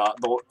when the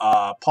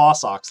Paw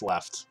Sox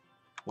left.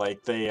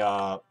 Like, they,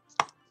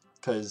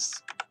 because,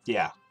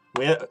 yeah.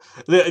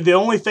 The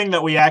only thing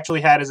that we actually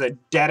had as a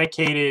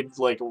dedicated,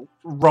 like,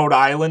 Rhode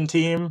Island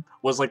team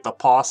was, like, the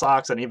Paw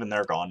Sox, and even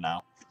they're gone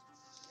now.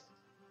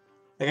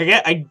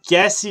 Like, I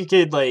guess you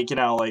could, like, you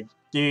know, like,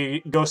 you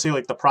go see,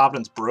 like, the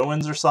Providence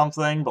Bruins or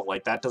something, but,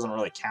 like, that doesn't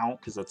really count,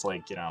 because it's,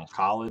 like, you know,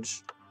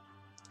 college.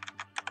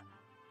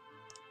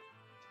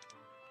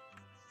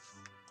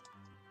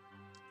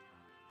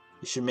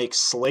 You should make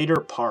Slater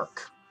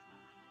Park.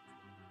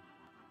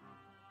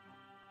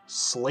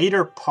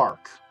 Slater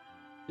Park.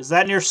 Is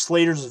that near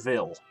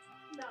Slatersville?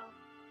 No.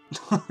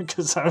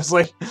 Because I was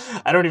like,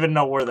 I don't even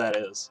know where that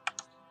is.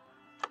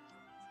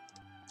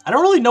 I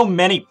don't really know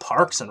many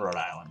parks in Rhode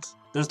Island.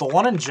 There's the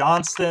one in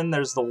Johnston.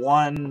 There's the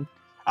one,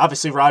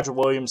 obviously, Roger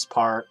Williams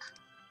Park.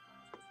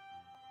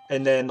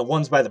 And then the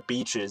ones by the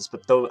beaches,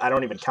 but though I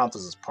don't even count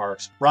those as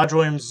parks. Roger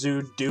Williams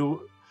Zoo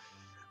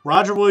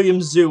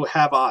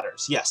have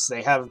otters. Yes,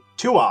 they have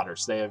 2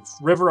 otters. They have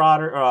river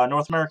otter,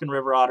 North American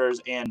river otters,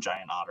 and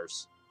giant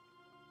otters.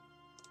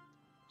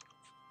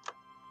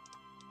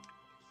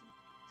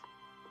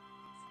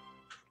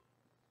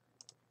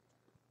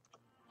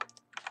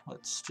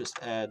 Let's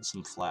just add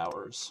some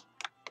flowers.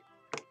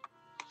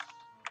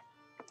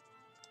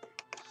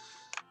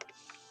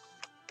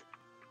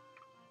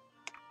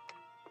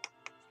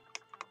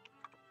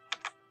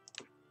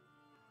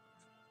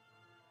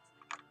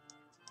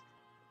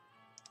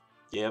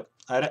 Yep.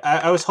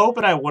 I was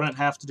hoping I wouldn't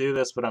have to do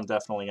this, but I'm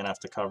definitely going to have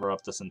to cover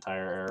up this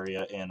entire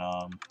area in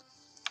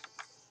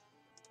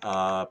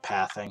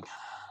pathing.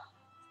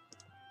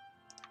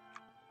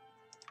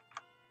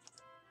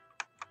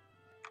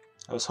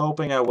 I was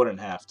hoping I wouldn't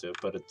have to,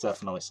 but it's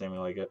definitely seeming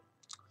like it.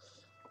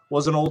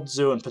 Was an old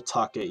zoo in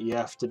Pawtucket. You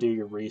have to do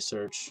your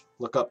research.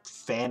 Look up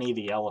Fanny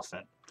the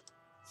Elephant.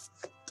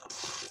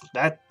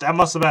 That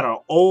must have been an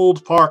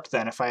old park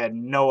then, if I had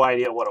no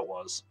idea what it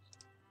was.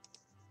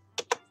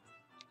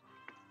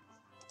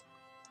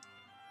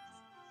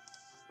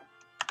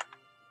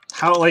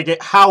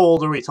 How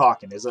old are we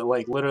talking? Is it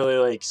like literally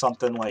like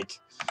something like,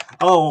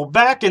 oh,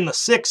 back in the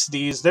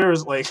 60s,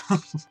 there's like,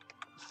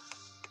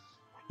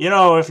 you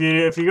know, if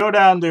you go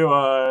down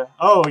to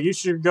oh, you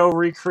should go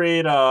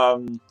recreate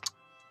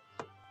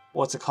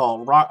what's it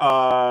called?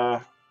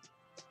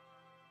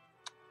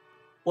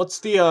 What's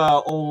the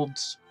old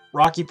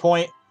Rocky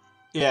Point?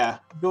 Yeah,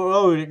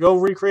 go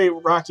recreate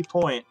Rocky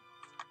Point.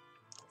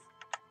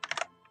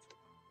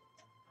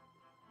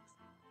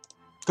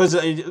 Because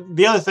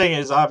the other thing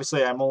is,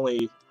 obviously, I'm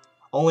only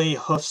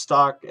hoof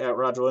stock at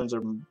Roger Williams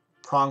are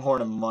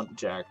pronghorn and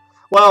muntjac.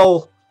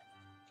 Well,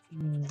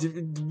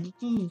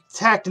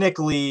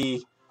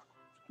 technically,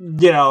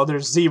 you know,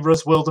 there's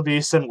zebras,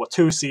 wildebeest, and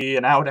Watusi,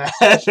 and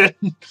Outad,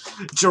 and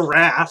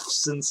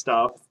giraffes and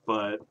stuff,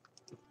 but...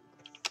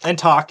 And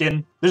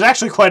Takin. There's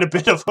actually quite a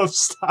bit of hoof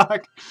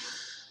stock.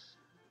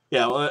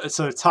 Yeah,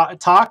 so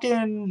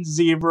Takin,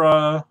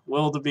 zebra,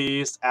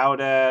 wildebeest,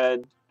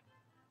 Outad,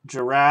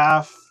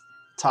 giraffe,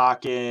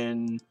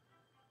 Takin.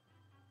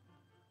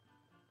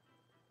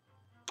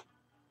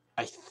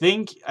 I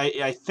think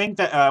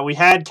that we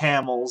had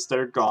camels.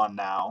 They're gone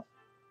now.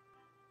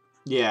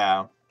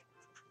 Yeah,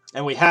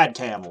 and we had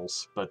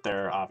camels, but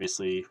they're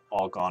obviously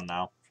all gone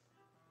now.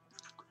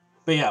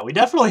 But yeah, we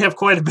definitely have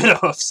quite a bit of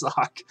hoof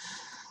stock.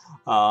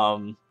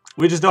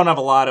 We just don't have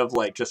a lot of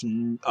like just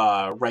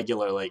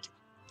regular like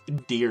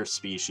deer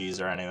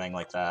species or anything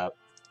like that.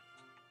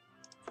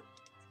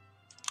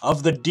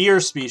 Of the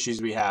deer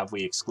species we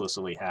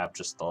exclusively have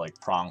just the,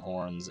 like,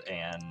 pronghorns,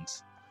 and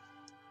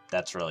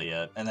that's really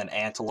it. And then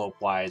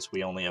antelope-wise,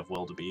 we only have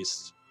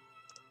wildebeest.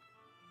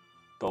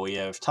 But we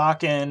have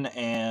Takin,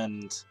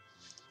 and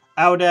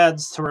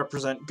Audads to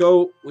represent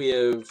goat. We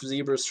have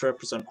zebras to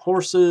represent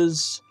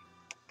horses.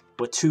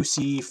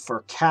 Watusi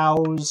for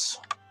cows.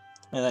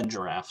 And then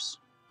giraffes.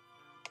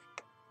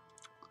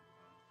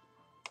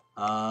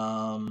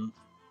 Because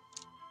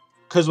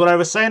what I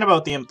was saying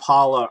about the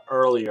impala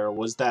earlier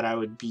was that I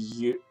would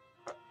be...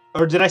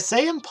 Or did I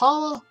say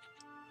impala?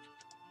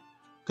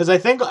 Because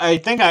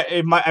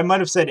I might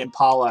have said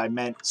impala. I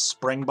meant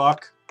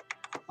springbuck.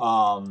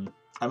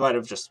 I might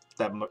have just...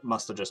 That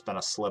must have just been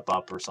a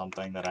slip-up or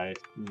something that I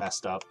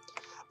messed up.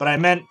 But I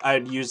meant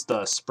I'd use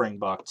the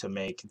springbuck to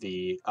make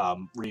the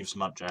Reeves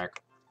Muntjac.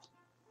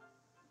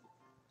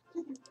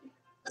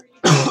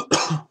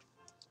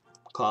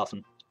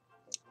 Coughing.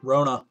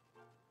 Rona.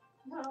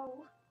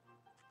 No.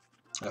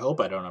 I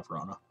hope I don't have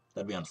Rona.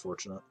 That'd be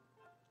unfortunate.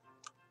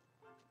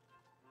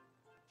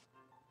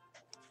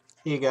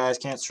 Hey guys,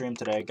 can't stream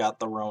today. Got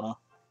the Rona.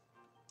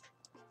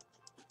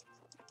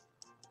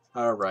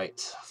 Alright.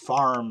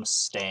 Farm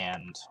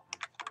stand.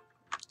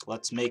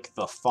 Let's make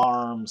the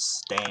farm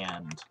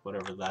stand.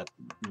 Whatever that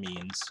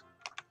means.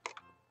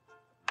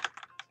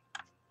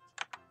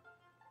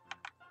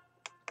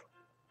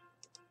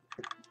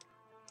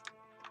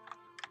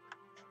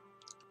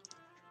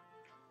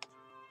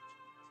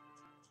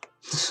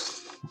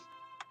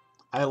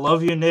 I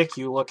love you, Nick.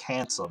 You look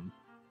handsome.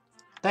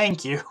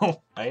 Thank you.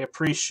 I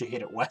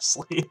appreciate it,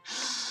 Wesley.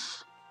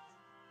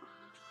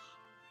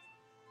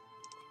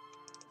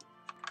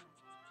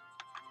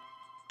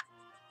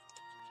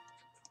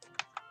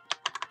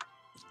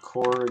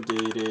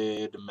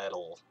 Corrugated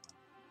metal.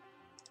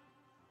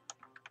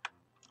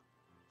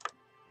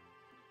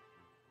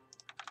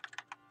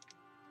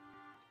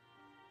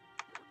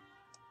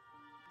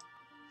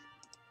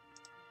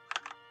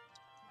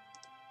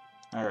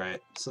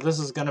 Alright, so this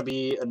is going to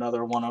be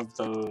another one of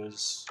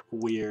those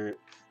weird...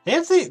 They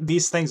have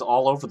these things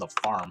all over the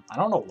farm. I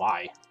don't know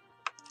why.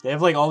 They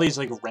have like all these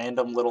like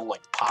random little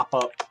like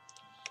pop-up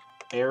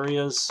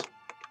areas.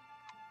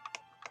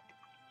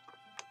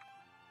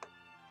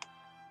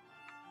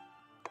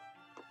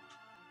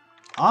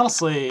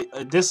 Honestly,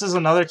 this is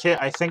another kit.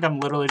 I think I'm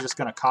literally just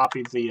going to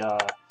copy the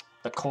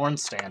corn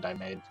stand I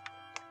made.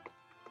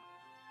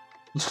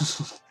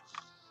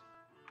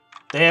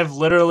 They have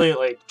literally,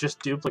 like,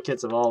 just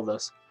duplicates of all of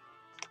this.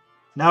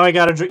 Now I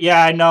gotta...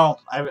 Yeah, I know.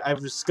 I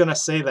was gonna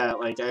say that.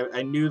 Like,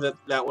 I knew that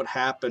that would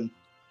happen.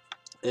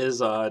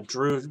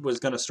 Drew was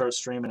gonna start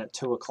streaming at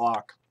 2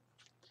 o'clock.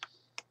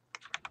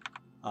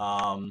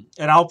 And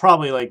I'll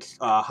probably, like,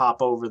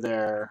 hop over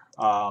there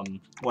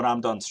when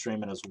I'm done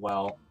streaming as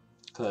well.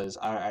 Because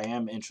I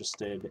am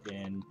interested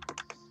in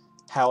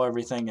how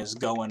everything is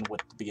going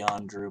with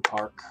Beyond Drew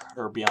Park.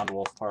 Or Beyond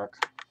Wolf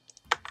Park.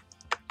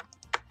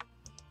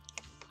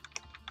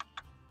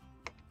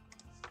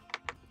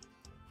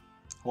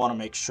 I want to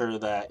make sure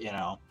that, you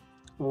know,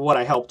 what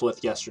I helped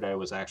with yesterday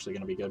was actually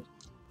going to be good.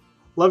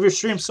 Love your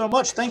stream so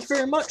much. Thank you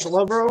very much,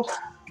 Lovro.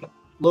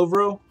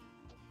 Lovro.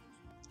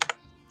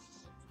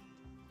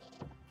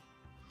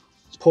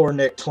 Poor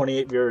Nick,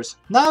 28 viewers.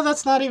 No,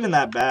 that's not even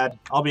that bad.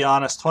 I'll be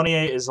honest.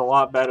 28 is a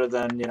lot better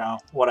than, you know,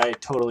 what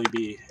I'd totally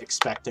be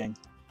expecting.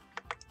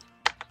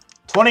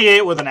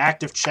 28 with an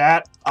active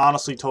chat,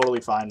 honestly, totally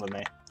fine with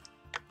me.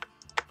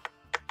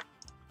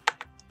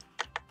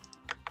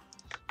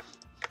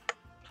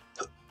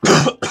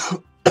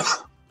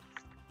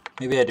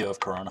 Maybe I do have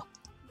Corona.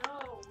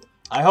 No.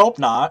 I hope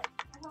not.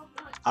 I hope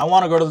not. I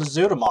want to go to the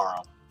zoo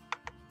tomorrow.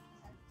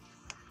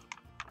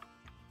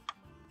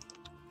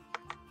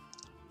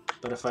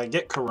 But if I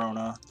get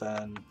Corona,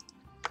 then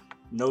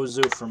no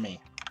zoo for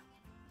me.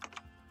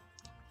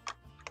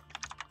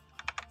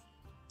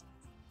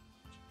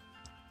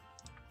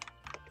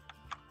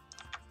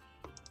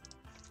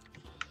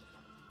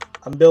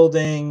 I'm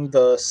building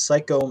the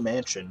Psycho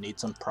Mansion. Need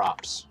some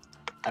props.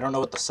 I don't know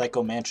what the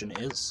Psycho Mansion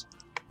is.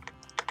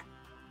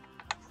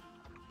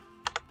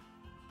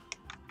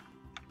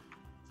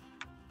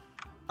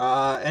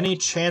 Any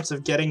chance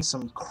of getting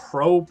some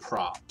crow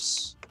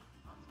props?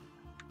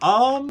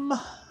 I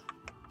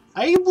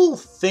will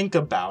think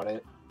about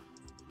it.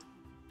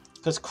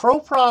 Because crow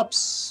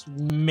props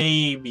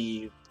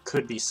maybe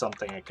could be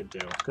something I could do.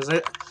 Because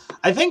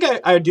I think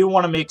I do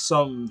want to make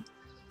some...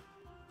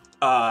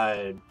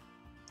 I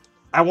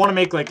want to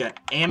make like an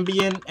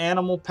ambient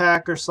animal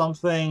pack or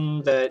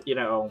something that, you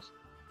know,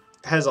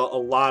 has a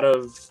lot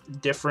of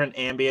different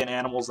ambient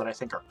animals that I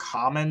think are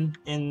common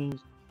in...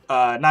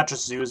 not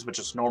just zoos, but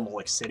just normal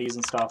like cities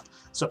and stuff.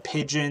 So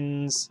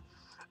pigeons,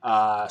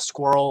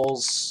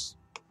 squirrels,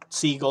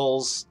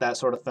 seagulls, that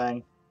sort of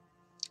thing.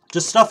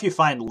 Just stuff you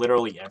find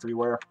literally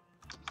everywhere.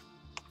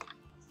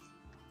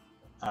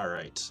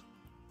 Alright.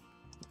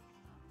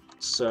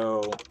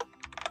 So,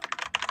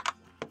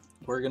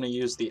 we're going to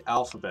use the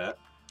alphabet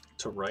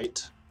to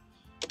write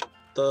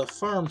the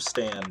farm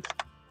stand.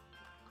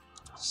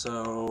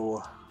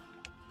 So,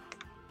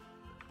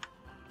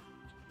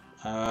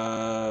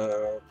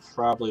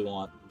 probably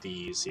want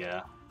these,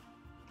 yeah.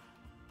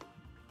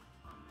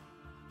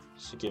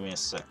 So give me a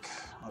sec.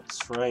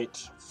 Let's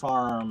write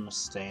farm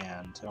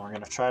stand, and we're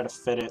going to try to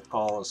fit it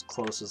all as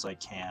close as I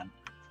can.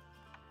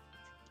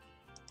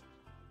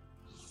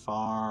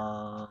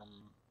 Farm.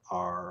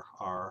 R.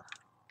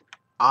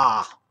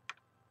 Ah.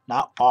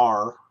 Not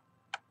R.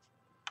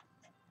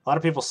 A lot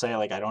of people say,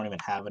 like, I don't even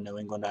have a New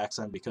England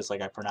accent because,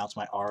 like, I pronounce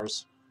my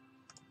R's.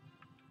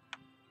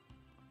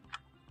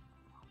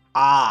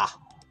 Ah.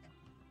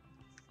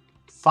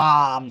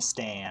 Farm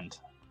stand.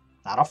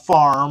 Not a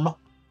farm.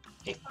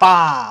 A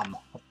farm.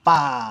 A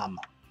farm.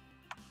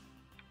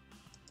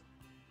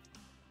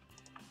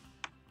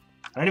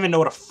 I don't even know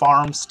what a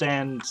farm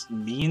stand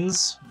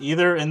means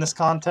either in this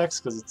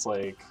context, because it's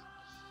like,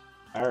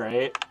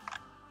 alright.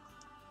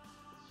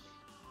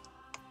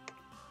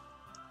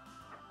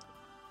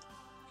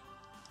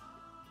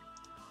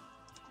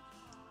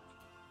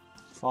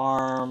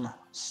 Farm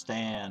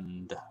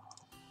stand.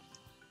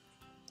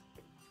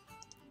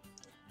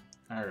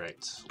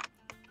 Alright.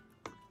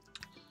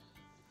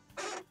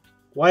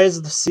 Why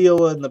is the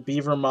seal in the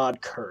beaver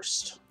mod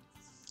cursed?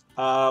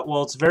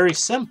 Well, it's very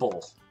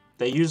simple.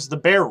 They use the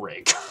bear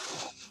rig.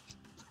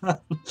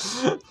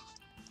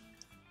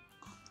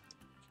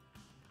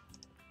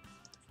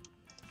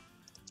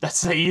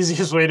 That's the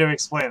easiest way to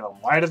explain them.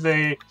 Why do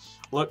they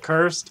look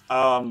cursed?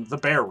 The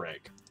bear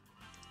rig.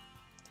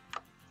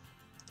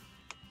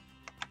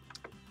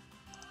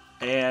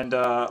 And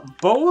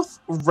both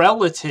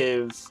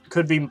relative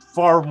could be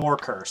far more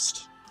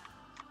cursed.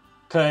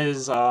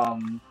 Because,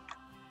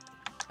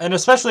 and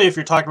especially if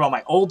you're talking about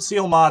my old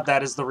seal mod,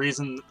 that is the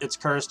reason it's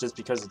cursed, is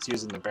because it's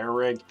using the bear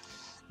rig.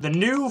 The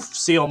new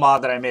seal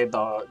mod that I made,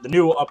 the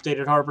new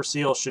updated harbor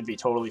seal, should be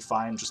totally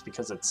fine, just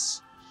because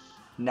it's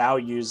now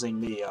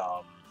using the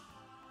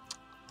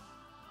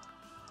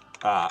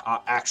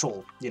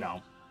actual, you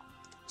know,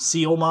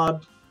 seal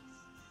mod,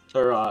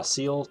 or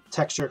seal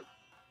texture.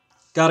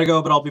 Gotta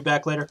go, but I'll be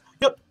back later.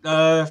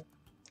 Yep,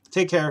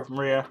 take care,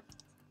 Maria.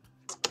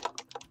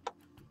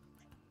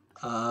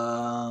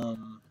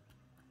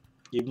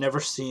 You've never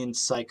seen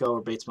Psycho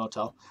or Bates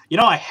Motel? You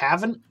know, I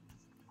haven't.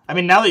 I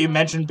mean, now that you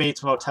mentioned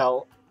Bates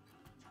Motel,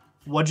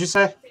 what'd you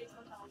say?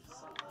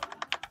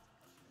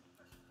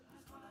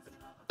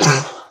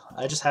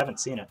 I just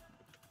haven't seen it.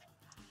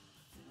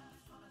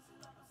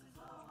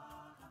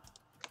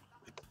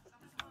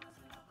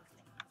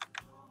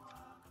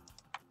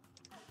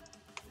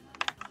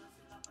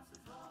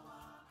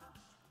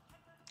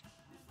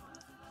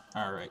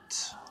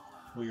 Alright,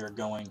 we are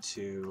going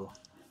to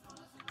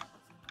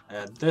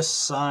add this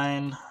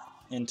sign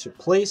into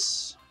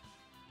place.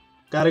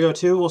 Gotta go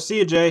too. We'll see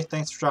you, Jay.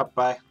 Thanks for dropping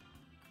by.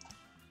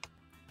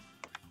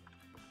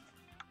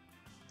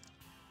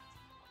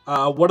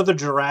 What are the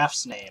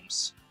giraffes'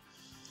 names?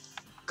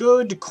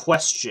 Good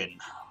question.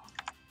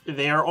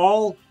 They are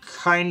all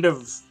kind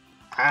of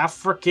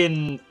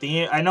African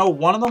theme. I know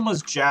one of them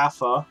was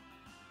Jaffa.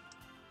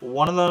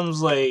 One of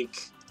them's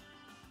like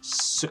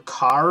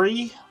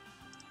Sakari,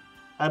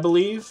 I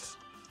believe.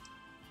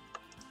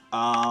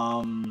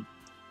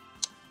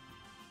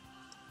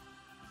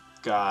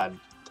 God,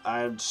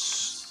 I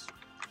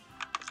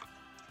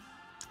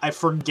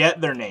forget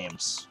their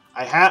names.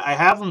 I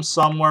have them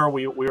somewhere.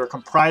 We were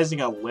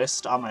comprising a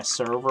list on my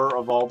server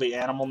of all the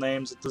animal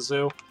names at the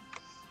zoo.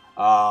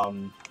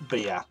 But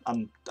yeah,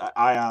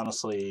 I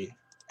honestly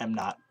am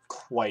not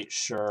quite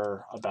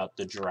sure about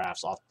the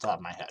giraffes off the top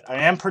of my head. I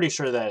am pretty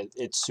sure that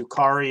it's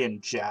Sukari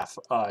and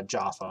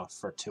Jaffa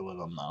for two of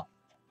them though.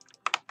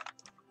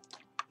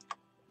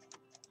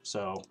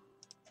 So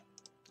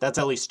that's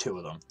at least two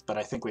of them, but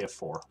I think we have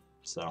four.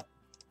 So,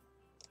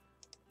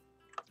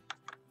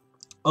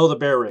 oh, the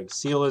bear rig.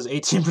 Seal is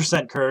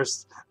 18%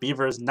 cursed.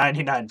 Beaver is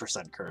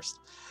 99% cursed.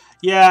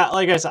 Yeah,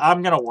 like I said,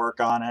 I'm gonna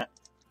work on it.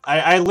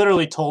 I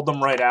literally told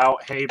them right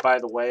out, hey, by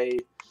the way,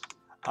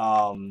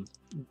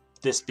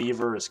 this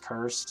beaver is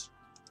cursed.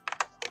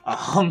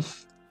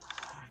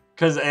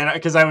 Because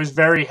I was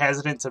very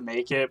hesitant to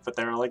make it, but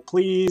they were like,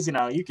 please, you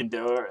know, you can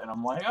do it. And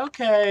I'm like,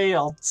 okay,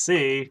 I'll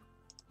see.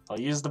 I'll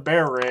use the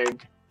bear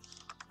rig.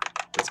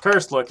 It's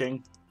cursed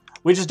looking.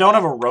 We just don't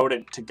have a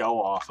rodent to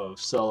go off of,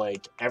 so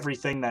like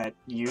everything that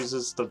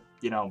uses the,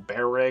 you know,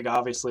 bear rig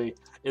obviously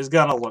is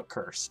gonna look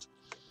cursed.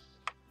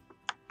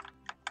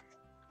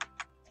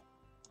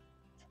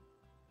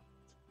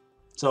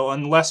 So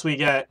unless we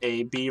get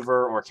a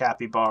beaver or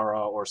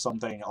capybara or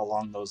something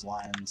along those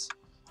lines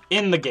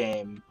in the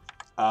game,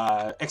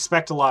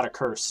 expect a lot of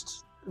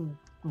cursed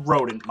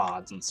rodent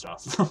mods and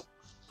stuff.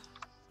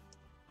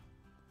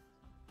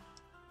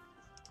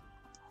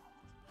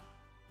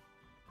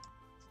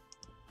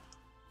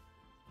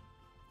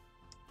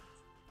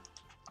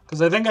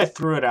 Because I think I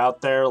threw it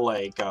out there,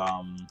 like,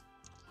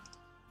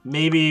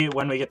 maybe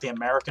when we get the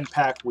American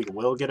pack, we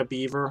will get a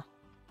beaver.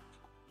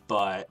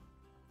 But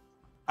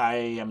I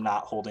am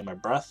not holding my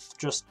breath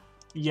just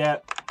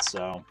yet,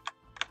 so.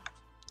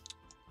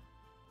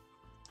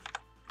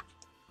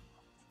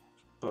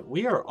 But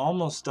we are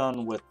almost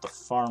done with the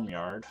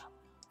farmyard.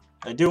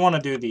 I do want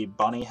to do the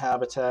bunny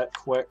habitat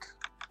quick.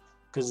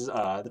 Because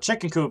the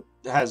chicken coop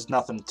has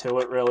nothing to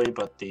it, really,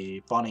 but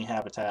the bunny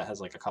habitat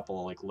has, like, a couple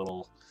of, like,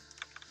 little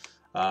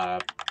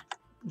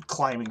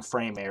climbing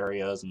frame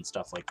areas and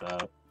stuff like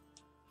that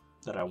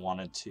that I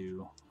wanted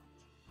to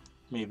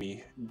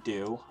maybe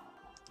do.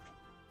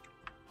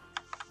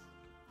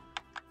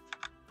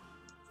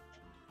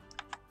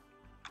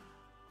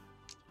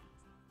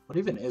 What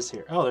even is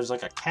here? Oh, there's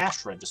like a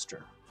cash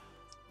register.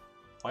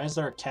 Why is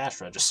there a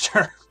cash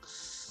register?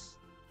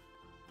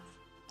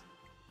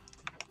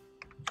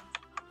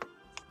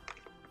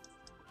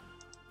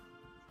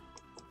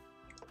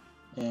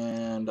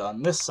 And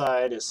on this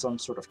side is some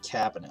sort of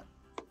cabinet.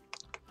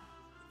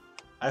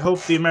 I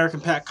hope the American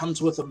pack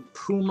comes with a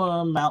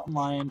puma, mountain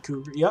lion,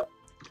 cougar. Yep.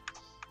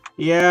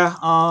 Yeah,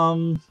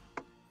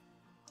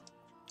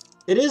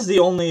 it is the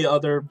only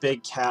other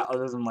big cat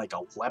other than like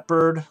a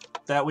leopard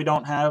that we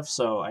don't have,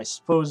 so I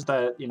suppose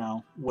that, you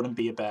know, wouldn't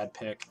be a bad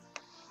pick.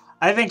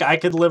 I think I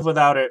could live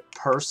without it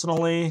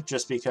personally,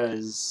 just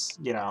because,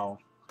 you know,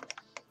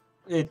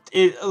 it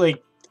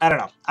like, I don't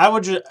know. I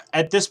would just,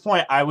 at this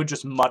point, I would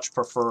just much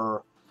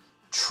prefer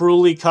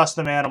truly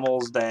custom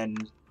animals than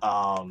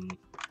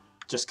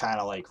just kind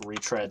of like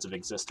retreads of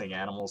existing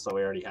animals that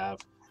we already have.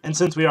 And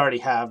since we already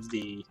have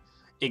the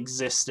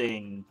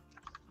existing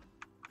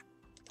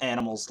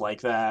animals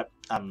like that,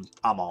 I'm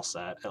all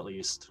set, at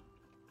least.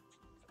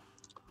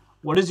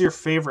 What is your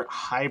favorite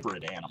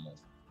hybrid animal?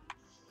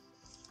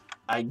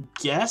 I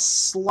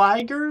guess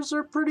ligers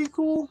are pretty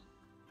cool.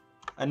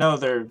 I know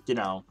they're, you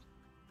know,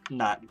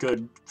 not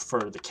good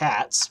for the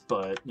cats,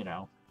 but, you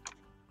know,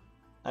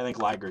 I think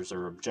ligers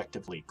are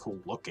objectively cool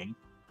looking.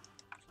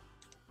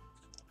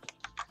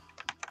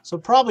 So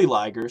probably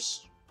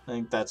ligers. I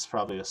think that's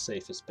probably the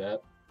safest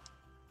bet.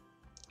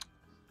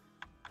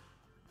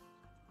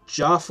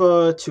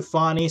 Jaffa,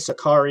 Tufani,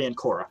 Sakari, and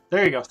Korra.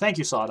 There you go. Thank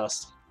you,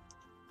 Sawdust.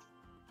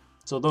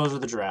 So those are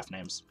the giraffe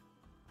names.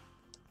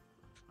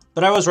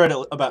 But I was right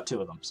about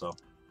 2 of them, so.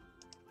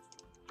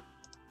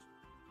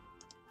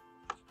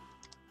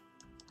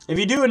 If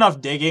you do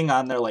enough digging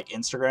on their like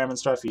Instagram and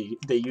stuff,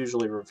 they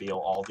usually reveal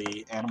all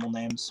the animal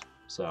names.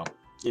 So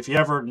if you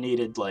ever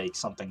needed like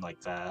something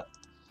like that,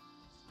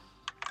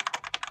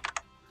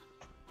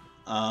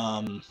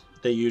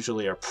 they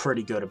usually are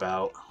pretty good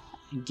about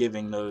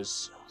giving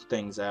those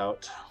things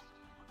out.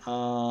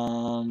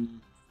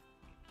 I'm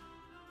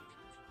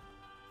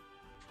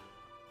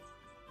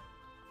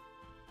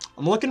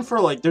looking for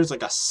like, there's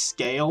like a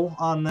scale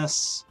on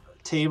this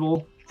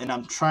table, and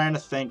I'm trying to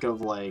think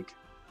of like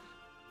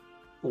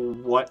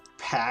what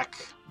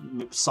pack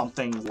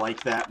something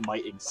like that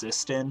might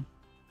exist in.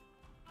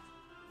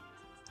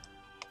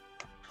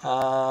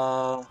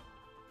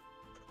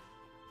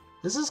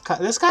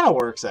 This kind of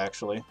works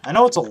actually. I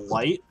know it's a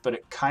light, but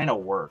it kind of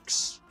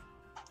works.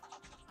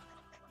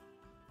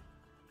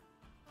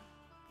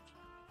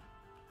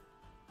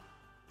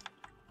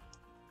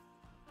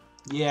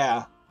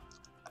 Yeah.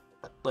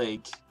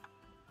 Like,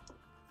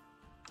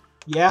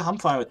 yeah, I'm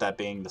fine with that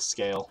being the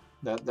scale.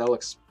 That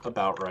looks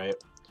about right.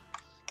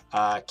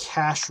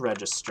 Cash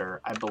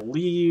register. I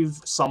believe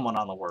someone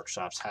on the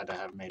workshops had to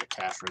have made a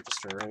cash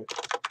register, right?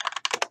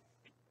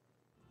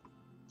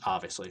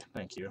 Obviously,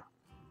 thank you.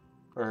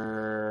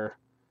 I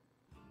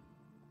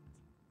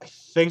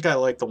think I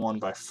like the one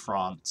by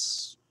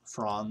Franz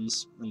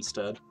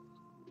instead.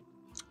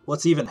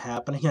 What's even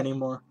happening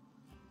anymore?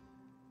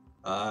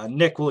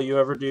 Nick, will you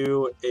ever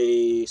do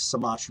a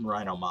Sumatran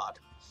Rhino mod?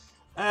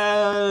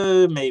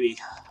 Maybe.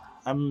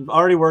 I'm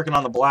already working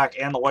on the black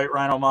and the white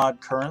rhino mod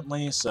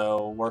currently,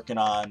 so working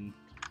on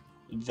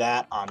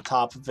that on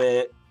top of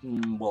it,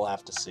 we'll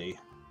have to see.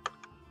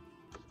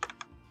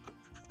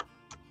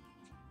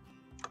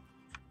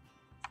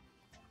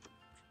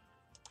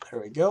 There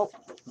we go,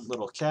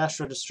 little cash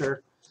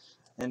register.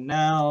 And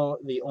now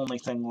the only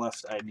thing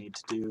left I need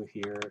to do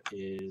here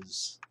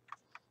is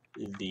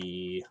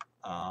the,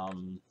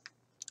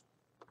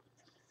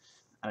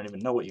 I don't even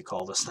know what you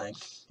call this thing.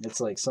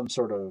 It's like some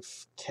sort of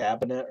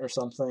cabinet or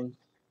something.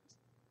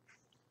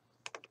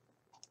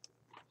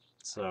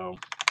 So,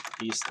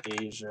 East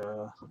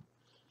Asia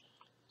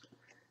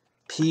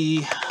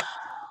P.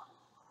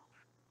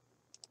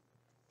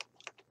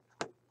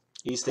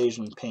 East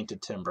Asian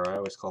painted timber. I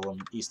always call them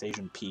East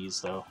Asian peas,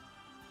 though,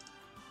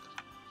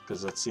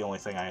 because that's the only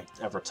thing I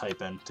ever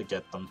type in to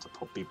get them to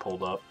be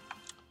pulled up.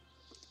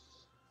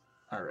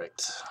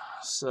 Alright,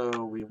 so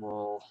we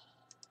will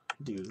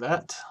do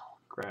that.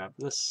 Grab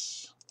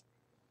this.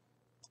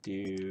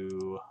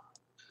 Do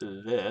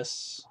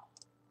this.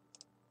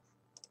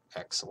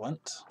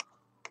 Excellent.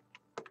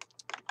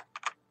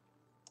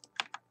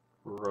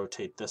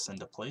 Rotate this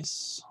into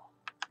place.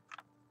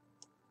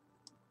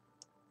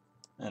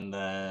 And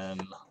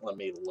then let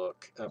me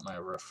look at my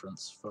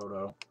reference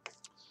photo.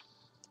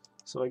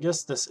 So I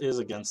guess this is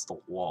against the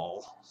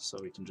wall, so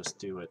we can just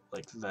do it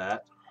like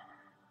that.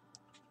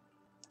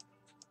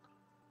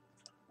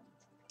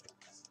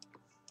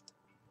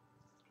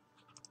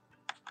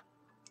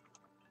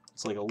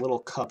 It's like a little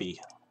cubby.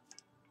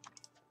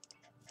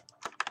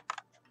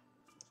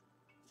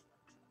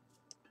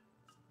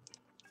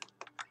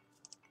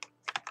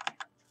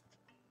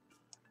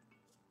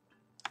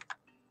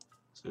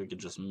 So we can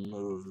just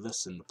move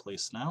this into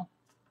place now.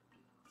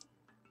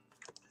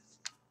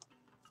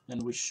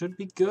 And we should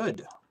be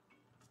good.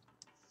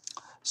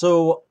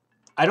 So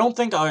I don't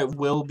think I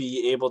will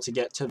be able to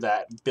get to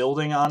that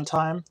building on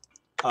time.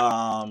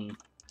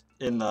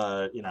 In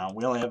the, you know,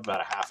 we only have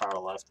about a half hour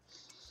left.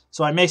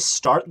 So I may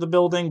start the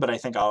building, but I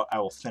think I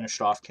will finish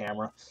it off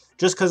camera.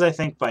 Just because I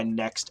think by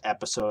next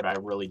episode, I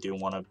really do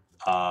want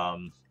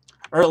to,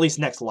 or at least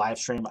next live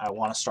stream, I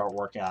want to start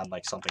working on,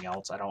 like, something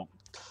else. I don't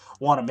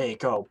want to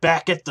make,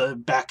 back at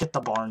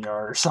the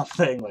barnyard or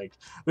something. Like,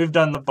 we've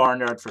done the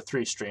barnyard for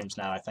 3 streams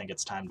now. I think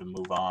it's time to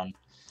move on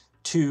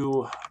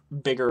to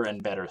bigger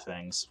and better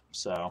things.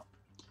 So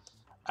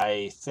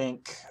I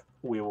think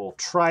we will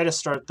try to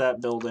start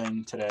that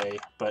building today,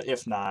 but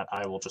if not,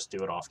 I will just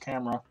do it off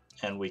camera,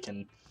 and we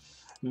can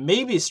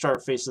maybe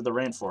start Face of the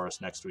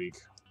Rainforest next week,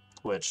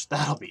 which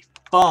that'll be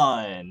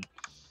fun.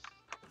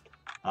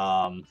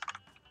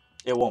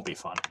 It won't be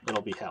fun.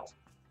 It'll be hell.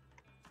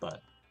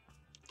 But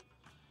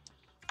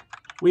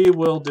we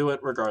will do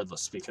it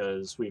regardless,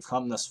 because we've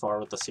come this far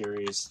with the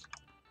series.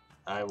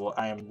 I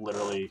am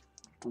literally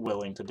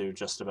willing to do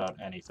just about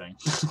anything.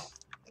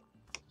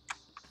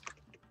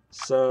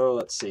 So,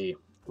 let's see.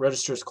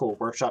 Register's cool.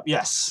 Workshop.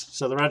 Yes.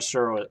 So the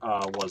register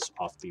was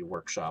off the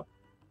workshop.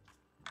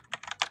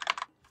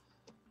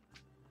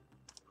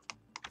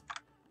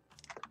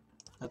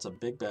 That's a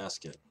big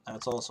basket.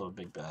 That's also a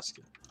big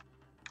basket.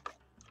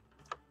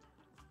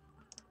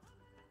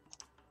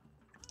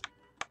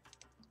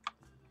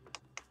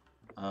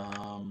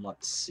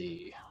 Let's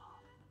see.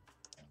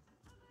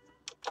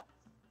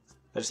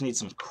 I just need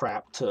some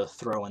crap to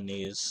throw in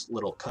these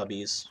little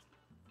cubbies.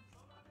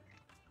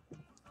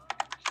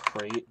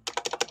 Crate.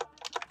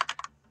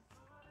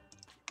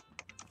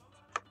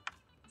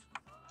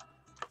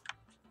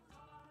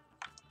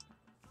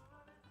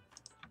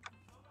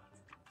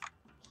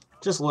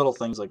 Just little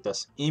things like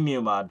this.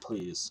 Emu mod,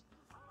 please.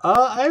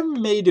 I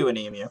may do an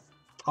emu.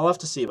 I'll have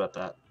to see about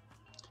that.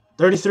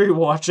 33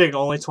 watching,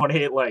 only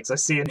 28 likes. I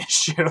see an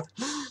issue.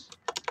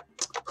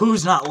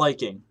 Who's not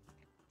liking?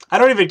 I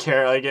don't even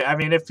care. Like, I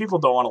mean, if people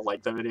don't want to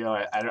like the video,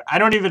 I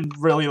don't even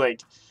really, like,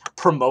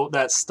 promote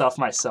that stuff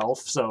myself.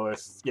 So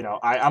if, you know,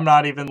 I'm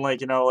not even, like,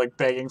 you know, like,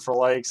 begging for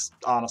likes.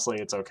 Honestly,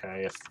 it's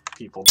okay if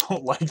people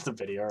don't like the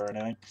video or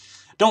anything.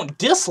 Don't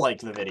dislike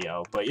the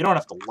video, but you don't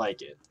have to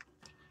like it.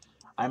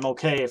 I'm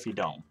okay if you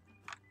don't.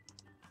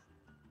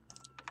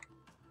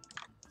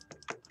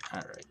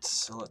 Alright,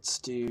 so let's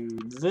do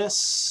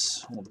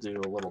this. We'll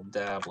do a little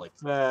dab like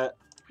that.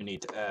 We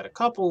need to add a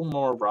couple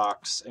more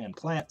rocks and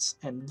plants,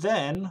 and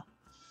then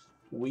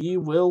we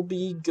will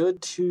be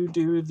good to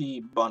do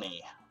the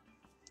bunny.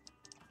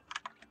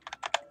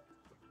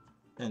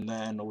 And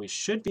then we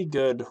should be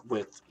good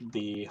with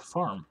the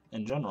farm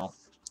in general,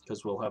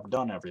 because we'll have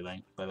done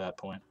everything by that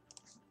point.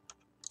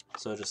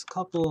 So just a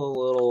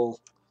couple of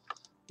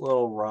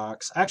little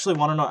rocks. Actually,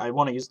 I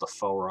want to use the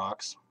faux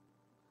rocks.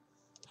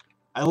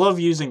 I love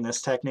using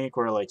this technique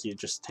where, like, you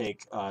just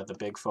take the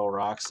big faux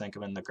rocks, sink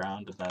them in the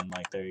ground, and then,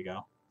 like, there you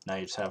go. Now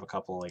you just have a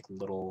couple, like,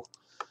 little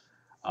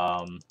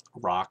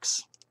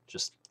rocks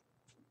just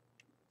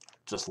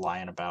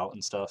lying about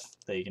and stuff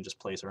that you can just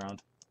place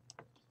around.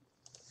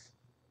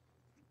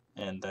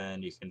 And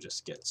then you can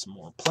just get some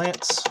more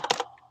plants.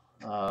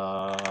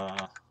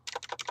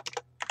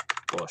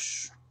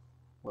 Bush.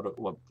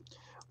 What?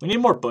 We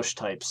need more bush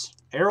types.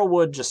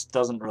 Arrowwood just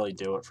doesn't really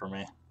do it for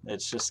me.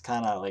 It's just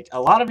kind of like,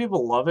 a lot of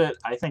people love it.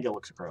 I think it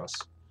looks gross.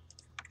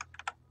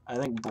 I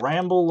think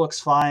bramble looks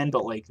fine,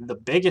 but like the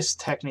biggest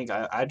technique,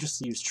 I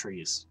just use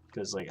trees.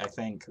 Because like I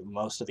think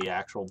most of the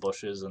actual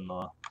bushes in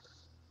the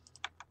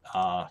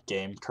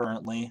game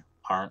currently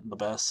aren't the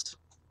best.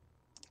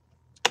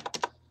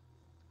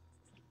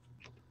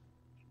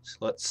 So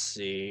let's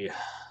see.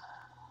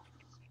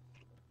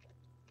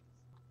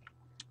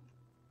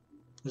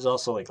 There's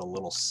also like a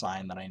little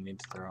sign that I need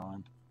to throw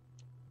in.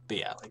 But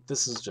yeah, like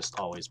this is just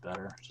always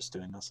better, just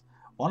doing this.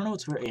 Wanna know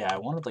what's weird? Yeah, I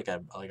wanted like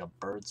a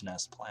bird's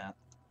nest plant.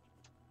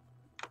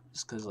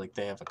 Just cause like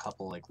they have a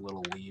couple like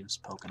little leaves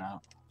poking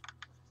out.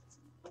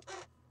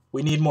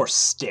 We need more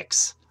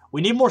sticks.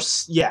 We need more,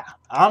 yeah,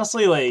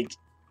 honestly, like,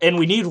 and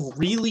we need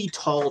really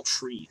tall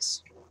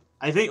trees.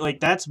 I think like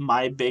that's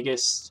my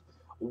biggest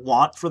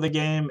want for the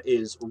game,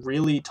 is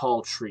really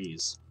tall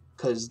trees.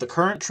 Cause the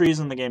current trees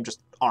in the game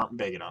just aren't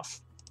big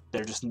enough.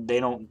 They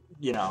don't,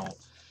 you know,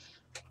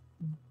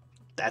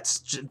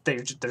 they're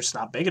just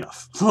not big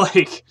enough.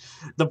 Like,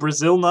 the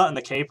Brazil nut and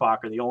the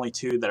Kapok are the only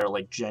two that are,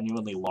 like,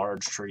 genuinely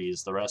large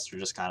trees. The rest are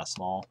just kind of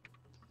small.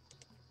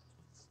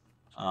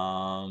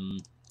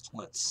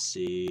 Let's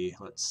see.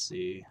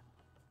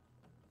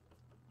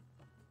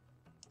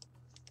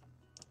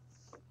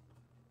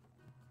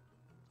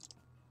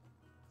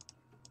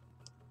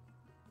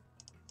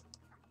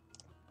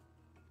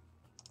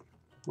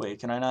 Wait,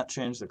 can I not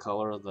change the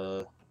color of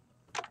the...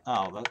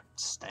 Oh, that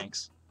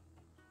stinks.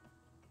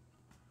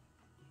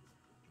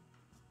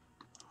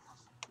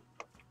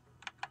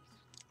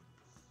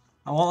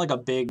 I want like a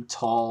big,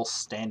 tall,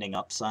 standing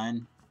up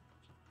sign.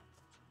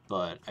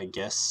 But I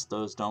guess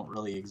those don't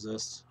really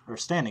exist. Or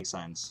standing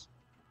signs.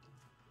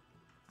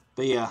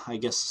 But yeah, I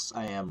guess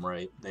I am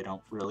right. They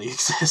don't really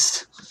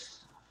exist.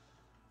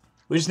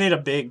 We just need a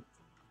big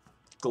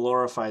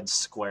glorified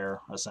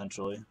square,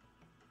 essentially.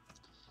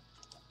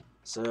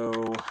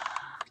 So,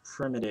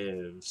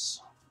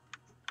 primitives.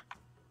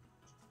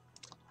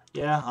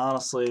 Yeah,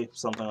 honestly,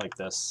 something like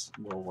this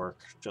will work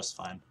just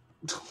fine.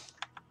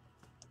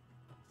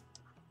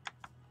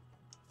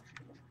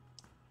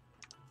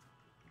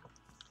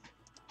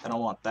 I don't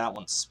want that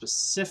one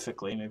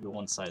specifically, maybe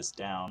one size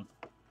down.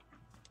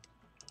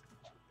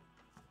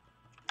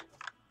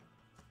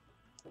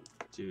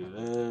 Do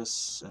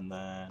this, and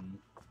then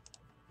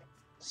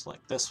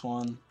select this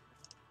one.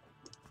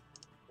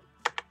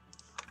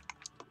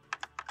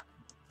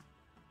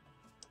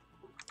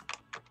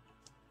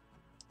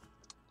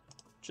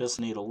 Just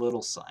need a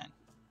little sign.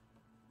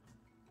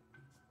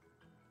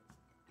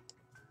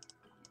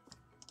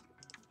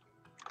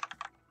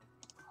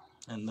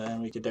 And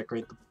then we could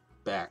decorate the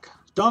back.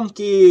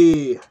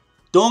 Donkey!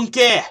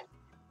 Donkey!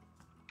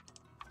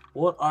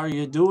 What are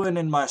you doing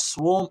in my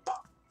swamp?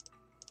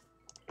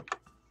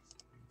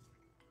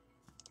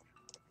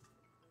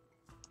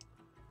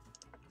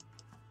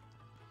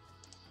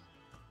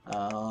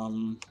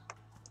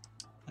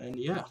 And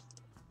yeah.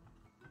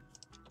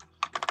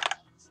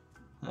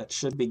 That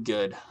should be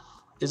good.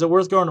 Is it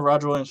worth going to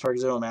Roger Williams Park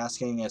Zoo? I'm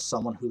asking as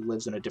someone who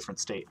lives in a different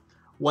state.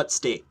 What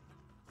state?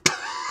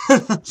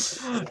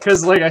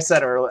 Because, like I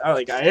said earlier,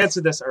 I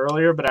answered this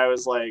earlier, but I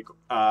was like,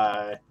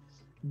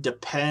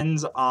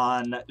 depends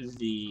on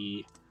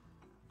the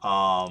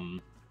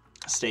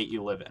state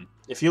you live in.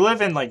 If you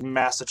live in like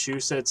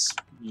Massachusetts,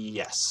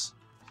 yes.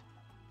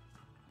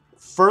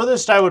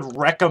 Furthest I would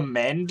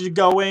recommend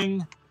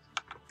going,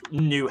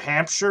 New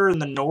Hampshire in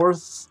the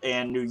north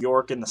and New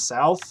York in the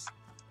south.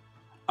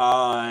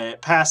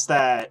 Past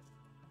that,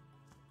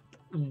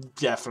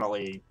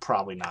 definitely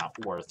probably not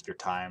worth your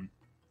time.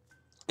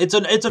 It's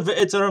an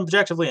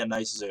objectively a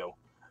nice zoo,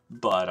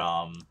 but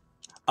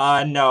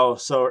no.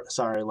 So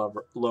sorry,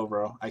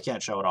 Lobro, I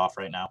can't show it off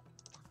right now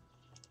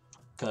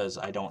because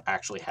I don't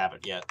actually have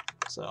it yet.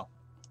 So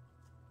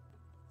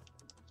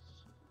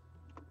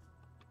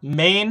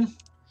Maine,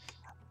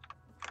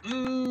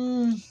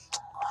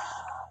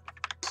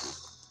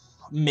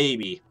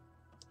 maybe.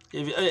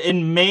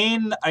 In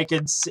Maine, I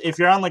could. If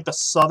you're on like the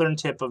southern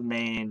tip of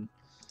Maine,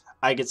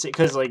 I could see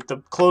because like the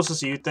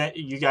closest you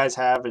guys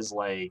have is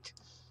like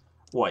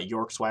what,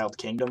 York's Wild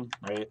Kingdom,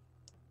 right?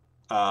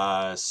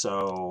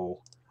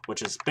 So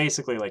which is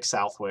basically like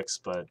Southwick's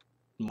but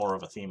more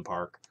of a theme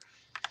park.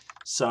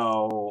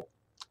 So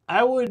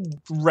I would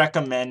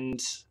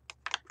recommend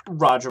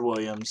Roger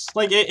Williams,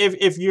 like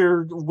if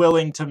you're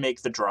willing to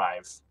make the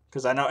drive,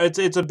 because I know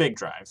it's a big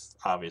drive.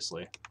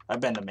 Obviously,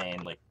 I've been to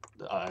Maine like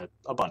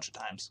a bunch of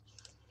times,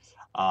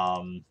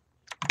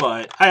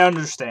 but I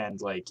understand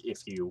like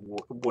if you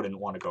wouldn't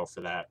want to go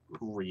for that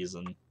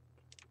reason,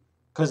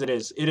 because it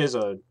is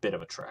a bit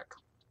of a trek.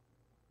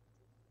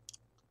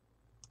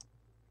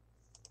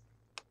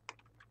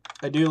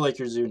 I do like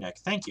your zoo, Nick.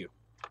 Thank you.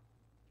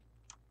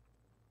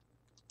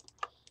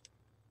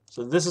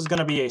 So this is going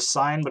to be a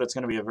sign, but it's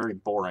going to be a very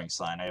boring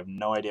sign. I have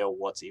no idea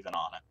what's even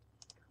on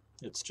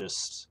it. It's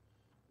just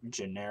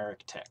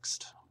generic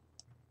text.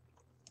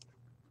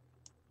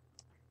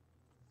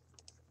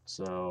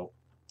 So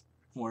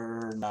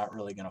we're not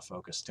really going to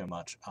focus too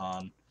much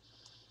on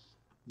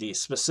the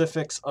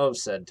specifics of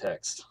said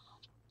text.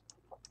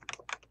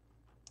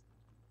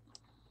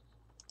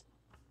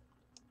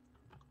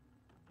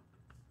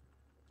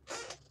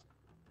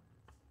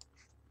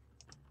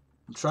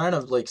 I'm trying to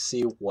like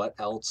see what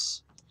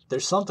else.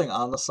 There's something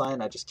on the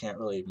sign, I just can't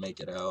really make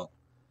it out.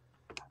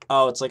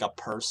 Oh, it's like a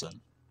person.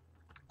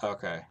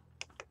 Okay.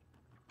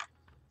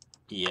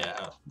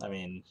 Yeah, I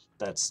mean,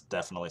 that's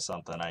definitely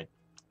something I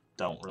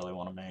don't really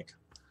want to make.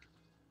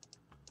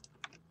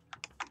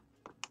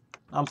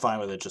 I'm fine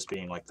with it just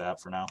being like that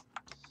for now.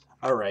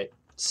 Alright,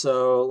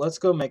 so let's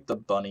go make the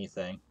bunny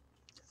thing.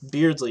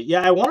 Beardsley.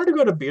 Yeah, I wanted to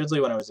go to Beardsley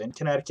when I was in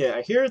Connecticut.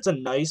 I hear it's a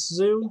nice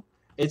zoo.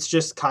 It's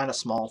just kind of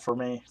small for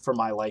me, for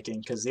my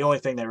liking, because the only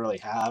thing they really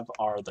have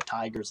are the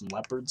tigers and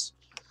leopards.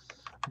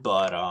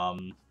 But, I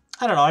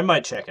don't know, I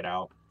might check it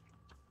out.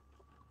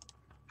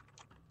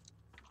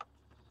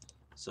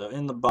 So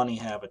in the bunny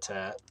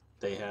habitat,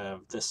 they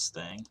have this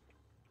thing.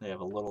 They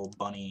have a little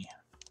bunny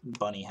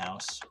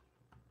house.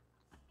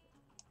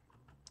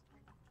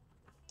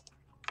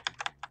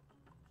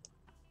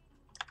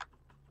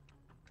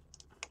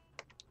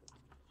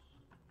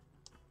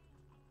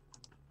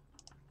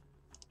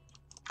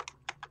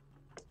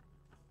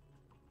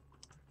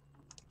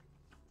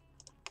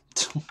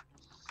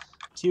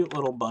 Cute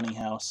little bunny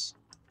house.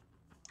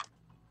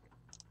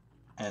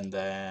 And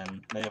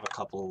then they have a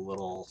couple of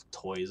little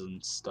toys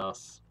and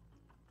stuff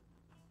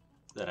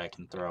that I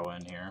can throw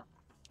in here.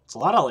 It's a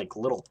lot of like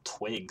little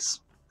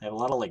twigs. They have a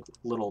lot of like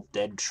little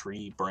dead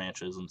tree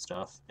branches and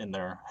stuff in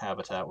their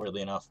habitat,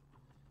 weirdly enough.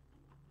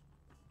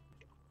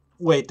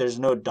 Wait, there's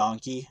no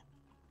donkey?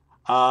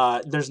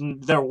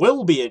 There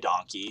will be a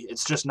donkey.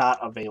 It's just not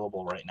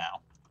available right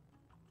now.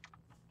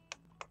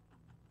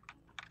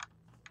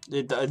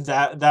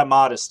 That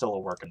mod is still a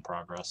work in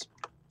progress.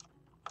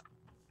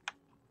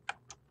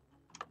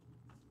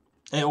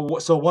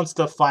 So once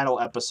the final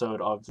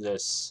episode of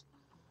this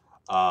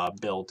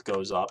build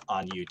goes up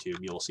on YouTube,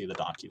 you'll see the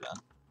donkey then.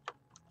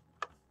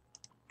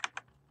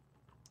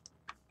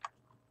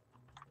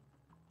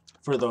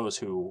 For those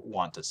who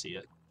want to see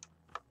it.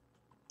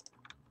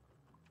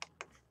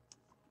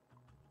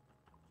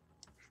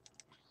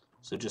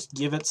 So just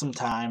give it some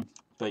time,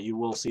 but you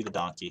will see the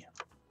donkey.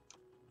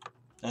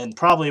 And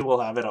probably we'll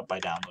have it up by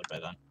download by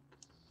then.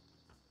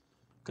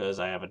 Because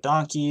I have a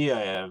donkey, I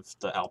have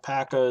the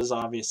alpacas,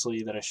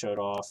 obviously, that I showed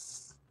off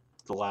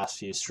the last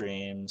few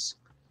streams.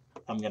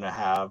 I'm going to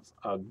have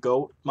a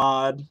goat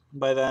mod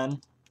by then.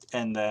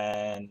 And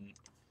then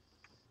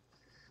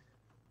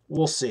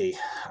we'll see.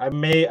 I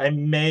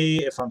may,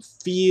 if I'm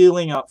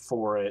feeling up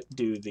for it,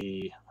 do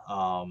the,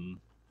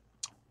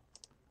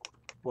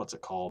 what's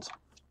it called?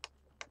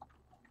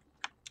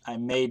 I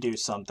may do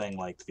something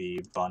like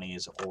the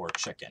bunnies or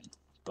chicken,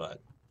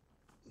 but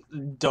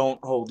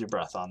don't hold your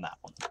breath on that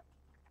one.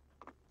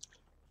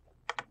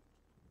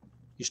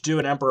 You should do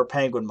an Emperor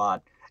Penguin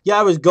mod. Yeah,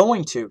 I was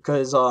going to,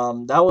 because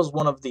that was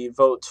one of the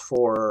votes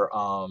for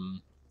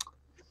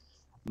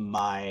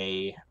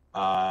my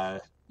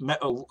Lion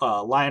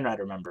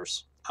Rider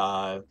members.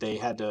 They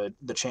had the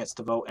chance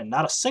to vote, and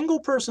not a single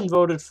person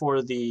voted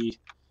for the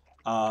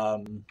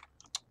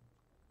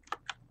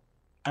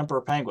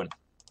Emperor Penguin.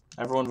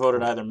 Everyone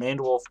voted either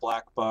maned wolf,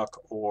 black buck,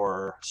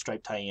 or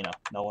striped hyena.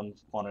 No one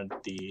wanted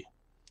the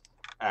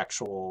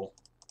actual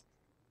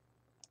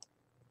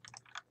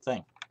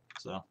thing.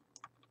 So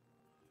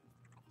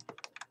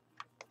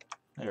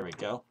there we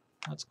go.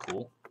 That's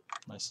cool.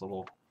 Nice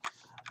little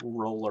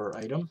roller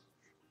item.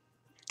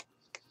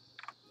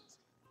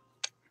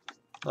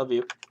 Love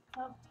you.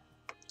 Oh.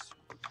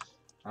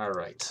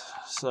 Alright,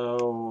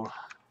 so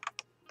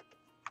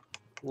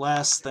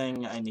last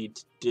thing I need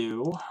to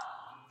do,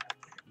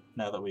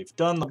 now that we've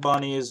done the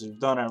bunnies, we've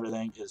done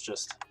everything, is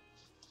just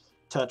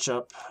touch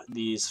up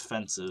these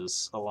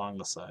fences along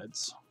the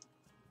sides.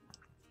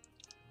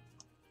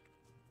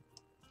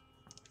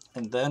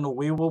 And then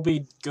we will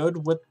be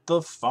good with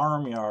the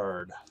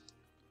farmyard,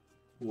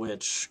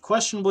 which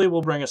questionably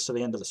will bring us to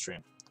the end of the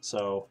stream.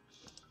 So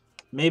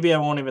maybe I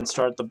won't even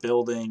start the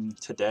building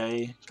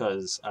today,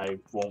 because I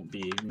won't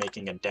be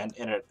making a dent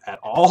in it at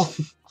all.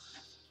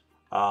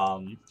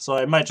 So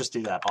I might just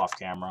do that off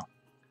camera.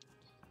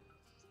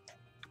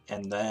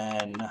 And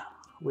then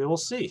we will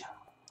see.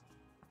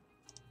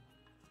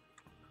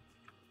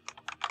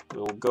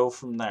 We'll go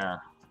from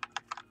there.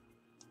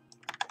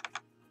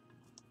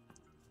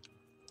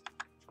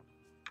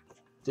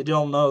 Did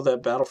y'all know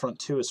that Battlefront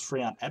 2 is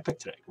free on Epic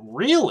today?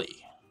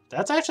 Really?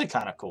 That's actually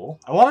kind of cool.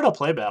 I wanted to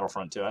play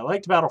Battlefront 2. I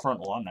liked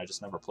Battlefront 1, I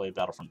just never played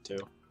Battlefront 2.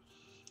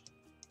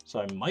 So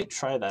I might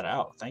try that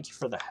out. Thank you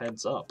for the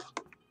heads up.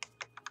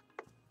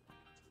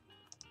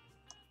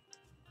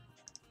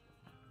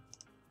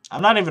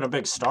 I'm not even a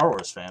big Star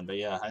Wars fan, but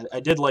yeah, I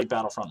did like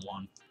Battlefront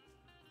 1.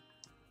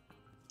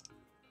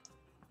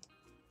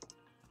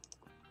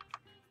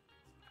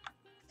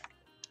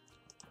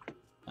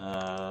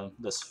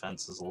 This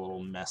fence is a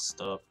little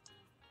messed up.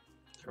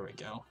 There we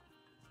go.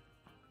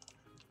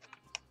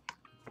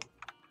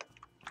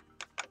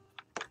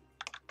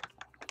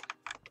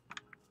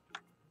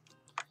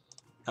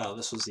 Oh,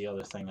 this was the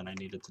other thing that I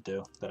needed to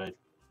do that I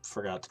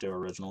forgot to do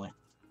originally.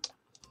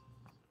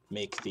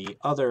 Make the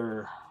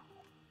other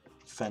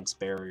fence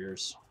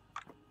barriers.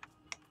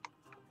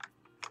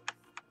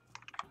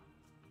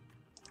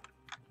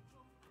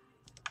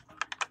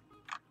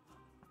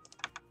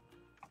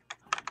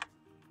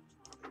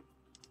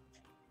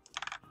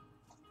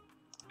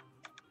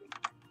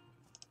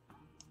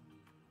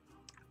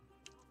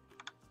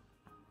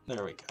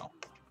 There we go.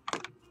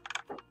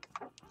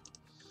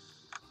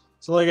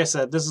 So like I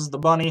said, this is the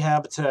bunny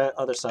habitat,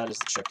 other side is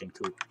the chicken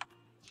coop.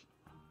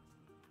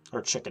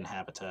 Or chicken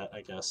habitat,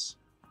 I guess.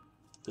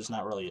 There's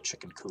not really a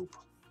chicken coop.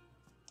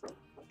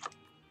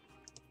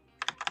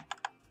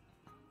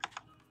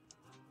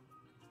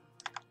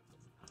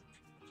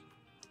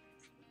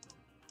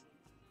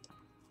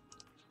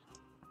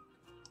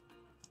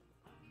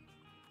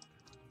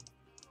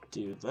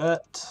 Do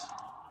that.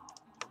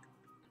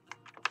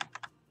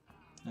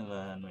 And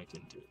then we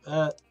can do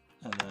that.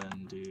 And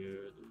then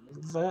do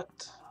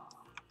that.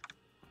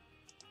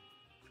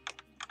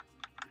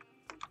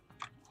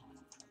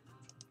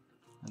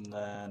 And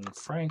then,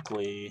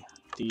 frankly,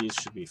 these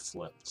should be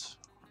flipped.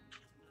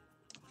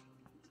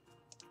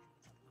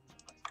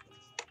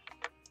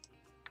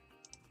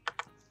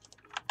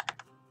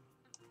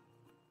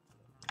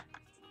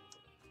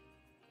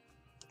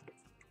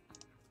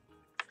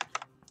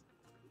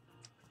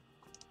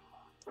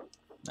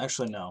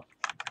 Actually, no.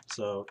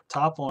 So,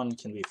 top one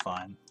can be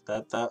fine.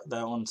 That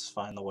one's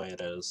fine the way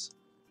it is.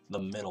 The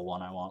middle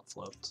one I want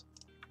flipped.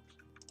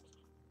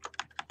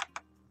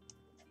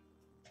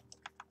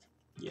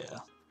 Yeah,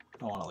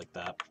 I want it like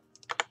that.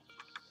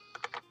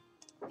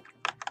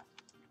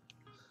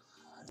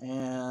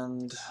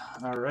 And,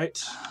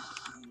 alright,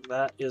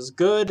 that is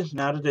good.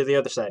 Now to do the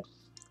other side.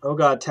 Oh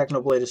god,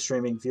 Technoblade is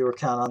streaming. Viewer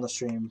count on the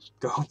stream.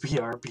 Go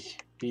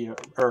BRB.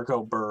 Or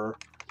go Burr.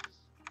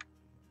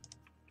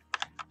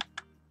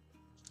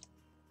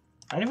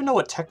 I don't even know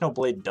what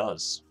Technoblade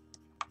does.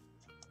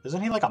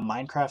 Isn't he like a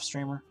Minecraft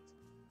streamer?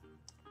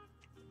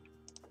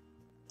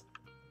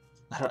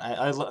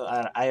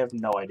 I have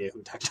no idea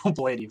who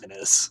Technoblade even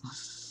is.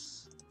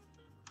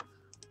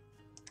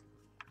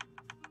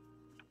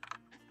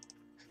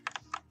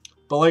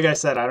 But like I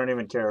said, I don't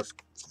even care if...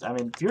 I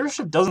mean,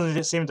 viewership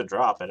doesn't seem to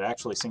drop. It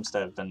actually seems to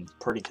have been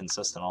pretty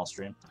consistent all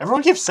stream.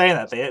 Everyone keeps saying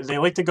that. They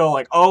like to go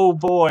like, oh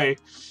boy,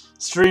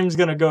 stream's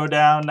gonna go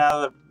down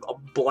now that a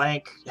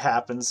blank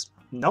happens.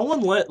 No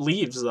one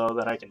leaves, though,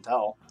 that I can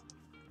tell.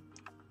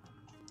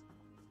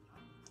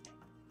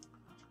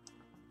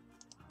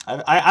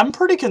 I'm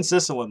pretty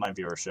consistent with my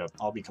viewership,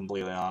 I'll be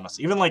completely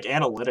honest. Even, like,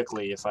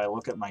 analytically, if I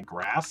look at my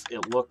graph,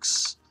 it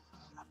looks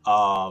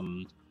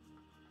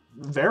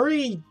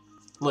very,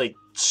 like,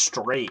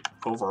 straight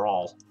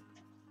overall.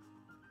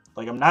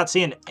 Like, I'm not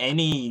seeing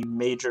any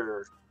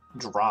major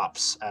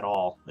drops at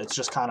all. It's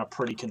just kind of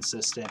pretty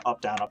consistent,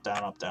 up, down, up,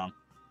 down, up, down.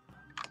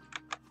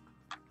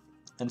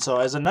 And so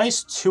as a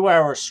nice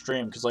 2-hour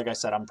stream, because like I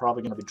said, I'm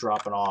probably going to be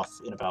dropping off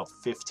in about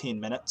 15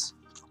 minutes.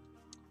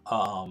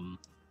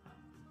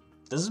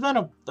 This has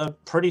been a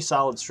pretty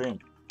solid stream.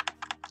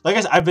 Like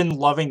I said, I've been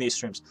loving these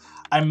streams.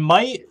 I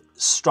might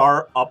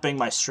start upping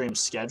my stream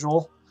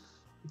schedule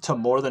to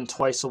more than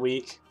twice a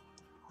week.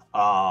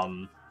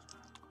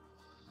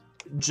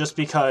 Just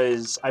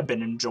because I've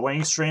been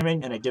enjoying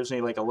streaming and it gives me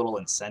like a little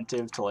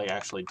incentive to like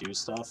actually do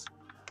stuff.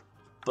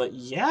 But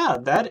yeah,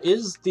 that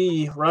is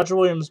the Roger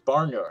Williams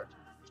Barnyard.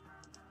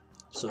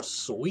 So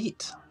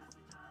sweet.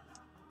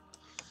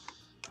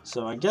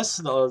 So I guess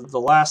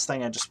the last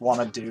thing I just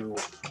want to do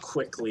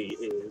quickly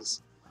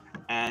is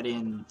add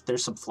in.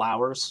 There's some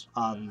flowers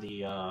on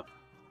the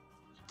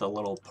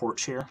little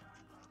porch here.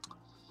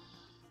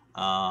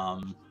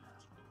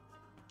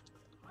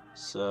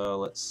 So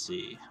let's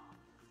see.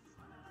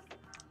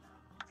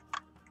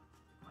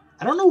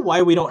 I don't know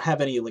why we don't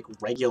have any like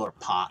regular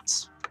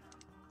pots.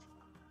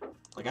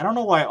 Like I don't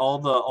know why all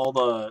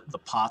the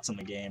pots in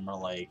the game are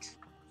like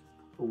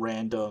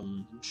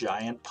random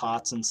giant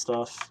pots and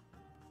stuff.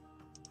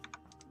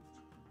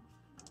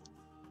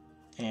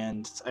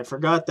 And I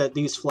forgot that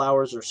these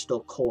flowers are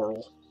still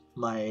coral.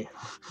 My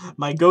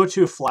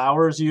go-to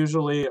flowers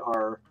usually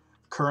are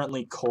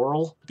currently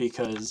coral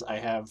because I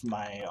have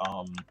my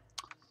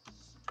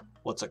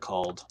what's it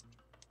called?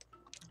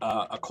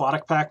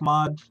 Aquatic Pack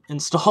mod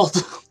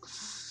installed.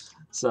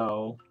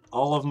 So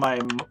all of my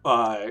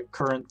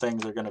current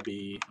things are going to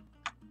be,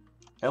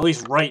 at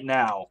least right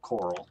now,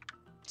 coral.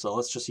 So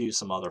let's just use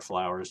some other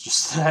flowers,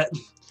 just that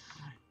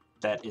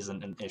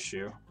isn't an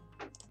issue.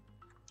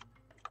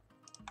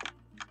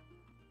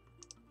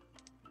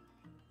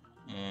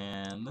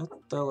 And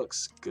that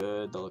looks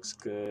good, that looks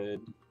good.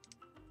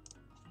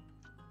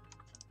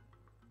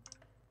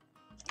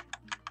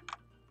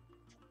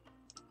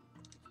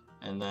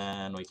 And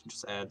then we can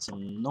just add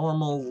some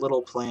normal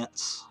little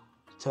plants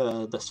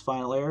to this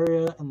final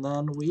area, and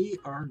then we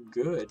are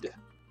good.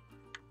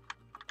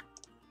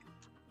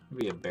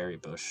 Maybe a berry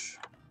bush.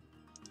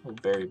 A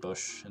little berry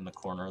bush in the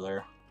corner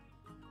there.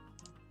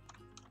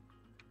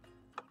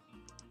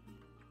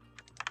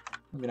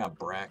 Maybe not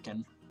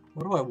bracken.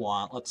 What do I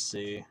want? Let's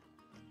see.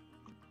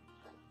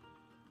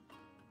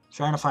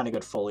 Trying to find a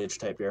good foliage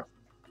type here.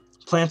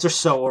 Plants are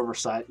so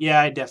oversized.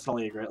 Yeah, I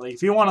definitely agree. Like,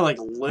 if you want to like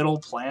little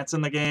plants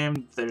in the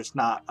game, there's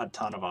not a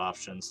ton of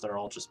options. They're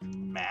all just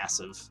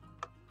massive.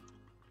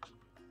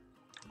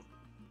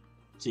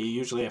 So you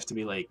usually have to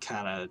be like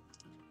kind of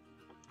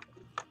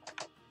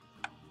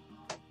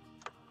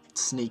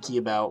sneaky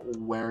about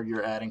where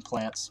you're adding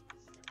plants.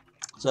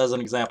 So as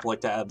an example, like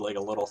to add like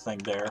a little thing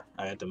there,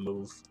 I had to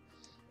move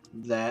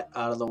that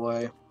out of the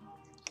way.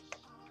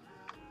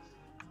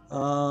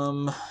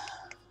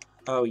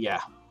 Oh yeah,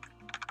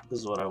 this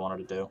is what I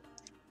wanted to do.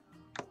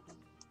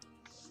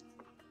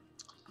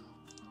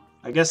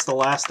 I guess the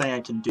last thing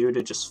I can do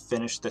to just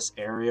finish this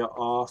area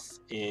off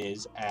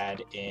is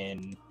add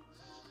in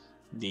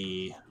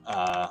the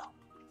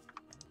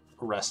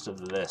rest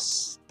of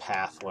this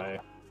pathway.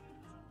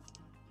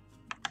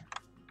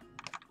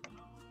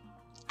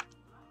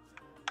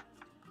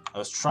 I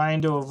was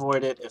trying to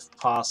avoid it if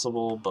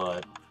possible,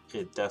 but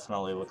it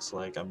definitely looks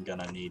like I'm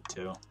gonna need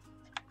to.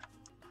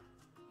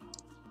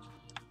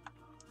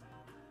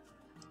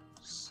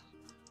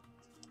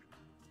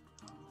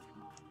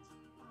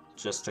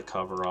 Just to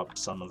cover up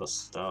some of the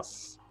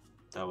stuff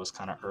that was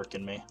kind of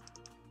irking me.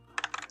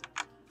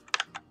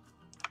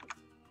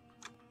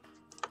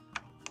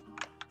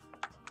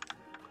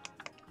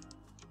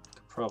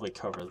 Could probably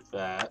cover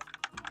that.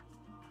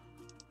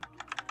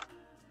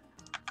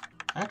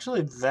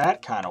 Actually,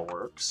 that kind of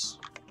works.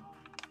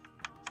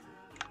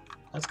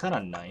 That's kind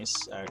of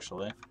nice,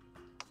 actually.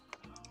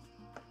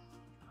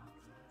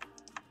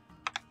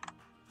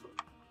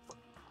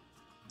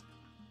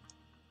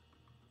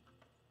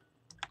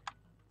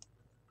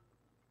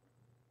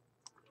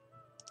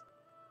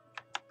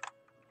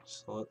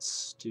 So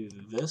let's do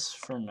this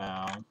for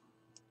now.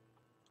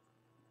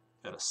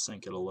 Gotta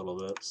sink it a little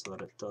bit so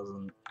that it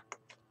doesn't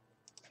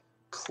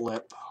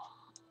clip.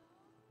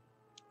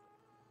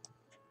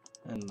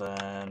 And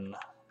then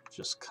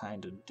just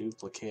kind of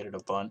duplicated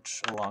a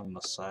bunch along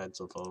the sides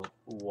of the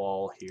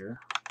wall here.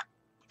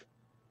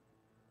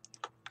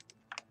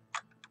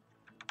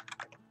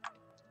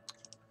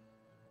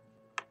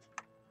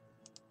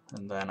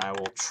 And then I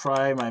will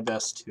try my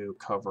best to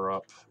cover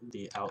up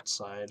the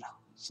outside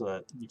so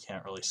that you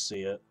can't really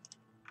see it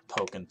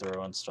poking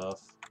through and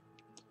stuff.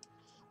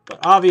 But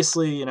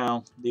obviously, you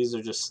know, these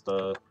are just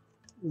the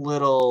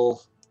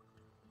little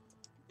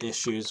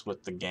issues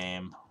with the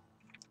game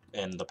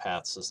and the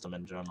path system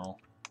in general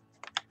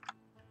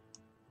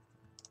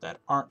that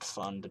aren't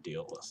fun to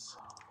deal with.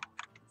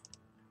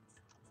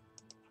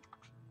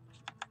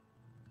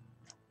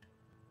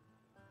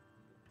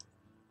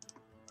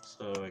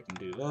 So I can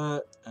do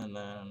that, and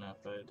then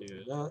if I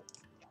do that,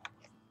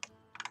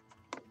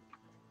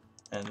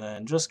 and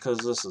then just because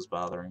this is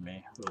bothering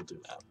me, we'll do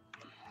that.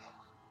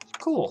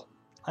 Cool.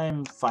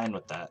 I'm fine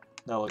with that.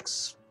 That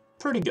looks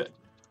pretty good.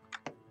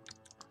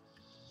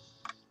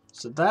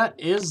 So that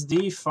is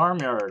the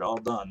farmyard all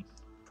done.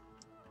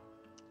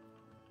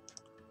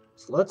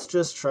 So let's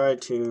just try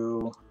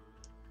to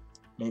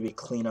maybe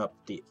clean up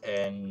the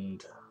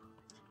end,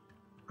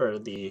 or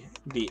the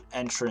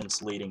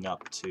entrance leading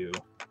up to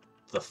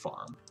the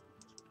farm.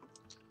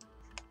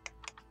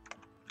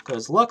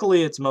 Because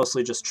luckily it's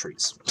mostly just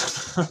trees.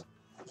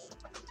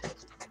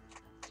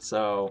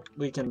 So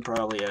we can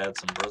probably add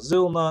some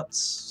Brazil nuts,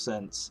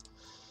 since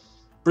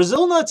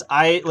Brazil nuts,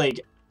 I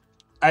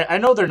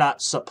know they're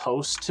not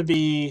supposed to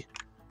be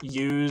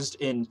used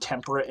in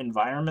temperate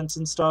environments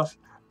and stuff,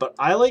 but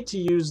I like to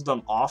use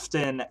them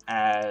often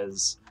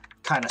as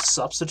kind of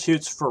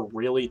substitutes for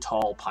really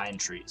tall pine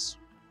trees.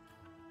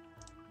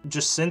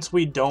 Just since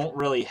we don't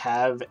really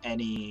have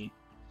any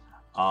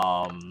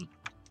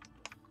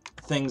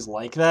things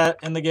like that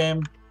in the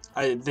game,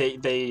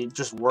 they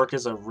just work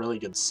as a really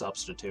good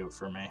substitute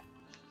for me.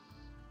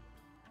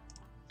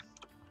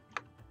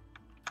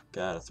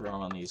 Gotta throw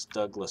on these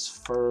Douglas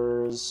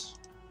firs.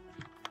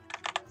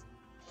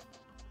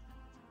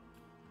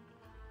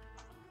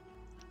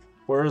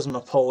 Where's my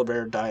polar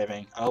bear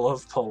diving? I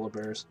love polar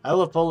bears. I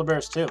love polar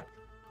bears too.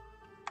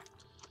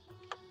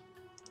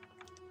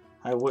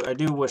 I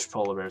do wish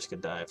polar bears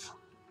could dive.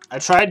 I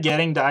tried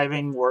getting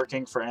diving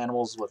working for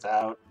animals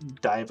without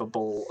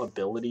diveable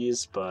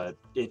abilities, but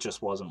it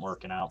just wasn't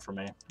working out for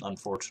me,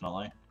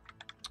 unfortunately.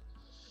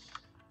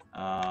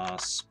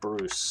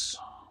 Spruce.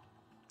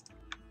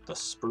 The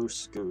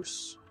spruce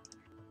goose.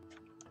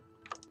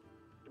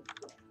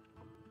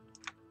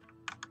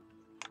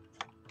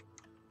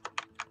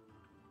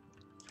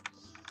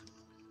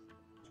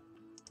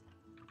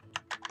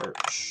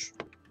 Birch.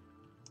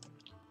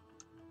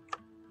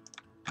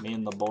 Me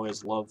and the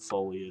boys love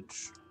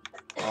foliage.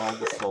 All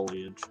the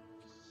foliage.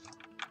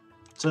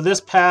 So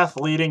this path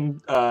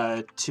leading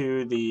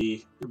to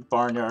the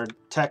barnyard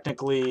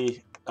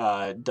technically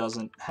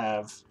doesn't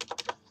have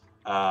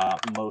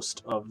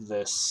most of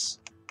this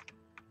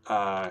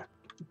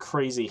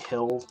crazy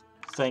hill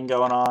thing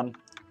going on.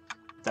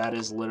 That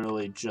is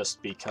literally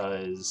just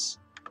because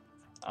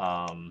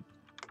I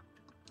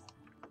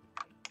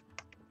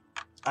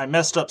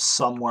messed up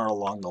somewhere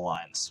along the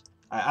lines.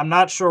 I'm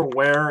not sure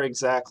where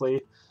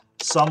exactly.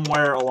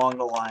 Somewhere along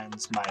the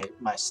lines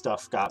my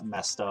stuff got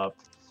messed up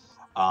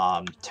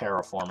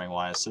terraforming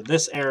wise. So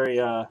this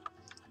area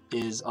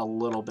is a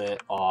little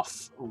bit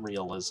off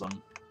realism.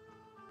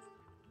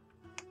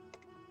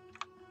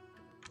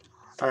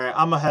 Alright,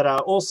 I'm gonna head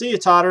out. We'll see you,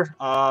 Totter.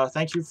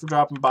 Thank you for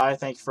dropping by.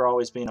 Thank you for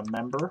always being a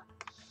member.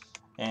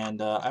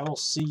 And I will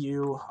see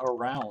you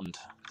around.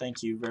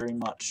 Thank you very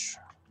much.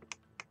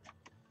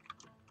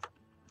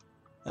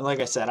 And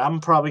like I said, I'm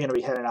probably going to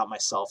be heading out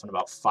myself in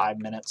about 5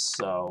 minutes,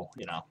 so,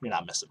 you know, you're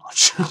not missing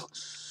much.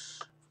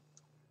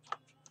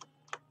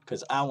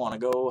 Because I want to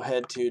go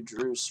head to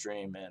Drew's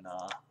stream and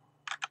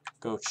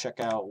go check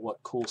out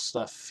what cool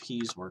stuff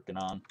he's working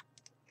on.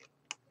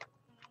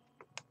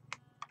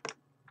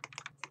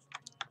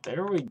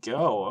 There we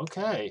go.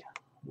 Okay.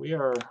 We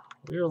are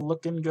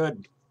looking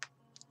good.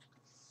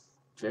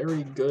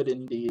 Very good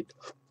indeed.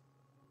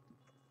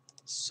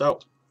 So,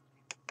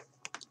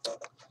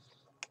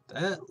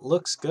 that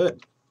looks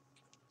good.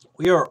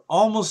 We are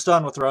almost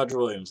done with Roger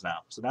Williams now.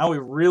 So now we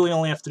really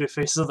only have to do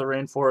Faces of the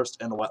Rainforest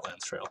and the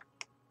Wetlands Trail.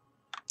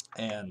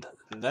 And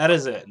that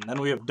is it. And then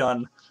we have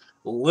done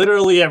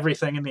literally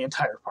everything in the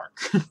entire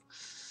park.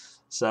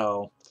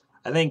 So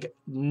I think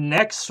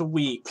next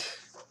week,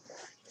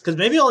 because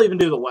maybe I'll even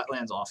do the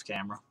Wetlands off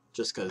camera,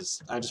 just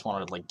because I just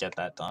wanted to get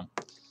that done.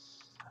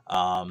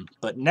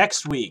 But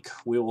next week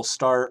we will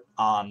start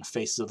on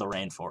Faces of the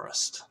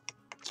Rainforest.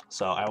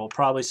 So I will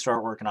probably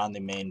start working on the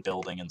main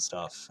building and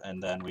stuff,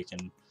 and then we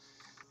can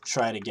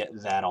try to get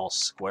that all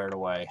squared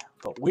away.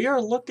 But we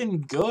are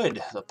looking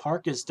good. The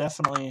park is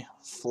definitely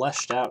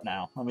fleshed out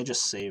now. Let me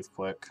just save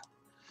quick.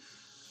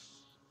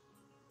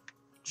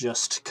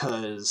 Just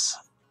because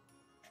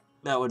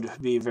that would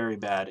be very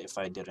bad if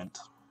I didn't.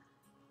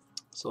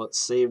 So let's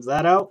save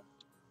that out.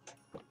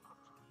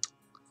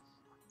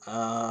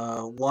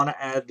 Want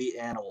to add the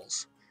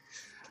animals.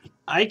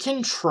 I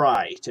can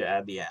try to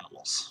add the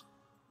animals.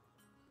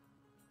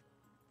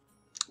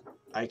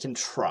 I can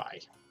try.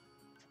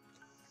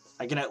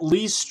 I can at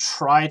least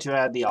try to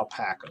add the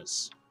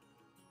alpacas.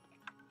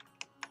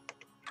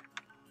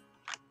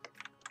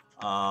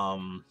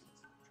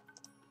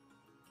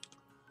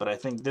 But I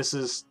think this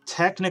is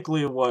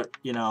technically what,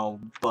 you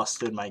know,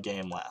 busted my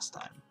game last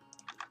time.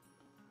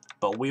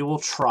 But we will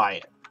try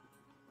it.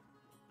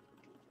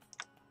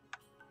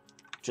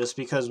 Just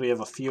because we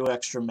have a few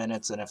extra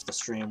minutes, and if the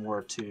stream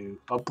were to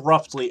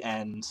abruptly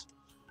end,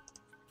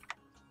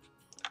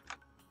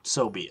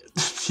 so be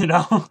it. You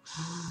know?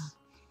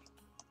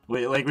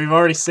 We've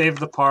already saved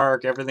the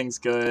park, everything's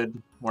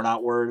good. We're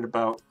not worried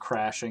about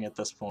crashing at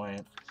this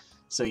point.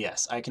 So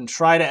yes, I can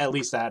try to at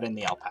least add in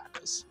the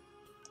alpacas.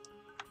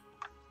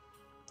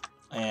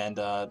 And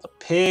the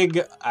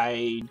pig,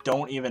 I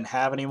don't even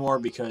have anymore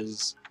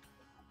because...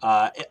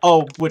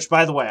 oh, which,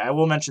 by the way, I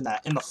will mention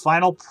that. In the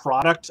final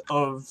product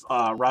of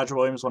Roger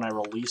Williams, when I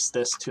release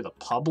this to the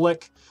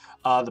public,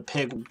 the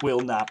pig will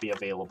not be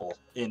available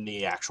in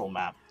the actual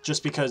map.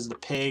 Just because the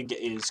pig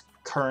is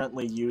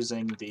currently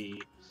using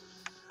the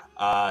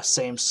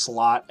same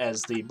slot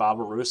as the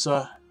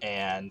Barbaroussa,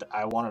 and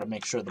I wanted to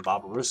make sure the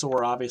Barbaroussa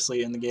were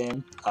obviously in the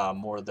game,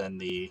 more than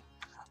the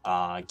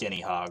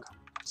Guinea Hog.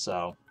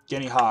 So...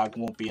 Guinea Hog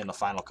won't be in the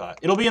final cut.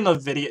 It'll be in the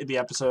video, the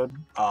episode.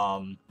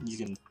 You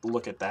can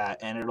look at that,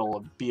 and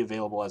it'll be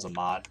available as a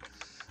mod.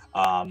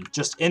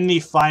 Just in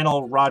the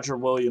final Roger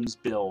Williams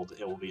build,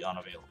 it will be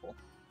unavailable.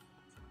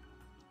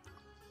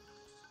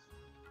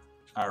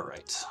 All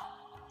right.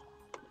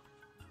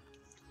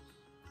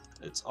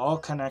 It's all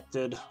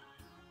connected.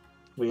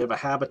 We have a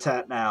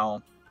habitat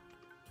now.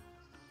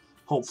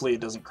 Hopefully,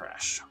 it doesn't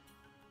crash.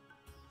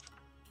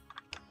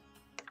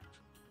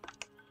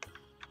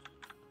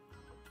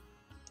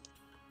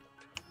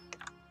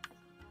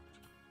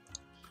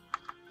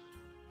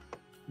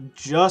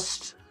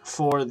 Just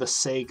for the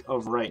sake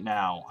of right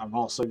now, I'm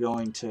also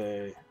going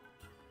to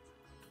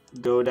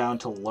go down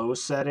to low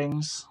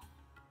settings,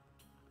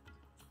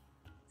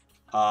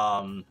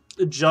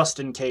 just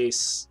in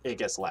case it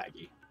gets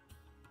laggy.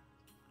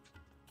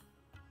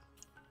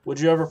 Would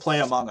you ever play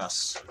Among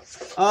Us?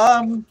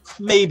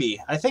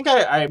 Maybe. I think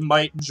I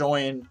might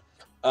join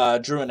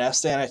Drew and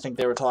Estan. I think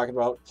they were talking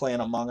about playing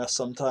Among Us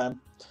sometime.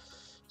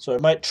 So I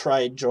might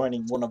try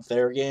joining one of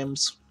their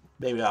games,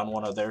 maybe on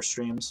one of their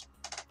streams.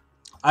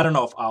 I don't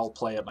know if I'll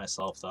play it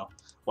myself, though.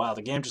 Wow,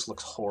 the game just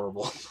looks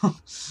horrible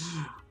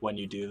when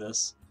you do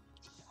this.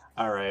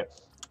 Alright,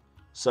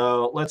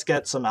 so let's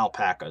get some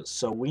alpacas.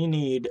 So we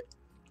need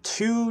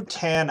 2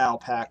 tan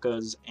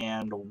alpacas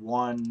and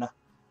 1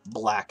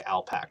 black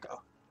alpaca.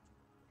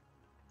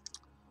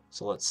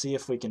 So let's see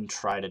if we can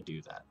try to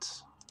do that.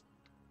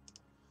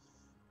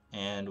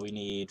 And we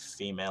need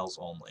females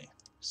only.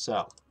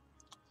 So,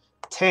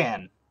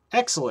 tan.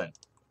 Excellent.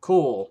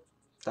 Cool.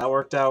 That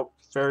worked out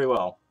very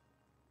well.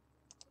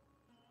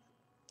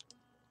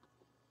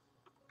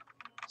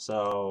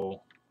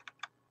 So,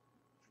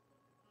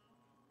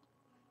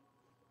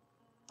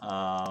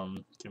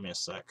 give me a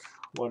sec.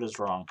 What is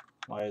wrong?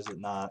 Why is it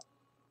not?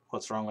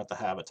 What's wrong with the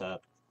habitat?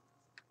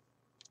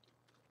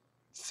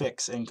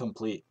 Fix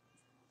incomplete.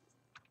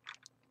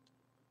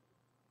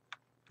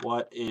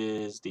 What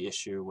is the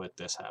issue with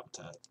this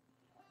habitat?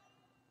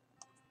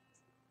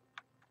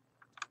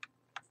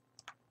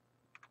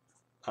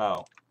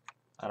 Oh,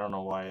 I don't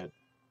know why it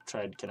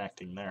tried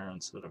connecting there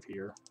instead of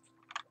here.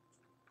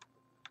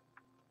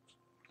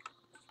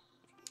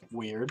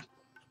 Weird.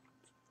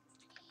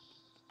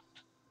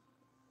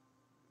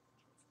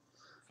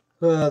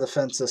 The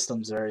fence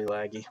system's very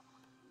laggy.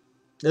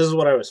 This is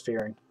what I was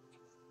fearing.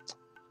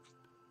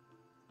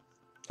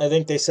 I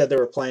think they said they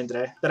were playing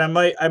today. But I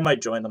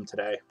might join them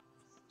today.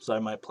 So I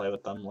might play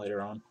with them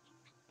later on.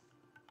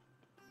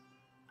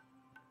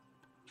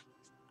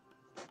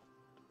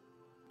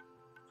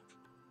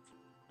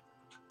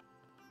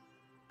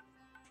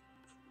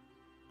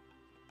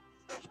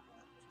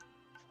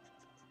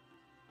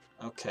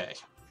 Okay.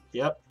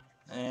 Yep.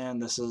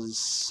 And this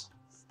is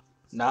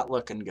not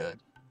looking good.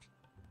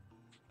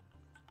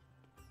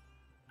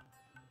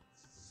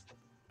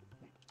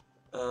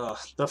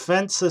 The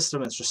fence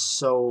system is just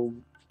so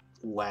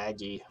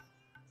laggy.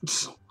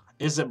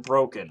 Is it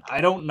broken?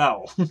 I don't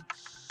know.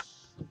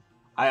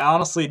 I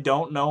honestly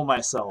don't know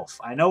myself.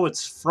 I know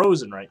it's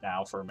frozen right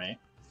now for me.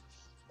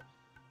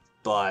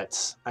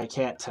 But I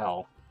can't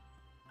tell.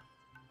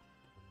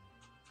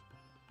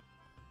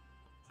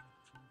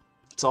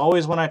 It's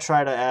always when I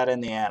try to add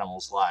in the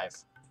animals live.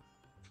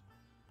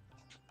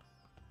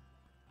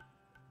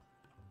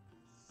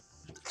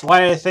 That's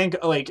why I think,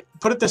 like,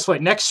 put it this way,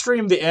 next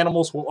stream the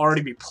animals will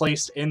already be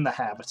placed in the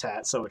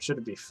habitat, so it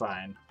should be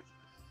fine.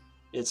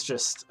 It's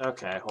just,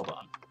 okay, hold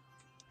on.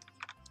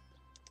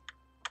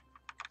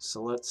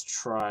 So let's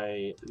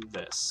try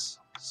this.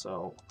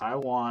 So I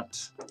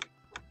want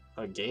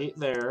a gate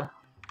there,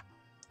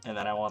 and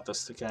then I want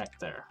this to connect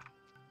there.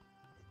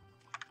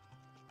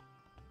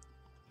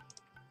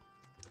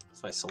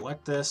 If I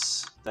select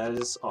this, that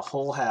is a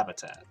whole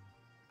habitat.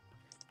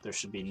 There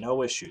should be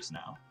no issues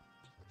now.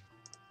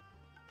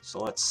 So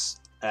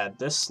let's add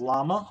this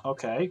llama.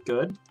 Okay,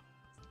 good.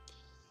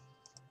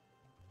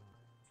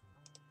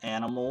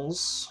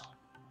 animals,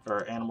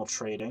 or animal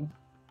trading.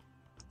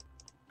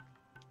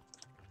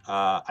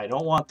 I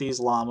don't want these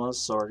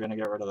llamas, so we're going to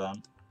get rid of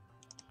them.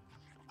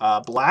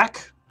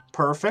 Black,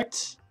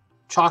 perfect.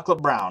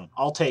 Chocolate brown,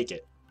 I'll take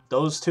it.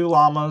 Those 2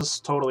 llamas,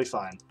 totally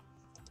fine.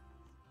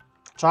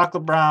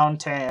 Chocolate brown,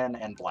 tan,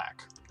 and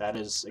black. That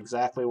is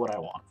exactly what I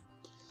want.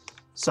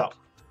 So,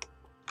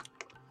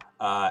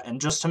 and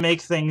just to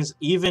make things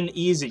even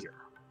easier,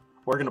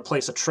 we're going to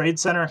place a trade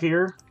center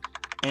here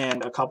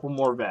and a couple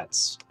more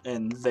vets.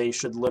 And they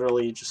should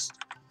literally just,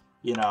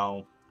 you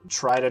know,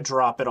 try to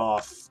drop it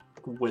off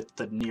with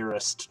the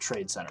nearest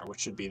trade center, which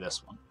should be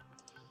this one.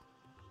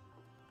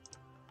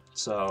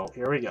 So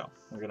here we go.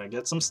 We're going to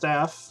get some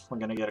staff. We're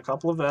going to get a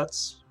couple of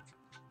vets.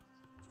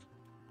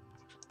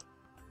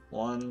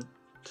 1,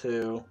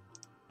 2,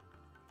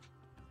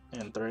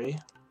 and 3.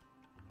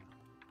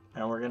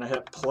 And we're going to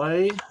hit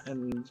play,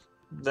 and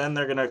then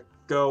they're going to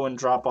go and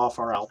drop off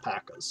our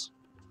alpacas.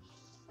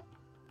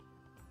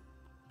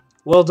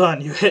 Well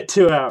done, you hit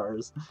 2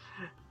 hours.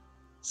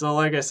 So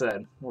like I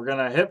said, we're going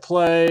to hit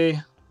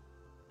play,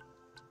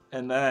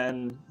 and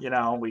then, you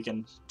know, we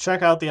can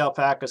check out the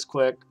alpacas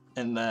quick,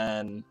 and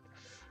then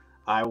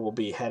I will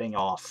be heading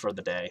off for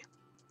the day.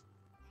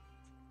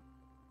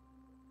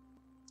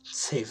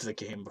 Save the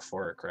game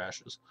before it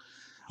crashes.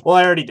 Well,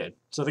 I already did.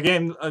 So the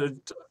game,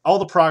 all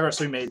the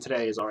progress we made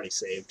today is already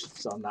saved,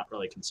 so I'm not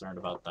really concerned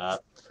about that.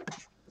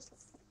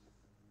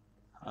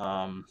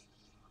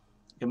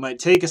 It might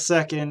take a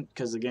second,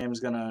 because the game's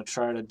going to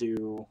try to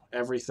do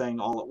everything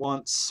all at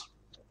once.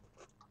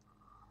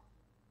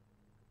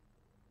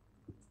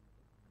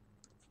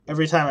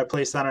 Every time I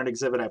place down an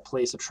exhibit, I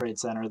place a trade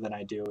center, then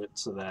I do it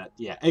so that,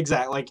 yeah,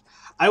 exactly. Like,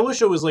 I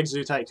wish it was like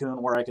Zoo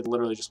Tycoon, where I could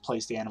literally just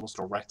place the animals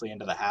directly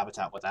into the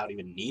habitat without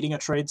even needing a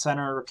trade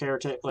center or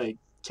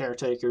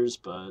caretakers,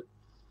 but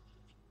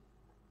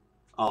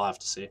I'll have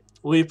to see.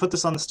 Will you put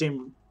this on the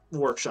Steam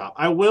Workshop?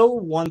 I will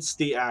once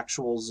the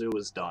actual zoo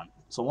is done.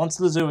 So once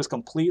the zoo is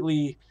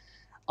completely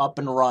up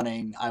and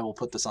running, I will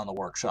put this on the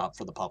workshop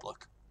for the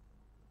public.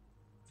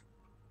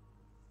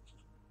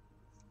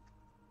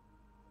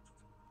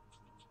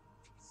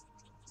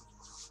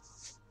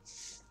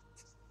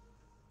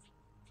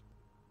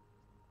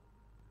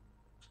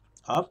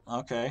 Up,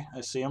 okay,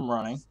 I see them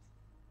running.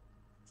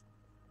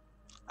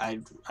 I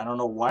don't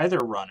know why they're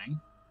running.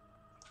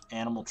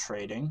 Animal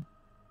trading.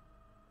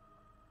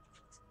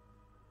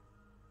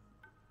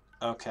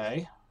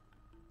 Okay.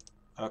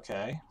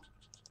 Okay.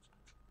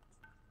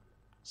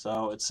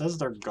 So it says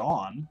they're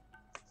gone.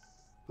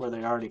 Were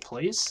they already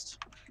placed?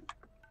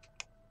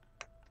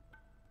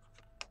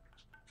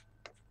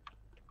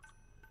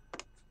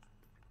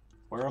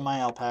 Where are my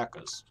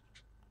alpacas?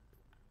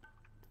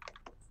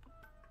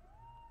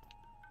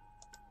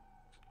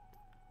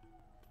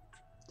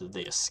 Did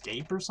they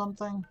escape or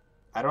something?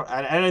 I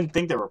didn't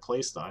think they were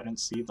placed though. I didn't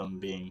see them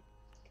being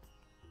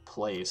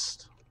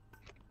placed.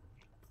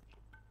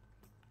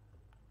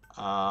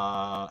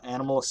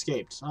 Animal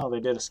escaped. Oh, they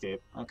did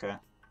escape. Okay.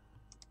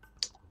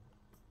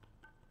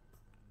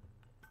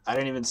 I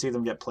didn't even see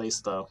them get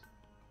placed though.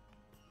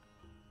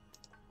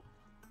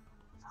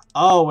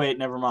 Oh, wait,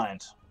 never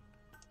mind.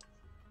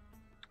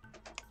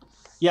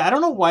 Yeah, I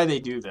don't know why they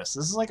do this.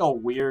 This is like a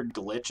weird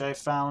glitch I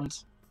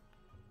found.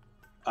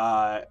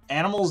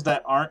 Animals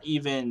that aren't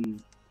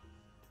even...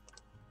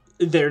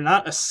 They're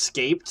not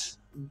escaped,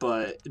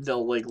 but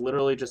they'll like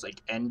literally just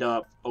like end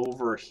up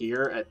over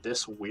here at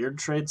this weird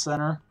trade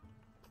center.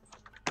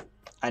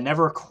 I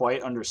never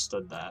quite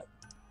understood that.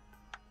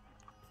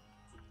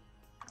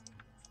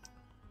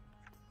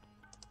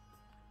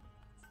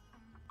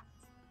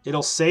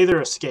 It'll say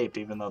they're escaped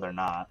even though they're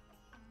not.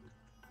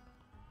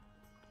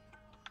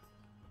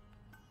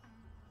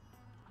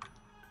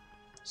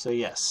 So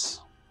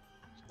yes,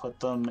 put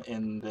them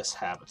in this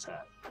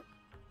habitat.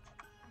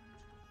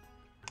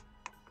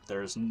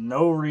 There's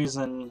no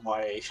reason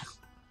why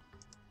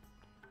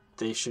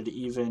they should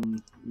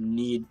even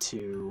need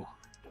to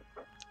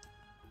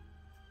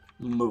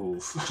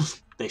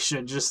move. They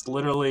should just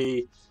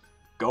literally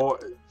go.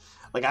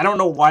 Like, I don't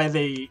know why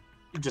they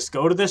just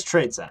go to this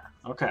trade center.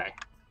 Okay.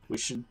 We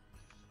should...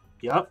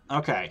 Yep.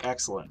 Okay.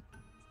 Excellent.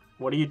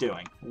 What are you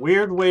doing?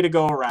 Weird way to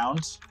go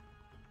around.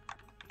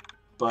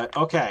 But,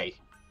 okay.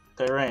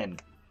 They're in.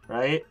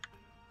 Right?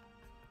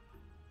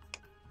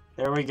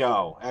 There we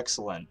go.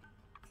 Excellent.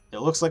 It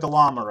looks like a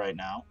llama right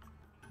now.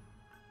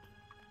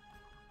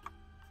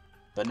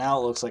 But now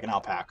it looks like an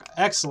alpaca.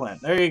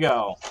 Excellent. There you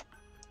go.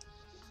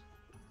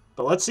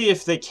 But let's see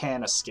if they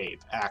can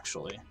escape,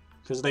 actually.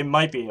 Because they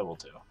might be able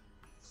to.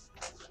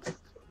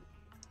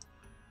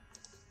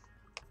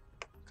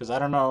 Because I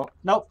don't know.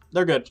 Nope,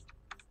 they're good.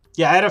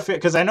 Yeah, I had a fit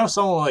because I know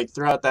someone like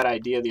threw out that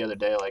idea the other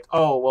day, like,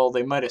 oh, well,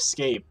 they might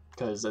escape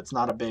because it's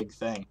not a big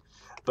thing.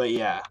 But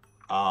yeah,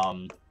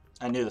 I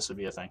knew this would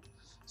be a thing.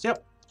 So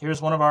yep,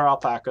 here's one of our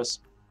alpacas.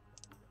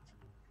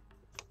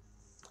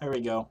 There we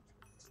go.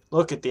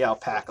 Look at the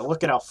alpaca.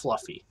 Look at how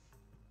fluffy.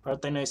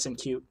 Aren't they nice and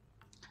cute?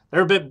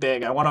 They're a bit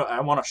big. I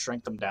wanna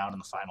shrink them down in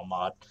the final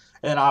mod.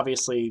 And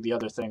obviously the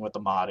other thing with the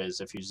mod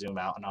is if you zoom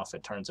out enough,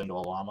 it turns into a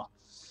llama.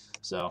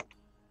 So,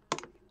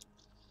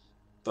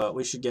 but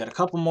we should get a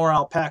couple more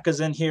alpacas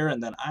in here,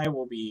 and then I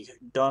will be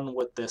done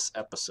with this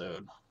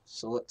episode.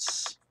 So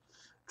let's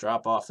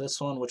drop off this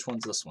one. Which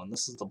one's this one?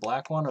 This is the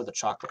black one or the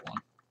chocolate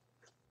one?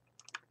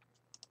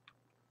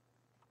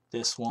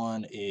 This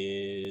one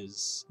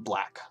is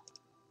black.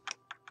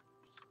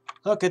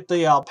 Look at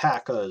the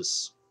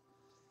alpacas.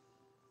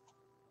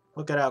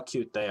 Look at how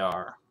cute they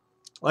are.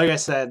 Like I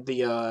said,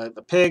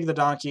 the pig, the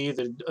donkey,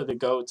 the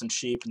goats and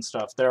sheep and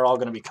stuff, they're all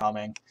going to be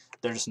coming.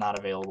 They're just not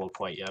available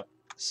quite yet.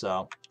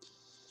 So,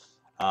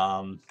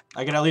 I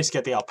can at least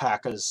get the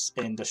alpacas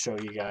in to show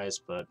you guys,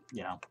 but,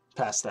 you know,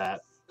 past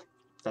that,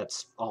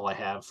 that's all I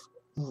have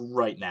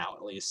right now,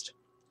 at least.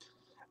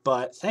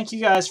 But thank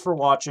you guys for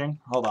watching.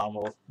 Hold on,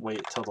 we'll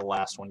wait till the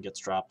last one gets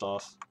dropped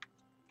off.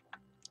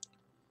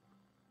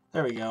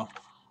 There we go.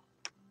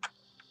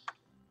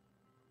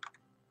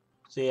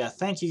 So yeah,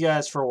 thank you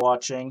guys for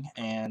watching,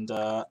 and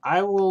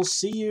I will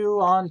see you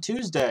on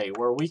Tuesday,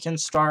 where we can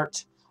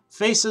start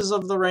Faces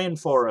of the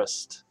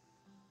Rainforest.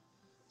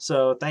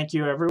 So thank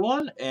you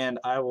everyone, and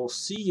I will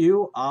see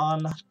you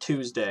on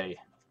Tuesday.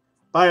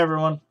 Bye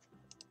everyone.